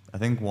 I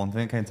think one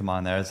thing that came to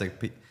mind there is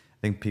like, I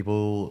think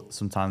people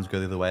sometimes go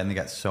the other way and they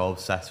get so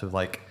obsessed with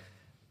like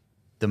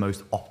the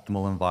most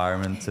optimal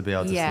environment to be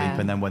able to sleep,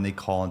 and then when they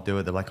can't do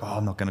it, they're like, oh,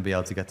 I'm not going to be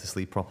able to get to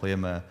sleep properly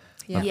in my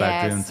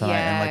bedroom tonight.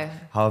 And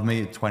like, however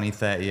many 20,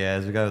 30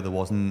 years ago, there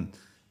wasn't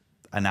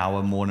an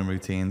hour morning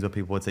routines where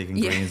people were taking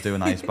greens,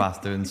 doing ice baths,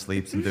 doing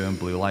sleeps and doing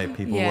blue light.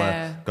 People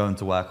were going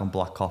to work on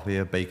black coffee,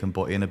 a bacon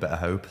butty and a bit of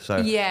hope. So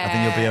I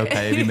think you'll be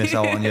okay if you miss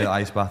out on your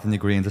ice bath and your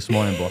greens this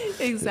morning. But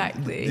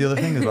exactly. The other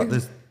thing is,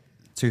 there's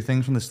two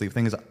things from the sleep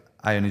thing is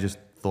I only just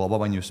thought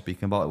about when you were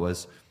speaking about it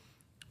was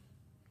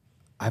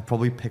I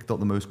probably picked up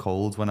the most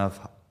colds when I've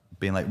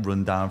been like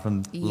run down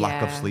from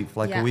lack of sleep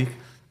for like a week.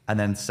 And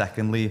then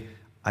secondly,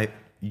 I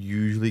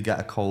usually get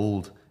a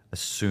cold as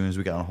soon as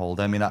we get on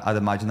holiday. I mean, I'd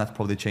imagine that's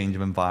probably a change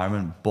of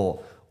environment,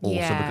 but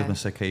also because my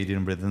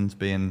circadian rhythms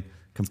being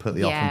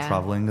completely off from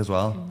traveling as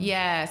well.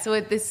 Yeah, so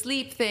the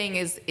sleep thing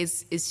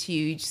is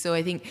huge. So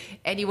I think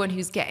anyone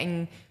who's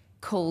getting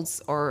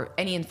colds or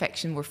any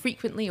infection more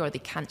frequently, or they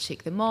can't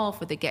shake them off,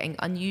 or they're getting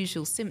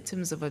unusual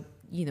symptoms of a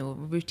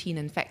routine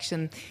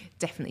infection,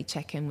 definitely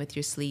check in with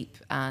your sleep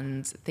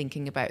and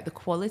thinking about the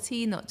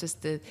quality, not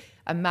just the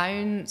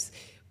amount.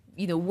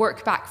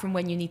 Work back from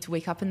when you need to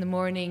wake up in the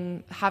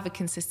morning, have a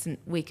consistent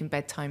wake and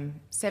bedtime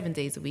 7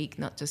 days a week,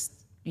 not just,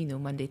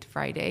 Monday to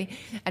Friday.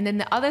 And then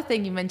the other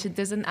thing you mentioned,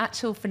 there's an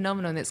actual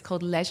phenomenon that's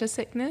called leisure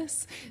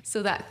sickness.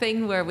 So that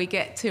thing where we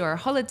get to our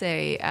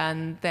holiday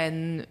and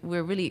then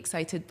we're really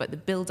excited, but the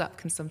build up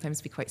can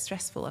sometimes be quite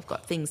stressful. I've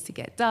got things to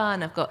get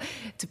done. I've got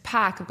to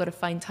pack. I've got to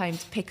find time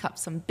to pick up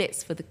some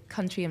bits for the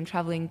country I'm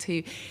traveling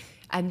to.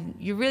 And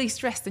you're really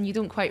stressed and you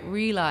don't quite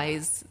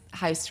realize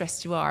how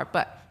stressed you are.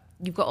 But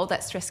you've got all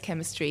that stress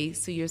chemistry,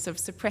 so you're sort of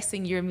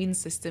suppressing your immune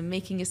system,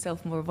 making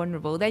yourself more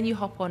vulnerable. Then you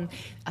hop on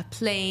a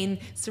plane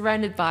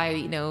surrounded by,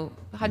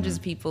 hundreds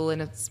of people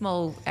in a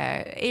small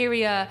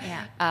area.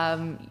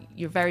 Yeah.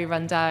 You're very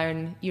run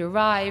down. You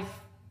arrive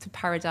to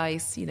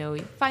paradise,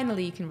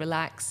 finally you can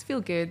relax,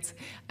 feel good,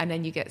 and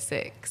then you get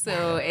sick.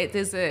 So it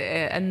is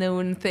a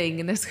known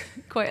thing, and there's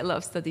quite a lot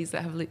of studies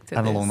that have looked at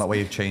and this. Along that way,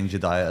 you've changed your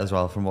diet as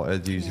well from what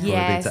it usually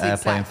be to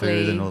airplane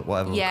food and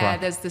whatever. Yeah,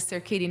 there's the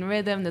circadian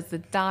rhythm, there's the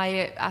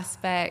diet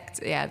aspect.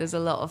 Yeah, there's a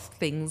lot of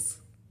things.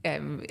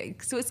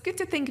 So it's good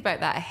to think about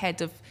that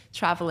ahead of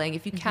traveling.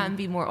 If you can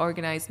be more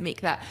organized,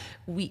 make that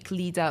week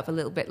lead up a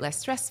little bit less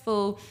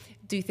stressful,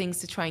 do things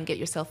to try and get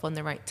yourself on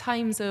the right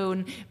time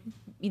zone,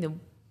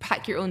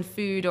 pack your own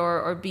food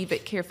or be a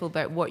bit careful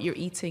about what you're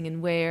eating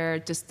and where,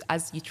 just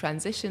as you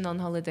transition on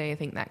holiday. I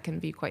think that can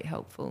be quite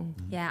helpful.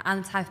 Yeah,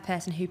 I'm the type of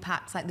person who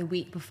packs like the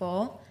week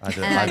before. I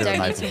don't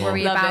need to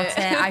worry about it.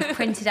 I've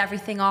printed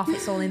everything off.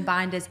 It's all in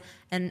binders.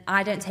 And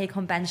I don't take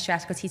on Ben's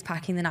stress because he's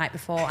packing the night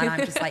before. And I'm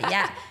just like,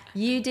 yeah,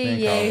 you do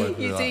you.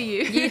 You do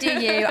you. You do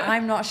you.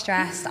 I'm not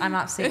stressed. I'm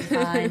absolutely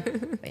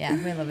fine. But yeah, we're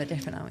a little bit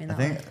different, aren't we? I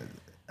think,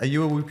 are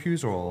you a Whoop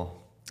user or?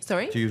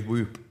 Sorry? Do you use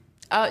Whoop?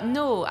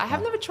 No, I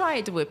have never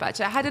tried a Whoop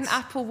actually. I had an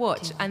Apple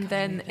Watch and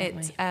then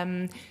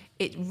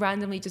it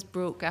randomly just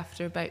broke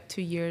after about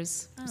 2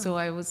 years. So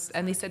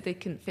and they said they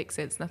couldn't fix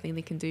it. It's nothing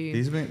they can do.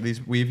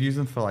 We've used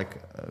them for like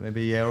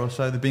maybe a year or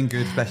so. They've been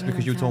good, especially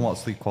because you were talking about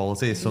sleep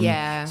quality. Some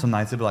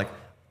nights they'd be like,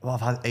 well, I've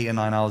had 8 or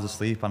 9 hours of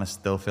sleep and I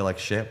still feel like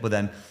shit. But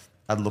then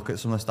I'd look at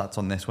some of the stats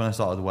on this when I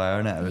started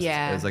wearing it.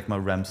 It was like my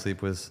REM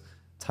sleep was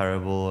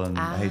terrible and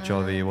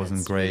HRV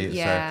wasn't great.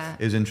 So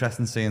it was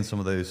interesting seeing some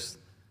of those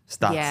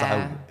stats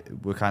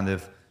that were kind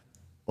of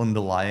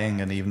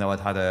underlying, and even though I'd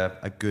had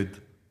a good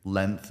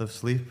length of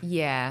sleep,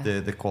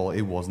 the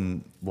quality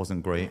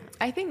wasn't great.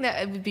 I think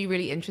that it would be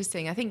really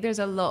interesting. I think there's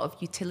a lot of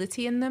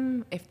utility in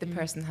them if the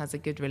person has a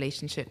good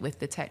relationship with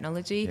the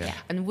technology.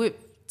 And Whoop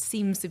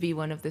seems to be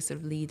one of the sort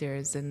of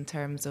leaders in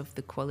terms of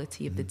the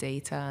quality of the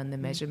data and the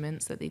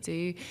measurements that they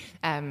do.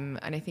 And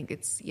I think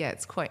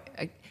it's quite,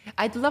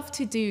 I'd love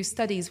to do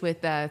studies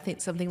with, I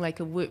think something like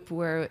a Whoop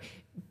where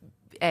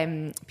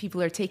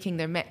people are taking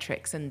their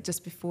metrics, and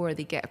just before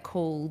they get a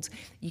cold,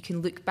 you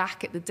can look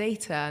back at the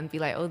data and be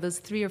like, oh, those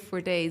 3 or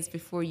 4 days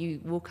before you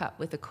woke up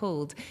with a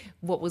cold,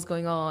 what was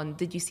going on?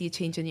 Did you see a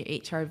change in your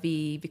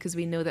HRV? Because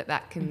we know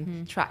that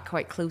can track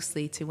quite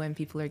closely to when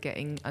people are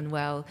getting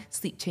unwell,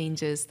 sleep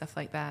changes, stuff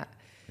like that.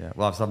 Yeah,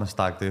 well, I was having a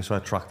stag do, so I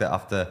tracked it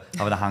after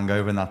having a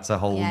hangover, and that's a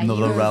whole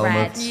another realm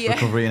of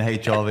recovery and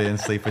HRV and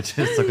sleep, which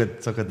just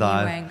took a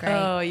dive.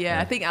 Oh yeah,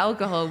 I think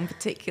alcohol in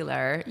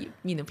particular,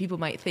 people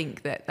might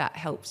think that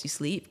helps you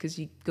sleep because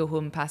you go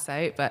home and pass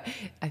out, but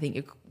I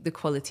think the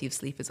quality of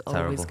sleep is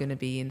always going to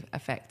be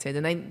affected,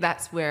 and I think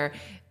that's where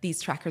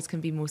these trackers can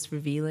be most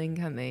revealing,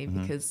 can't they?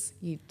 Because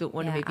you don't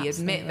want to maybe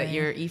admit that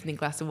your evening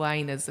glass of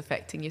wine is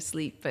affecting your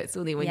sleep, but it's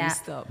only when you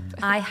stop.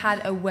 I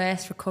had a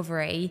worse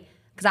recovery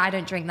because I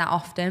don't drink that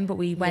often, but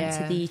we went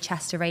to the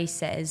Chester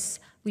races.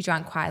 We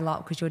drank quite a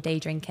lot because you're day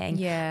drinking.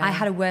 Yeah. I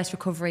had a worse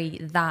recovery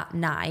that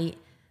night,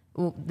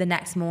 or the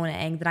next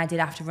morning, than I did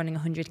after running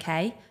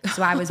 100k.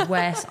 So I was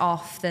worse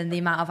off than the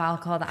amount of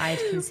alcohol that I had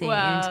consumed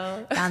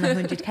down the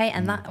 100k.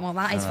 And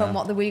that is from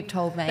what the Whoop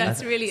told me.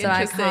 That's really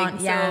interesting.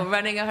 So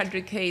running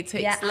 100k takes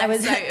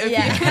less out of you.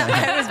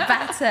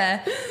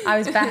 I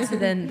was better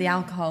than the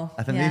alcohol.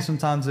 I think these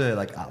sometimes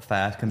at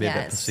first can be a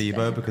bit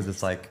placebo, because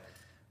it's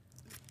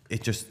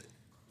it just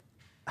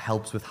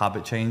helps with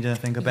habit changing, I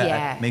think, a bit.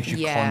 It makes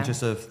you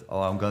conscious of,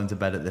 I'm going to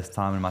bed at this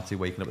time and I'm actually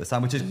waking up at this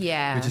time, which is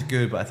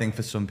good. But I think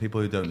for some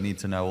people who don't need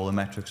to know all the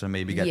metrics and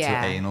maybe get too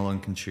anal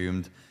and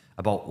consumed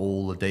about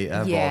all the data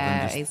rather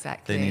than just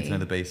they need to know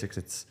the basics,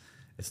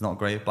 it's not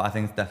great. But I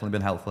think it's definitely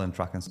been helpful in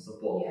tracking stuff.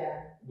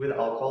 With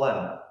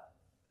alcohol,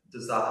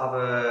 does that have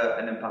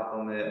an impact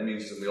on the immune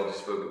system? We also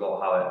spoke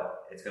about how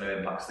it's going to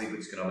impact sleep,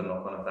 which is going to have a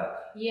knock-on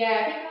effect.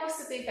 Yeah, I think most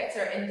of the effects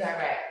are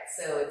indirect,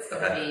 so it's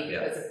going to be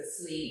because of the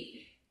sleep.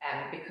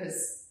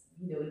 Because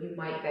you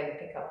might then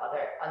pick up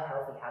other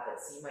unhealthy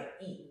habits. So you might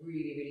eat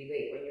really, really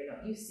late when you're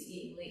not used to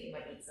eating late. You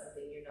might eat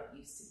something you're not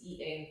used to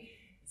eating.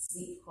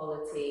 Sleep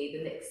quality.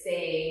 The next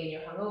day when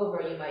you're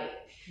hungover, you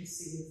might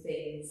consume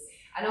things.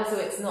 And also,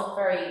 it's not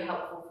very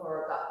helpful for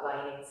our gut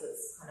lining. So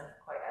it's kind of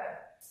quite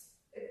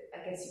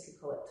I guess you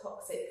could call it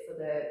toxic for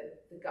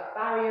the gut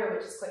barrier,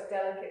 which is quite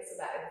delicate. So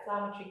that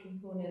inflammatory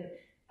component,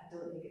 I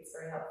don't think it's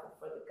very helpful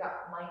for the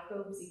gut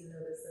microbes, even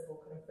though there's the whole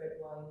kind of red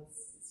wine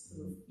is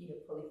full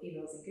of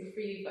polyphenols and good for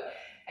you. But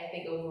I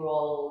think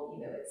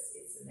overall,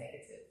 it's a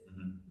negative.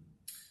 Mm-hmm.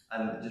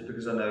 And just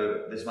because I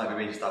know this might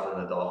be me stabbing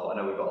in the dark, but I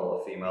know we've got a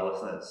lot of female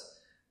listeners.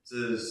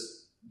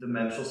 Does the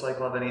menstrual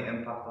cycle have any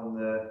impact on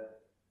the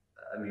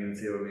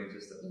immunity or immune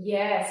system?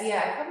 Yes,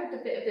 I covered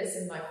a bit of this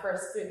in my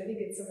first book. I think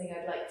it's something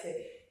I'd like to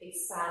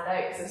expand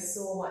out because there's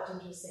so much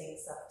interesting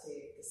stuff to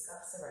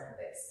discuss around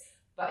this.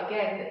 But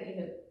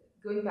again,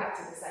 going back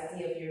to this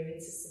idea of your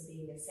immune system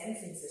being a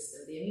sensing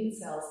system, the immune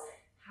cells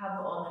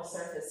have on their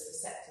surface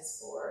receptors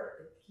for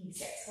the key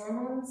sex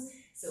hormones.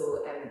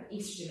 So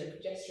estrogen and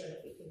progesterone,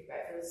 if we think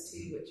about those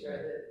two, which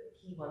are the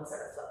key ones that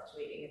are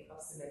fluctuating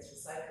across the menstrual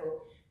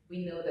cycle,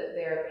 we know that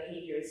their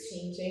behavior is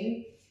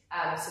changing.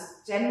 So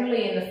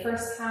generally in the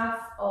first half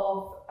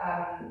of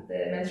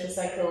the menstrual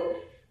cycle,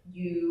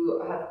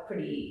 your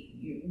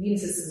immune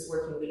system is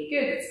working really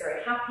good, it's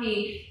very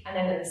happy, and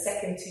then in the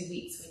second 2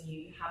 weeks when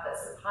you have that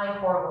sort of high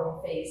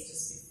hormone phase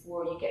just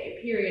before you get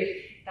your period,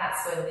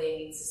 that's when the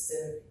immune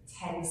system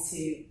tends to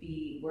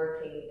be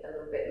working a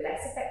little bit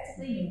less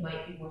effectively. You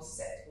might be more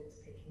susceptible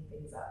to picking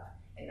things up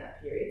in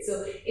that period.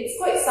 So it's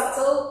quite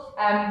subtle.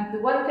 The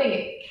one thing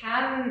it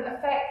can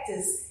affect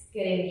is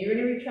getting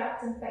urinary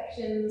tract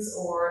infections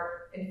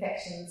or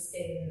infections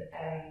in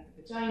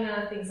the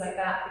vagina, things like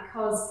that,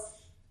 because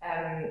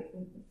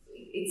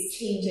it's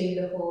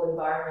changing the whole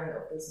environment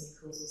of those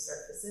mucosal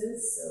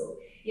surfaces. So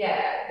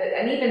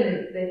and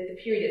even the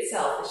period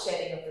itself, the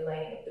shedding of the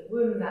lining of the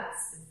womb,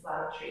 that's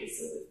inflammatory.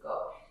 So we've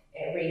got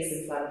raised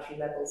inflammatory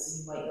levels, so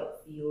you might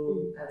not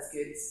feel as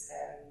good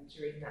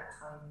during that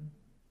time.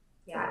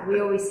 Yeah, we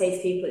always say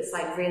to people it's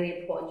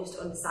really important just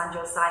to understand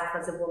your cycle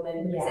as a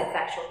woman, because it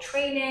affects your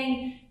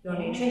training, your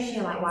nutrition.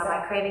 You're like, why am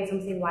I craving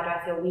something? Why do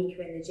I feel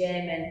weaker in the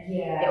gym? And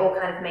it all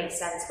kind of makes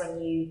sense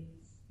when you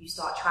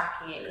start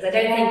tracking it, because I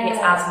don't think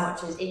it's as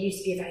much as it used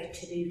to be a very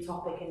taboo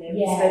topic, and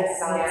nobody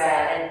spoke about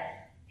it, and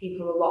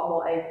people are a lot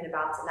more open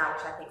about it now,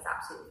 which I think is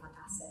absolutely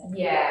fantastic.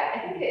 Yeah, I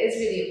think it is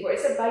really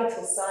important. It's a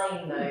vital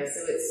sign now, so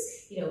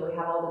it's, we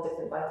have all the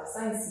different vital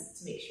signs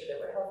to make sure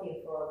that we're healthy,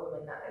 and for our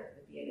women that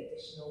would be an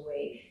additional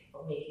way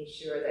of making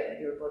sure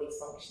that your body's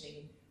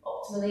functioning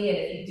optimally. And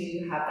if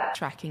you do have that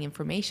tracking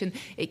information,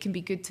 it can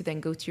be good to then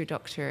go to your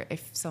doctor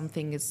if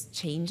something is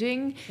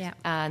changing.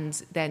 And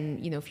then,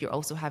 if you're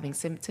also having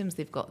symptoms,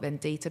 they've got then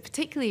data,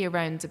 particularly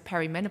around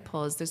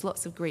perimenopause. There's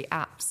lots of great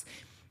apps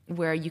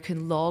where you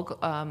can log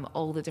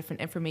all the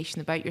different information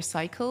about your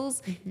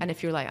cycles. And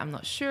if you're like, I'm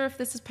not sure if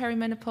this is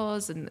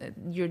perimenopause,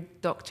 and your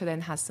doctor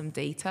then has some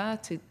data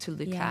to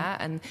look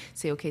at and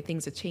say, okay,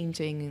 things are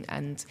changing,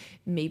 and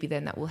maybe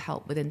then that will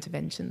help with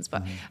interventions.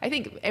 But I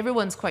think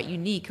everyone's quite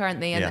unique, aren't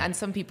they? And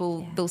some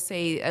people, they'll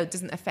say, oh, it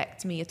doesn't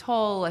affect me at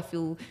all. I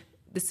feel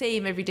the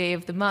same every day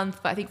of the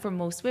month. But I think for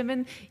most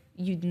women,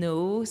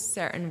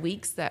 certain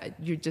weeks that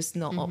you're just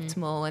not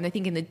optimal. And I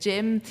think in the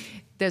gym,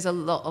 there's a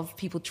lot of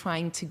people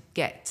trying to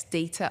get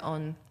data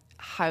on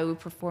how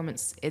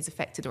performance is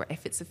affected, or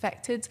if it's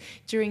affected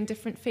during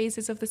different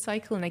phases of the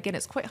cycle. And again,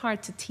 it's quite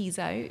hard to tease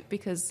out,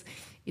 because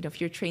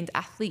if you're a trained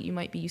athlete, you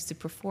might be used to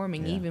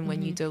performing even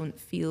when you don't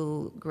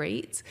feel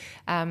great.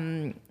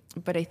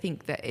 But I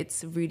think that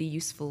it's a really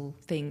useful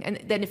thing. And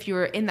then if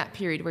you're in that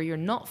period where you're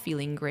not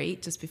feeling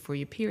great just before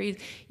your period,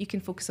 you can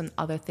focus on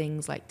other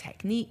things like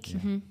technique,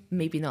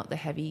 maybe not the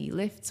heavy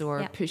lifts,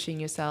 or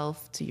pushing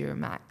yourself to your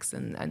max,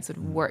 and sort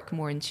of work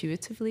more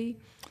intuitively.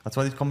 That's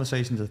why these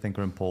conversations, I think,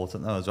 are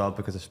important though as well,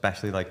 because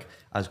especially like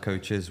as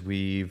coaches,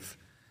 we've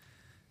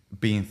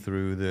been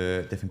through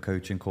the different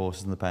coaching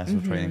courses and the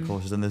personal training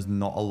courses, and there's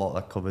not a lot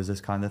that covers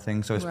this kind of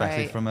thing. So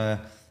especially from a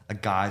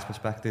guy's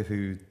perspective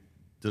who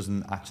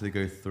doesn't actually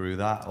go through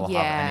that or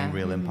have any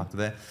real impact of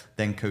it,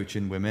 then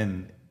coaching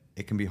women,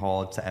 it can be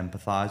hard to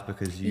empathize,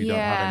 because you don't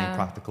have any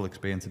practical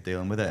experience of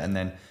dealing with it. And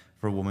then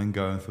for a woman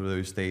going through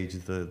those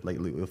stages, the late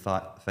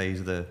luteal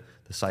phase of the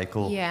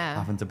cycle,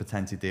 having to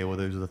potentially deal with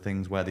those other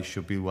things where they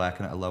should be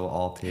working at a lower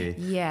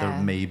RPE, there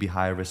may be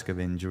higher risk of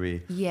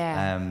injury.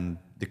 There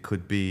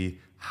could be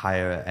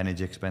higher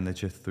energy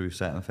expenditure through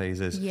certain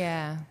phases.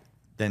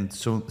 Then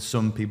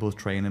some people's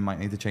training might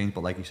need to change,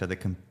 but like you said, it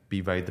can be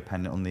very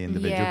dependent on the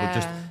individual.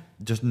 But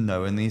just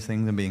knowing these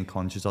things and being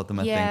conscious of them,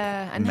 I think,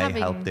 and may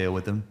help deal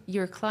with them.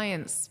 Your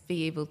clients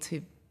be able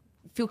to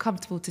feel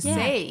comfortable to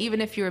say,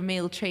 even if you're a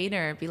male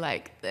trainer, be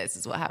like, this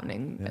is what's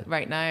happening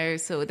right now.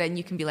 So then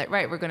you can be like,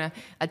 right, we're going to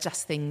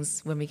adjust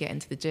things when we get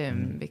into the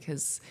gym,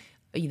 because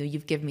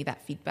you've given me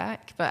that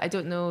feedback. But I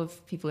don't know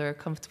if people are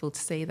comfortable to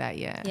say that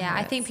yet. Yeah,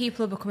 I think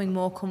people are becoming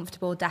more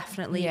comfortable,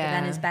 definitely. But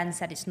then, as Ben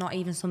said, it's not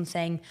even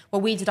something...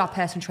 Well, we did our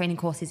personal training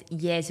courses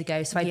years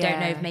ago, so I don't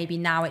know if maybe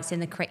now it's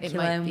in the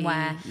curriculum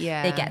where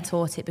they get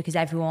taught it, because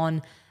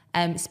everyone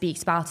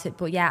speaks about it.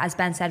 But as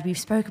Ben said, we've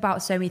spoke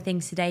about so many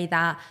things today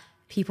that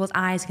people's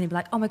eyes are going to be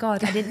like, oh my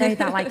God, I didn't know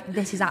that. Like,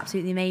 this is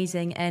absolutely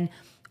amazing. And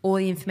all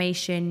the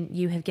information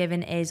you have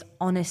given is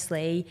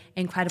honestly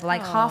incredible.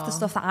 Like half the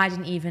stuff that I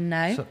didn't even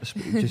know. So, just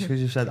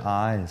because you said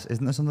eyes,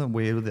 isn't there something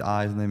weird with the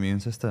eyes and the immune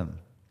system?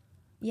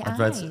 I've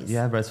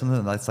read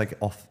something that's like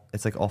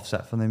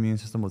offset from the immune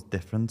system, was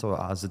different, or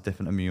has a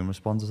different immune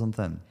response or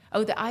something.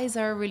 Oh, the eyes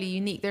are really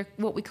unique. They're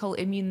what we call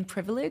immune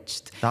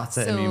privileged. That's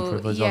it, immune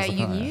privileged.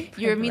 Yeah,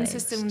 your immune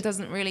system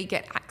doesn't really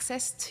get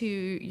access to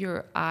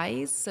your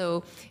eyes.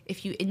 So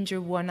if you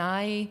injure one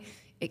eye,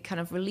 it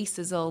kind of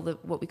releases all the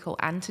what we call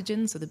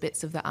antigens, so the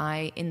bits of the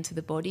eye, into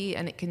the body,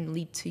 and it can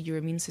lead to your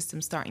immune system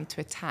starting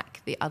to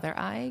attack the other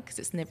eye, because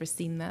it's never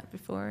seen that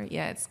before.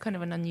 Yeah, it's kind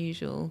of an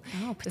unusual...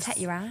 Oh, protect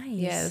your eyes.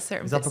 Yeah,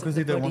 certain Is that bits because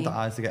they don't want the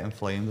eyes to get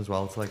inflamed as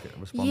well, to like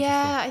respond to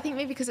stuff? I think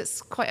maybe because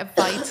it's quite a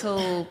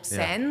vital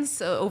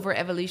sense over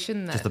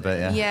evolution. Just a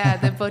bit, Yeah,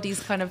 the body's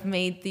kind of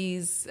made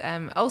these...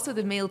 also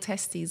the male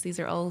testes, these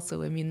are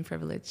also immune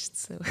privileged,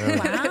 so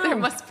there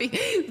must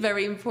be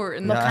very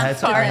important. I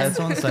heard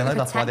someone saying like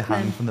that's why they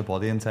hang from the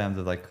body in terms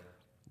of like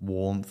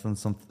warmth and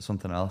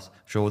something else.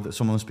 Sure, that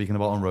someone was speaking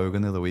about on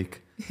Rogan the other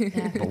week.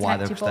 But why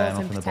they're staying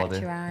off in the body.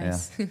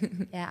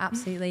 Yeah,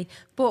 absolutely.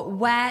 But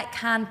where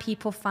can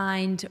people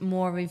find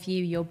more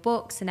review your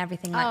books and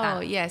everything like that? Oh,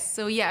 yes.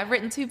 So I've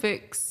written 2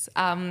 books.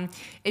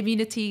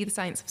 Immunity, The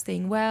Science of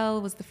Staying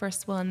Well was the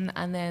first one,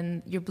 and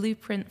then Your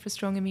Blueprint for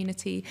Strong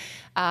Immunity.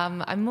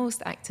 I'm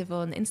most active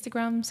on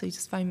Instagram, so you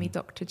just find me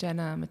Dr.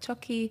 Jenna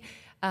Machoki.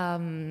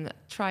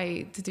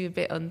 Try to do a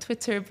bit on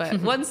Twitter,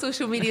 but one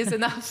social media is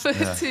enough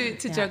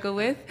to juggle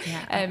with.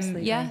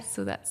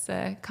 So that's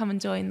come and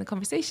join the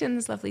conversation.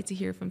 It's lovely to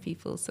hear from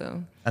people.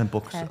 So, and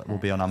books will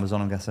be on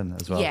Amazon, I'm guessing,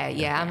 as well.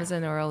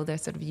 Amazon or all the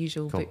sort of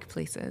usual book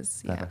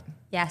places.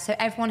 So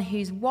everyone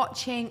who's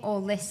watching or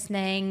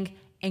listening,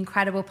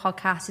 incredible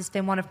podcast. It's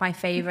been one of my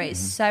favorites.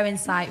 So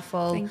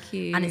insightful. Thank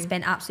you. And it's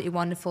been absolutely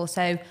wonderful.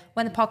 So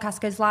when the podcast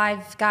goes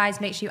live,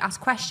 guys, make sure you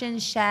ask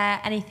questions, share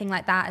anything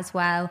like that as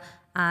well.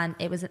 And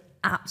it was an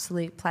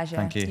absolute pleasure.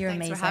 Thank you. You're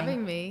Thanks amazing. for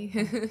having me.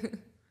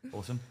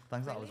 Awesome.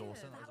 Thanks. That was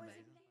awesome.